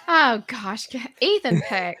 Oh gosh, Ethan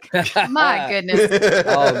Peck. My goodness.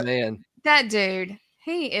 Oh man, that dude.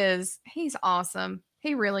 He's awesome.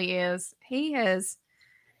 He really is. He is,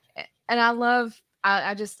 and I love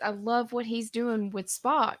what he's doing with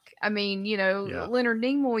Spock. I mean, Leonard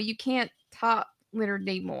Nimoy, you can't top Leonard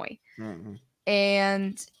Nimoy.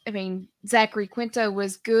 And I mean, Zachary Quinto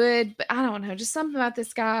was good, but I don't know, just something about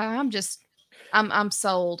this guy. I'm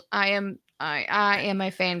sold. I am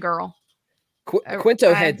a fangirl.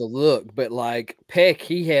 Quinto had the look, but like Peck,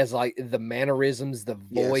 he has like the mannerisms, the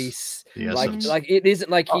voice. Yes. Like it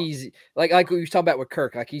isn't like he's like we were talking about with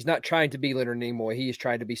Kirk. Like he's not trying to be Leonard Nimoy. He is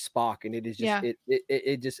trying to be Spock, and it is just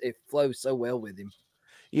it flows so well with him.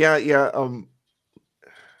 That's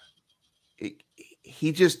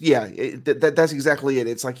exactly it.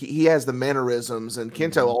 It's like he has the mannerisms, and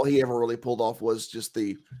Quinto, all he ever really pulled off was just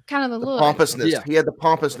the kind of the look. Pompousness. He had the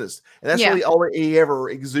pompousness, and that's really all he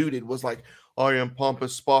ever exuded was like, I am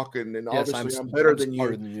pompous Spock, and obviously I'm better than you.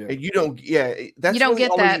 And you don't, that's you don't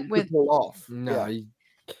get that with pull off. No,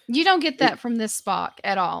 you don't get that from this Spock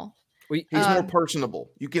at all. He's more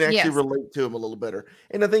personable. You can actually relate to him a little better.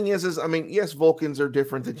 And the thing is I mean, yes, Vulcans are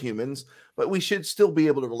different than humans, but we should still be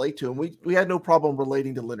able to relate to him. We had no problem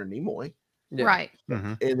relating to Leonard Nimoy, right?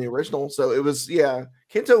 In the original. So it was,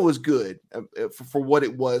 Quinto was good for what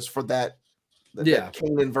it was for that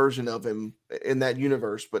Kanan version of him in that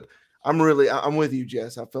universe. But I'm with you,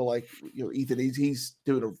 Jess. I feel like Ethan, he's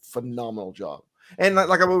doing a phenomenal job. And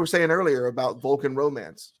like we were saying earlier about Vulcan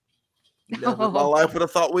romance. Never in my life would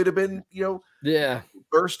have thought we'd have been,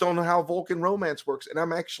 versed on how Vulcan romance works, and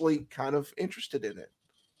I'm actually kind of interested in it.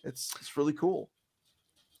 It's really cool.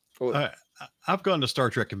 I've gone to Star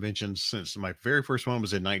Trek conventions since my very first one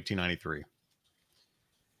was in 1993,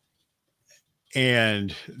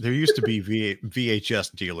 and there used to be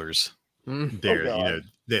VHS dealers there.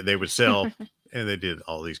 They would sell, and they did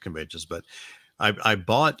all these conventions. But I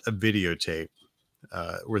bought a videotape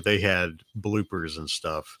where they had bloopers and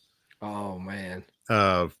stuff. Oh man.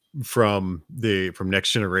 From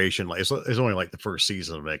Next Generation. Like it's only like the first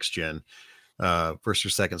season of Next Gen, first or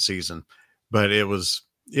second season, but it's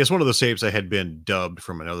one of those tapes that had been dubbed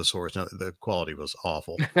from another source. Now, the quality was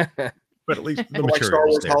awful, but at least the like material Star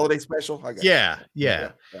Wars was there. Holiday Special. Yeah.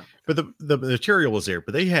 But the material was there.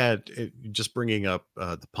 But they had just bringing up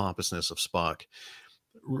the pompousness of Spock.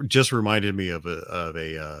 Just reminded me of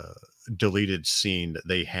a deleted scene that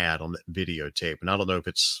they had on that videotape, and I don't know if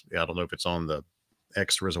it's on the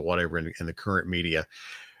extras or whatever in the current media,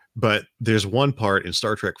 but there's one part in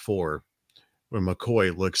Star Trek 4 when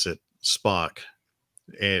McCoy looks at Spock,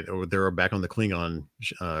 and they're back on the Klingon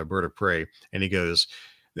bird of prey, and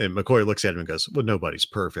McCoy looks at him and goes, "Well, nobody's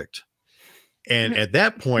perfect." And at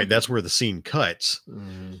that point, that's where the scene cuts.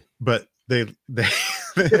 But the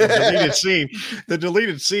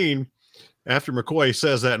deleted scene after McCoy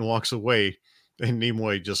says that and walks away, and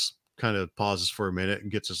Nimoy just kind of pauses for a minute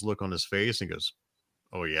and gets his look on his face and goes,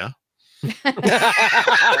 "Oh yeah." It's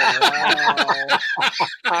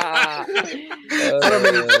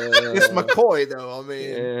McCoy though.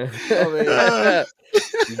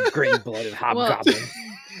 Green-blooded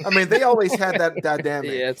hobgoblin. They always had that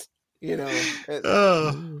dynamic. Yes.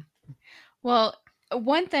 Well,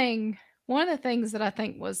 one of the things that I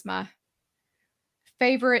think was my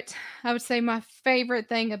favorite, I would say my favorite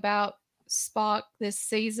thing about Spock this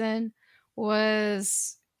season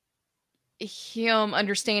was him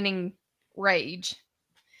understanding rage.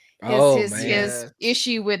 His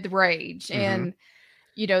issue with rage, and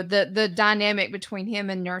the dynamic between him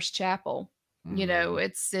and Nurse Chapel.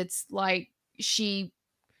 It's like she's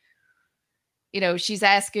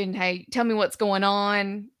asking, hey, tell me what's going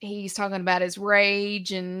on. He's talking about his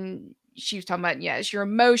rage, and she's talking about, it's your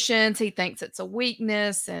emotions. He thinks it's a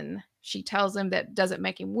weakness, and she tells him that doesn't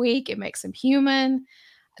make him weak. It makes him human.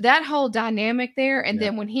 That whole dynamic there. And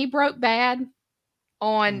then when he broke bad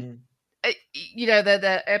on,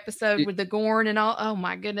 the episode with the Gorn and all, oh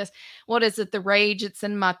my goodness. What is it? The rage, it's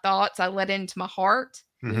in my thoughts. I let into my heart.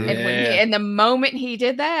 Mm-hmm. And the moment he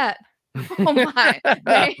did that, oh my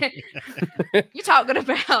man, you're talking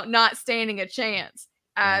about not standing a chance.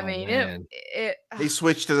 He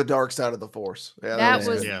switched to the dark side of the Force. That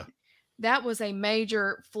was a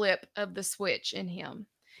major flip of the switch in him.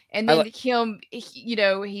 And then it's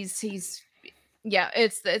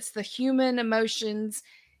the human emotions.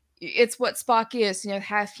 It's what Spock is,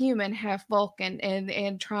 half human, half Vulcan,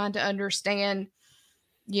 and trying to understand,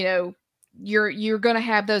 you're going to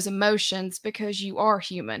have those emotions because you are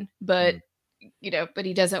human, but but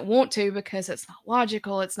he doesn't want to because it's not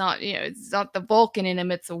logical. It's not, it's not the Vulcan in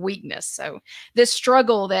him. It's a weakness. So this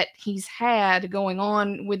struggle that he's had going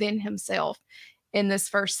on within himself in this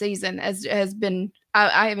first season has been,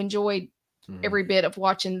 I have enjoyed every bit of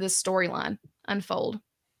watching this storyline unfold.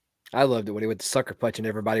 I loved it when he went sucker punching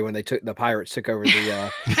everybody when the pirates took over the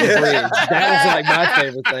bridge. That was like my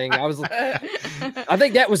favorite thing. I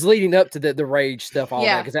think that was leading up to the rage stuff,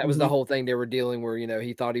 that, because that was the whole thing they were dealing where,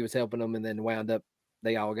 he thought he was helping them and then wound up,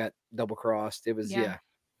 they all got double crossed. It was,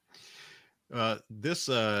 this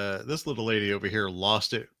little lady over here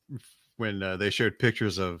lost it when they showed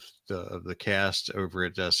pictures of the cast over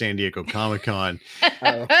at San Diego Comic-Con.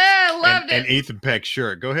 I loved it. And Ethan Peck's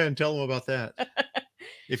shirt. Go ahead and tell them about that.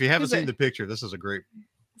 If you haven't seen the picture, this is a great.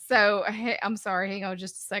 So I'm sorry, hang on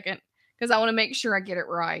just a second, because I want to make sure I get it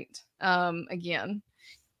right again.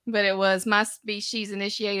 But it was my species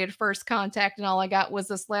initiated first contact, and all I got was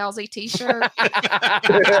this lousy T-shirt.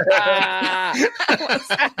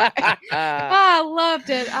 I loved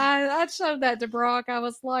it. I showed that to Brock. I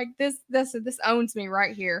was like, this owns me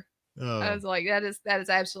right here. I was like, that is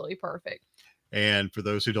absolutely perfect. And for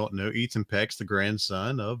those who don't know, Ethan Peck's the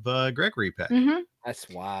grandson of Gregory Peck. Mm-hmm. That's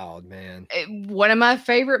wild, man. One of my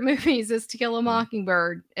favorite movies is To Kill a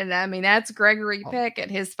Mockingbird. And that's Gregory Peck at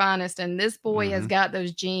his finest. And this boy has got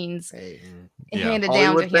those genes handed down to him.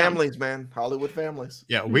 Hollywood families, man. Hollywood families.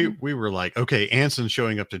 Yeah, we were like, okay, Anson's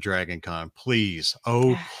showing up to Dragon Con. Please.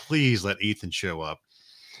 Oh, please let Ethan show up.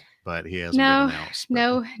 But he hasn't been announced.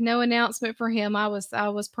 No announcement for him. I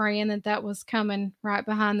was praying that was coming right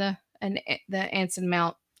behind the Anson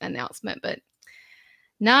Mount announcement, but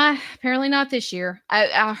apparently not this year.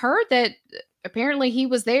 I heard that apparently he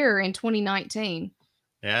was there in 2019.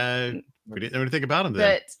 Yeah, we didn't know anything about him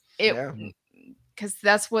then. But because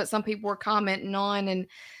that's what some people were commenting on, and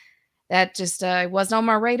that just wasn't on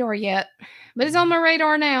my radar yet. But it's on my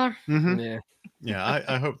radar now. Mm-hmm. Yeah.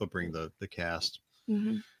 I hope they'll bring the cast.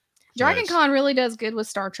 Mm-hmm. Dragon Con really does good with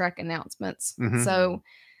Star Trek announcements, so.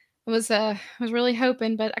 I was really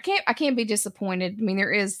hoping, but I can't be disappointed. I mean,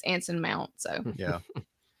 there is Anson Mount, so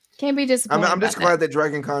can't be disappointed. I'm just glad that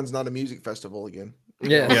Dragon Con's not a music festival again.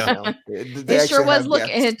 Yeah. It sure was looking.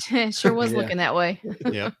 It sure was looking that way.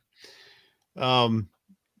 Yeah.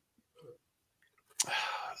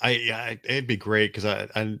 It'd be great because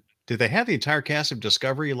I did they have the entire cast of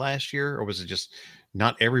Discovery last year, or was it just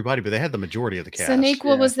not everybody? But they had the majority of the cast.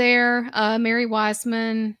 Sonequa was there. Mary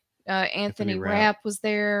Wiseman. Anthony Rapp was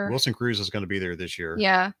there. Wilson Cruz is going to be there this year.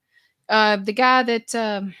 Yeah. The guy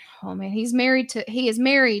that he is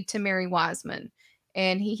married to Mary Wiseman,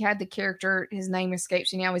 and he had the character, his name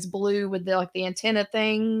escapes me now. He's blue with the antenna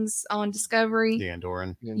things on Discovery. The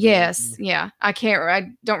Andorran. Yes. Yeah. I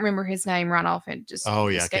don't remember his name right off. It just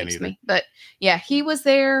escapes me. But yeah, he was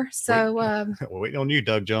there. So we're waiting on you,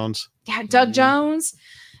 Doug Jones. Yeah, Doug Jones.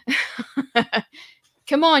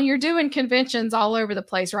 Come on, you're doing conventions all over the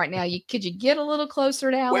place right now. Could you get a little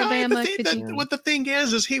closer to Alabama? What the thing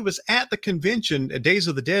is he was at the convention at Days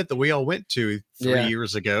of the Dead that we all went to 3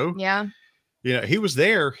 years ago. Yeah. he was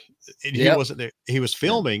there. He Yep. wasn't there. He was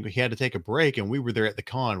filming. But he had to take a break, and we were there at the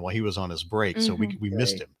con while he was on his break, so we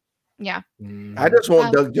missed him. Yeah. I just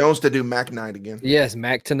want Doug Jones to do Mac Night again. Yes,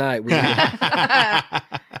 Mac tonight. I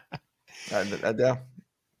would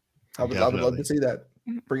love to see that.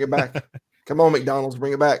 Bring it back. Come on, McDonald's,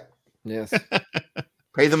 bring it back. Yes.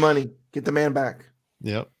 Pay the money. Get the man back.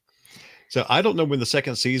 Yep. So I don't know when the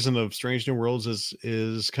second season of Strange New Worlds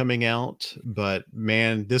is coming out, but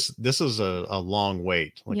man, this is a long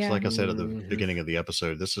wait. Like I said at the beginning of the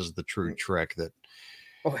episode, this is the true Trek that.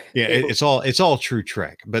 It's all true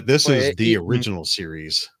Trek, but this is the original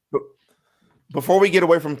series. Before we get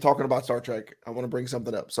away from talking about Star Trek, I want to bring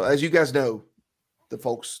something up. So as you guys know, the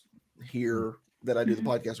folks here that I do the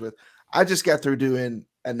podcast with, I just got through doing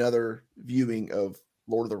another viewing of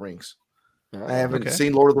Lord of the Rings. I haven't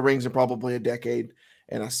seen Lord of the Rings in probably a decade,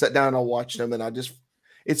 and I sat down and I watched them, and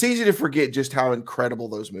it's easy to forget just how incredible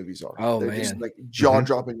those movies are. Oh, They're man. just like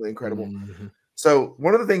jaw-droppingly incredible. Mm-hmm. So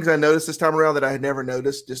one of the things I noticed this time around that I had never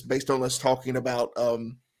noticed, just based on us talking about,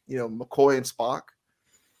 McCoy and Spock.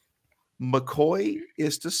 McCoy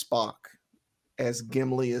is to Spock as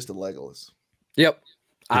Gimli is to Legolas. Yep.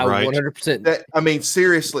 I Right. 100%. I mean,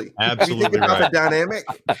 seriously. Absolutely If you think about right. the dynamic,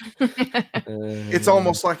 it's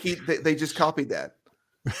almost like they just copied that.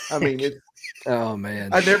 I mean, oh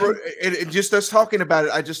man, just us talking about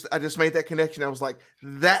it. I just made that connection. I was like,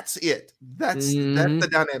 that's it. That's the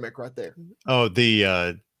dynamic right there. Oh,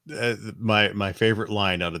 my favorite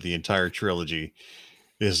line out of the entire trilogy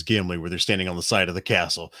is Gimli, where they're standing on the side of the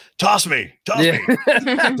castle. Toss me. Don't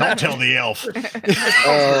tell the elf.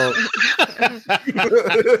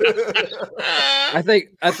 I think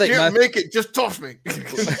make it. Just toss me.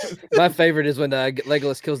 My favorite is when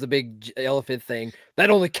Legolas kills the big elephant thing.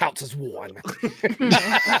 That only counts as one.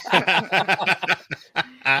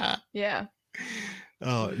 Yeah.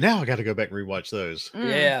 Oh, now I got to go back and rewatch those.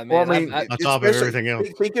 Yeah, man. Well, I mean, on top of everything else.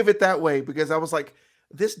 Think of it that way, because I was like,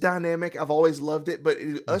 this dynamic, I've always loved it, but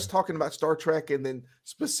us talking about Star Trek and then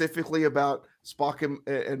specifically about Spock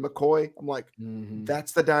and McCoy, I'm like,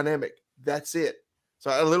 that's the dynamic. That's it.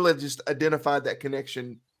 So I literally just identified that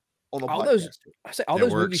connection on the podcast. All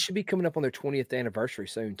those movies should be coming up on their 20th anniversary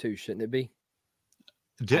soon too, shouldn't it be?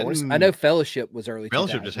 I know Fellowship was early.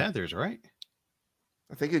 Fellowship just had theirs, right?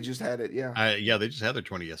 I think it just had it. Yeah. Yeah, they just had their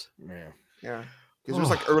 20th. Yeah. Because it was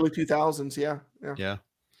like early 2000s. Yeah.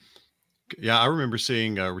 Yeah, I remember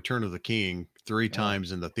seeing Return of the King 3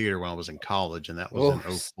 times in the theater when I was in college, and that was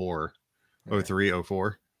in 04, 03,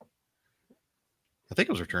 04. I think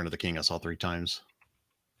it was Return of the King I saw 3 times.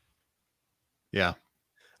 Yeah.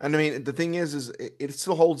 And I mean, the thing is it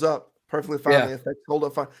still holds up perfectly fine. The effects hold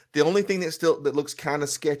up fine. The only thing that looks kind of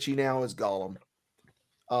sketchy now is Gollum.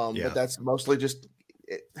 But that's mostly just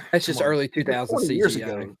early 2000s years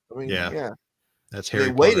ago. I mean, that's Harry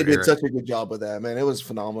Potter. Waited did era. such a good job with that, man. It was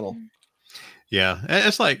phenomenal. Yeah,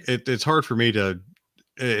 it's like it's hard for me to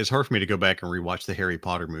go back and rewatch the Harry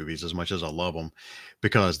Potter movies as much as I love them,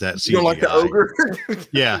 because that CGI, you don't like the ogre.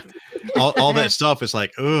 Yeah, all that stuff is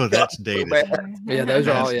like, oh, that's dated. Yeah, those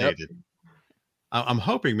are all dated. I'm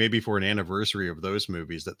hoping maybe for an anniversary of those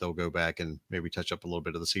movies that they'll go back and maybe touch up a little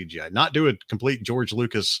bit of the CGI, not do a complete George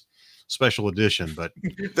Lucas special edition, but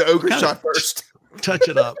the ogre shot first. Touch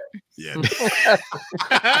it up. Yeah.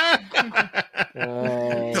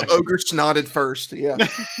 The ogre snotted first. Yeah.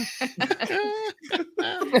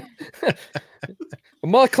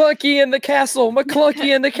 McClunky in the castle.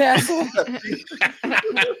 McClunky in the castle.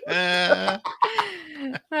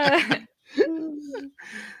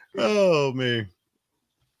 Oh man.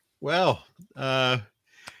 Well,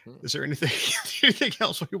 is there anything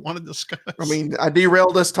else we want to discuss? I mean, I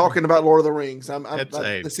derailed us talking about Lord of the Rings.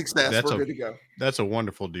 The success. We're good to go. That's a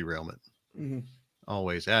wonderful derailment. Mm-hmm.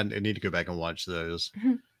 Always. I need to go back and watch those.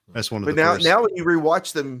 That's one of the first. Now when you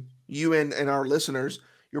rewatch them, you and our listeners,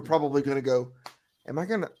 you're probably going to go, am I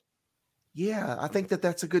going to? Yeah, I think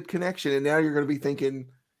that's a good connection. And now you're going to be thinking,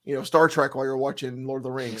 Star Trek while you're watching Lord of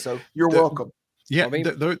the Rings. So you're welcome. Yeah,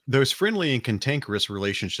 those friendly and cantankerous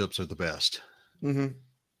relationships are the best. Mm-hmm.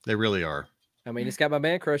 They really are. I mean, it's got my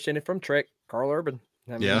man crush in it from Trek, Carl Urban.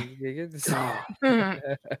 I mean,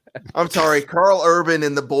 I'm sorry, Carl Urban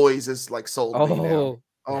and the boys is like sold me now.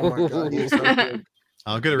 Oh my god, he's so good.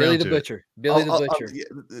 I'll get around Billy to the Butcher. Billy the Butcher.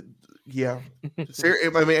 Yeah.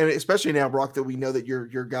 I mean, especially now, Brock, that we know that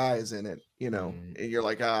your guy is in it. And you're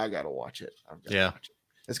like, I gotta watch it. Watch it.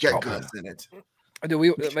 It's got guns in it. I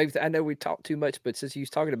know we talked too much, but since you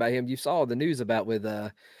was talking about him, you saw the news about with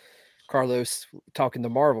Carlos talking to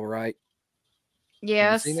Marvel, right?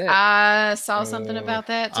 Yes, I saw something about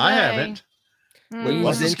that today. I haven't.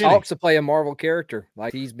 He's in talks to play a Marvel character.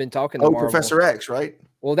 Like he's been talking to Marvel. Professor X, right?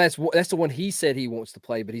 Well, that's the one he said he wants to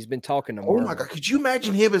play, but he's been talking to Marvel. Oh my God. Could you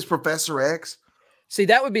imagine him as Professor X? See,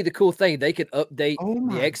 that would be the cool thing. They could update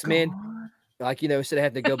the X-Men. Like, instead of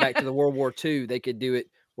having to go back to the World War II, they could do it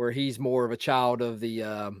where he's more of a child of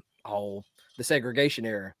the segregation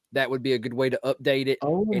era. That would be a good way to update it.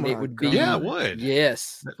 And it would be. Yeah, it would.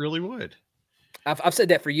 Yes. That really would. I've said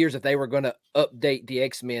that for years. If they were going to update the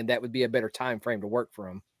X-Men, that would be a better time frame to work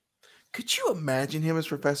from. Could you imagine him as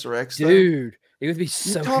Professor X? Dude, it would be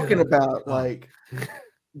so You're talking good. about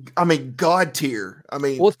God tier.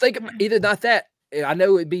 Well, think about either not that. I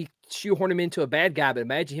know it'd be shoehorn him into a bad guy, but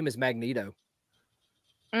imagine him as Magneto.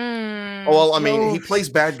 He plays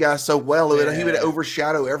bad guys so well, he would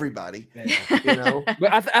overshadow everybody. Yeah.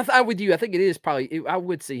 But I'm with you. I think it is probably. I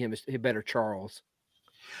would see him as better Charles.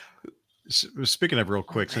 Speaking of real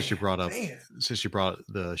quick, since you brought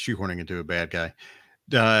the shoehorning into a bad guy,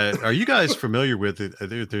 are you guys familiar with it?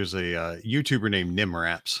 There's a YouTuber named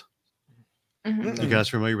Nimraps. You guys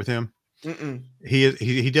familiar with him?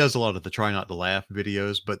 He does a lot of the try not to laugh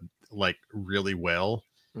videos, but like really well.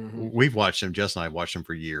 We've watched him. Jess and I have watched him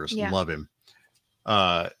for years. Yeah. Love him.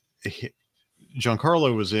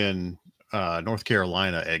 Giancarlo was in North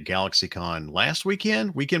Carolina at GalaxyCon last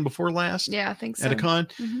weekend before last. Yeah, I think so. At a con.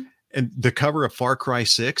 And the cover of Far Cry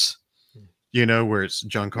 6, where it's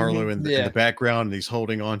Giancarlo in the background and he's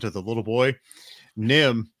holding on to the little boy.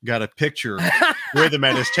 Nim got a picture with him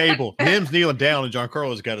at his table. Nim's kneeling down and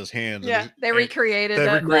Giancarlo's got his hands. Yeah, they recreated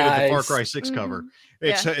the Far Cry 6 cover.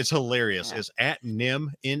 It's hilarious. Yeah. It's at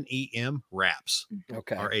Nim, N-E-M, Raps.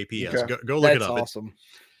 Okay. R-A-P-S. Okay. Go look it up. That's awesome.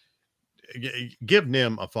 Give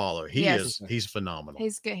Nim a follow. He's phenomenal.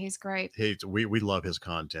 He's good. He's great. We love his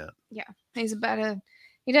content. Yeah. He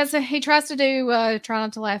tries to do try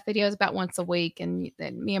not to laugh videos about once a week, and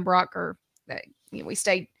me and Brock are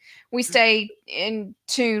we stay in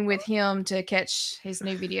tune with him to catch his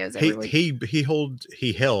new videos every week.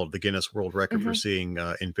 He held the Guinness World Record for seeing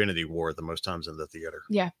Infinity War the most times in the theater.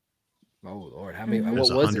 Yeah. Oh Lord, how many? It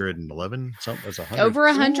was 111. Something. It was 100. Over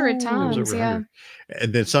 100 times. Over 100. Yeah.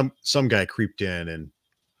 And then some guy creeped in and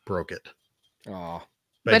broke it. Oh.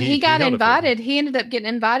 But he got invited. He ended up getting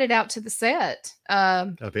invited out to the set of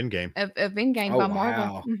Endgame. Of Endgame by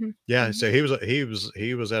Marvel. Wow. Yeah, so he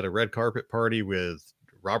was at a red carpet party with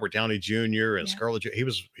Robert Downey Jr. and Scarlett. He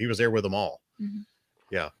was there with them all.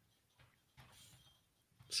 Yeah.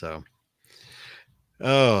 So,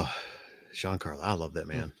 Giancarlo, I love that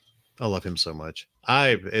man. I love him so much.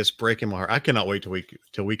 It's breaking my heart. I cannot wait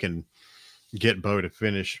till we can get Bo to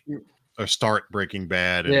finish or start Breaking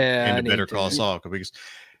Bad and Better Call Saul, because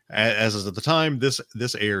as of the time this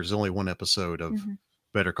airs, there's only one episode of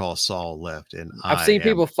Better Call Saul left, and I've seen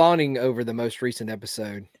people fawning over the most recent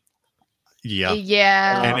episode. Yeah,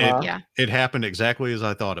 and it happened exactly as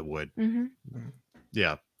I thought it would.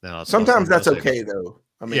 Yeah, sometimes that's okay though.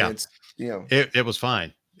 I mean, it's it was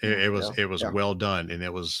fine. It was well done, and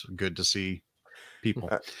it was good to see people.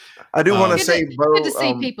 I do want to say, Bo, good to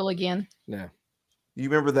see people again. Yeah. You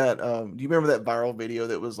remember that? Do you remember that viral video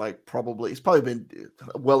that was like it's probably been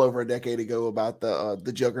well over a decade ago about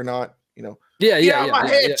the Juggernaut? Yeah. My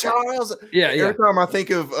head, Charles. Yeah. Every time I think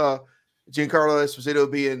of Giancarlo Esposito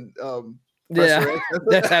being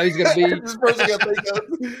that's how he's gonna be. This person gonna think of,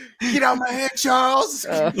 get out my head, Charles.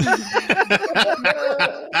 I'll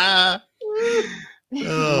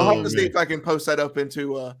have to see if I can post that up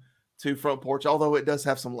into to Front Porch, although it does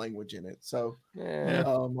have some language in it. So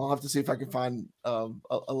I'll have to see if I can find a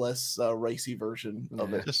less racy version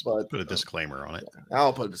of it. Just put a disclaimer on it.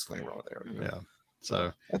 I'll put a disclaimer on there. Yeah.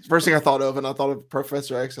 So that's the first thing I thought of, and I thought of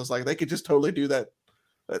Professor X. I was like, they could just totally do that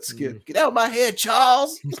skit. Get out of my head,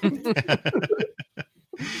 Charles. Me.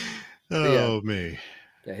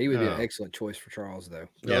 Yeah, he would be an excellent choice for Charles, though.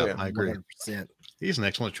 Yeah, I agree. 100%. He's an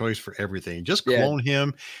excellent choice for everything. Just clone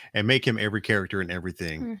him and make him every character in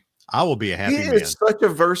everything. I will be a happy man. He is such a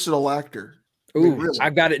versatile actor. Ooh, really.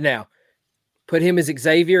 I've got it now. Put him as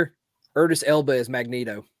Xavier, Idris Elba as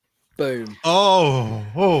Magneto. Boom.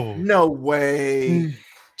 Oh. No way.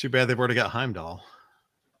 Too bad they've already got Heimdall.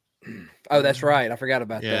 Oh, that's right. I forgot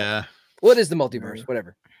about that. Yeah. What is the multiverse?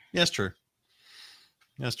 Whatever. That's true.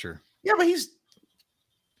 That's true. Yeah, but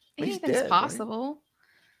anything's dead, possible.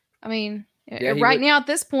 Right? I mean, right now at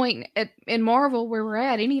this point in Marvel where we're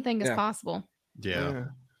at, anything is possible. Yeah.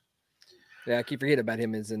 I keep forgetting about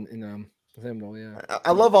him as in Heimdall. Yeah.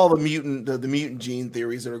 I love all the mutant gene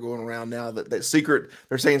theories that are going around now. That secret,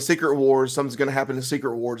 they're saying Secret Wars. Something's going to happen in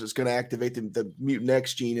Secret Wars. It's going to activate the mutant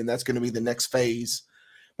X gene, and that's going to be the next phase.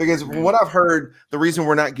 Because from what I've heard, the reason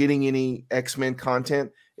we're not getting any X-Men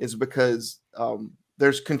content is because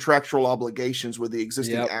there's contractual obligations with the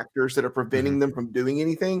existing actors that are preventing them from doing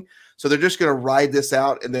anything. So they're just going to ride this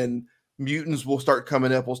out, and then mutants will start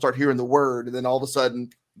coming up. We'll start hearing the word, and then all of a sudden,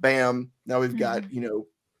 bam! Now we've got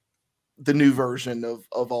the new version of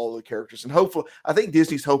all the characters, and hopefully, I think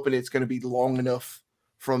Disney's hoping it's going to be long enough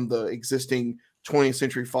from the existing 20th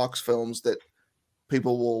Century Fox films that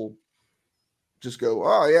people will just go,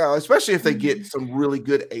 oh yeah, especially if they get some really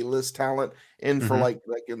good A-list talent in for like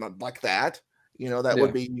that. That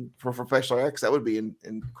would be for Professional X. That would be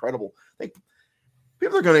incredible. I think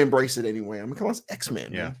people are going to embrace it anyway. I mean, come on, it's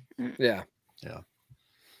X-Men. Yeah.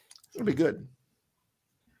 It'll be good.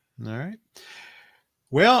 All right.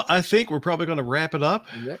 Well, I think we're probably going to wrap it up.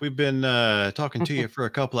 Yep. We've been talking to you for a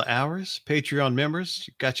couple of hours. Patreon members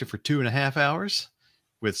got you for 2.5 hours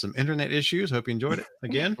with some internet issues. Hope you enjoyed it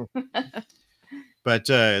again. But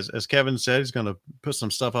as Kevin said, he's going to put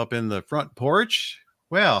some stuff up in the front porch.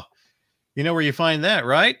 Well, you know where you find that,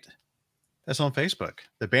 right? That's on Facebook.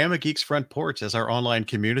 The Bama Geeks Front Porch is our online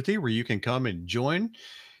community where you can come and join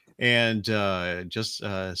and just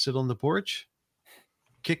sit on the porch,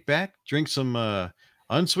 kick back, drink some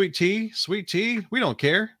unsweet tea, sweet tea. We don't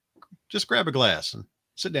care. Just grab a glass and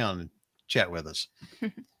sit down and chat with us.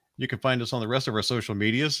 You can find us on the rest of our social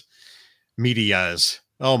medias.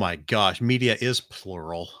 Oh my gosh, media is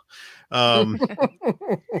plural.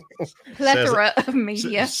 Plethora of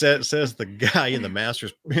media. Says the guy in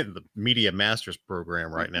the media masters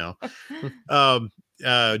program right now.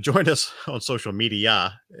 Join us on social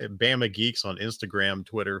media, Bama Geeks on Instagram,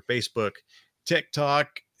 Twitter, Facebook,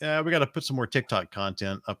 TikTok. We got to put some more TikTok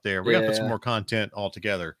content up there. We got to put some more content all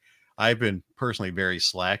together. I've been personally very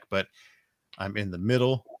slack, but I'm in the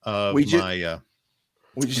middle of we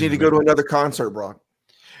just need to go to another concert, Brock.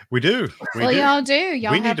 We do. Y'all do.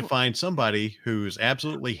 We need to find somebody who's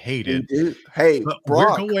absolutely hated. Hey,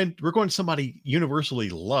 Brock. We're going to somebody universally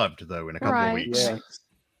loved though in a couple of weeks. Yeah.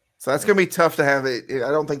 So that's going to be tough to have it.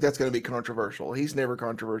 I don't think that's going to be controversial. He's never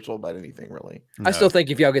controversial about anything, really. No. I still think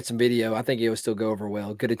if y'all get some video, I think it will still go over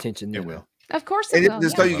well. Good attention. It will. Of course it will.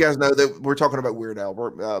 Just so you guys know that we're talking about Weird Al.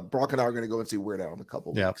 Brock and I are going to go and see Weird Al in a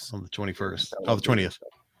couple of weeks. On the 21st. Oh, the 20th.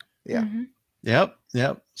 Yeah. Mm-hmm. Yep.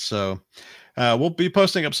 So we'll be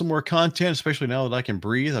posting up some more content, especially now that I can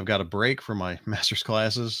breathe. I've got a break from my master's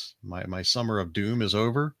classes. My summer of doom is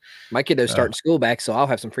over. My kiddo's starting school back, so I'll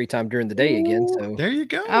have some free time during the day again. So there you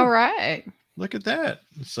go. All right. Look at that.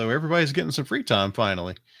 So everybody's getting some free time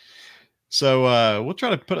finally. So we'll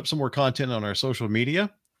try to put up some more content on our social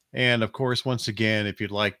media. And of course, once again, if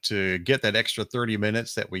you'd like to get that extra 30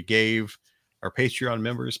 minutes that we gave our Patreon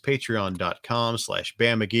members,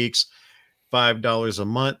 patreon.com/BamaGeeks. $5 a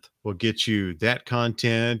month will get you that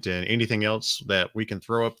content and anything else that we can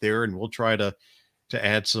throw up there, and we'll try to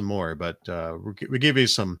add some more. But we give you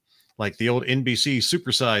some like the old NBC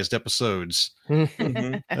supersized episodes.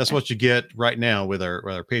 That's what you get right now with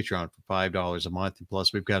our Patreon for $5 a month. And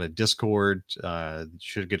plus, we've got a Discord.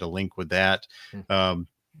 Should get a link with that.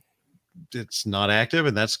 It's not active,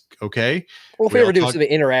 and that's okay. Well, if we ever do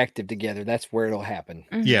something interactive together, that's where it'll happen.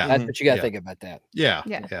 Yeah, that's what you got to think about that. Yeah.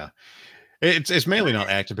 It's mainly not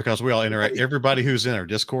active because we all interact. Everybody who's in our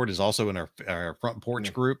Discord is also in our front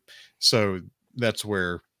porch group. So that's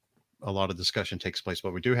where a lot of discussion takes place.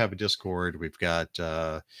 But we do have a Discord. We've got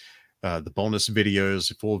the bonus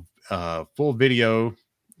videos, full video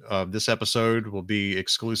of this episode will be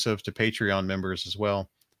exclusive to Patreon members as well.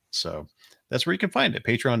 So that's where you can find it.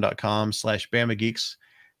 Patreon.com/BamaGeeks.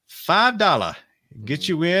 $5 get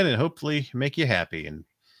you in and hopefully make you happy and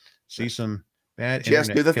see some bad Yes,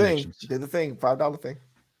 do the thing. Do the thing. $5 thing.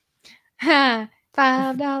 $5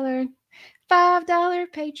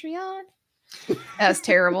 Patreon. That's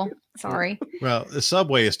terrible. Sorry. Well, the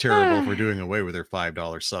Subway is terrible for doing away with their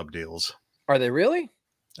 $5 sub deals. Are they really?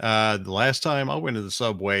 The last time I went to the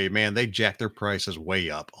Subway, man, they jacked their prices way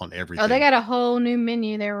up on everything. Oh, they got a whole new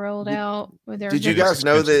menu they rolled out with their. Did you guys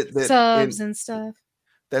know that subs and stuff?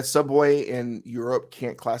 That Subway in Europe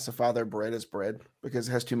can't classify their bread as bread because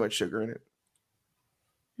it has too much sugar in it.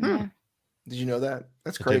 Yeah. Did you know that?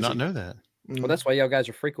 That's I crazy. did not know that. Well, that's why y'all guys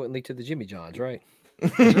are frequently to the Jimmy John's, right?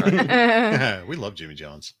 We love Jimmy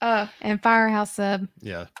John's. And Firehouse Sub.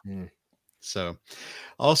 Yeah. So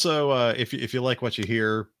also, if you like what you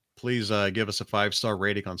hear, please give us a 5-star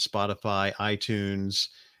rating on Spotify, iTunes,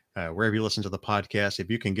 wherever you listen to the podcast. If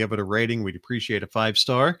you can give it a rating, we'd appreciate a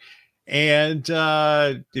 5-star. And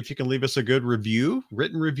if you can leave us a good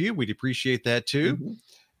written review, we'd appreciate that too.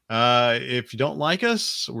 If you don't like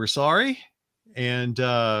us, we're sorry. And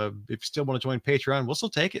if you still want to join Patreon, we'll still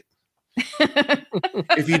take it.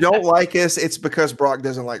 If you don't like us, it's because Brock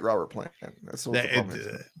doesn't like Robert Plant. That's what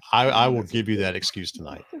I will give you that excuse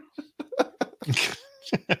tonight.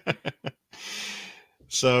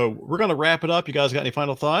 So we're going to wrap it up. You guys got any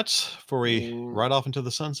final thoughts before we ride off into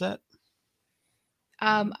the sunset?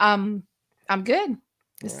 I'm good.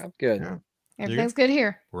 Yeah, I'm good. Yeah. Everything's good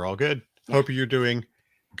here. We're all good. Yeah. Hope you're doing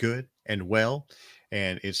good and well.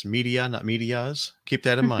 And it's media, not medias. Keep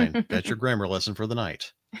that in mind. That's your grammar lesson for the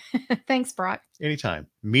night. Thanks, Brock. Anytime.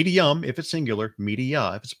 Medium if it's singular,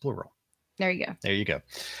 media if it's plural. There you go. There you go.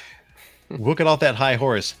 We'll get off that high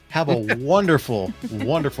horse. Have a wonderful,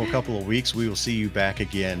 wonderful couple of weeks. We will see you back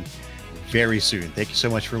again very soon. Thank you so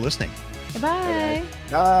much for listening. Bye.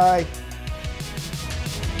 Bye.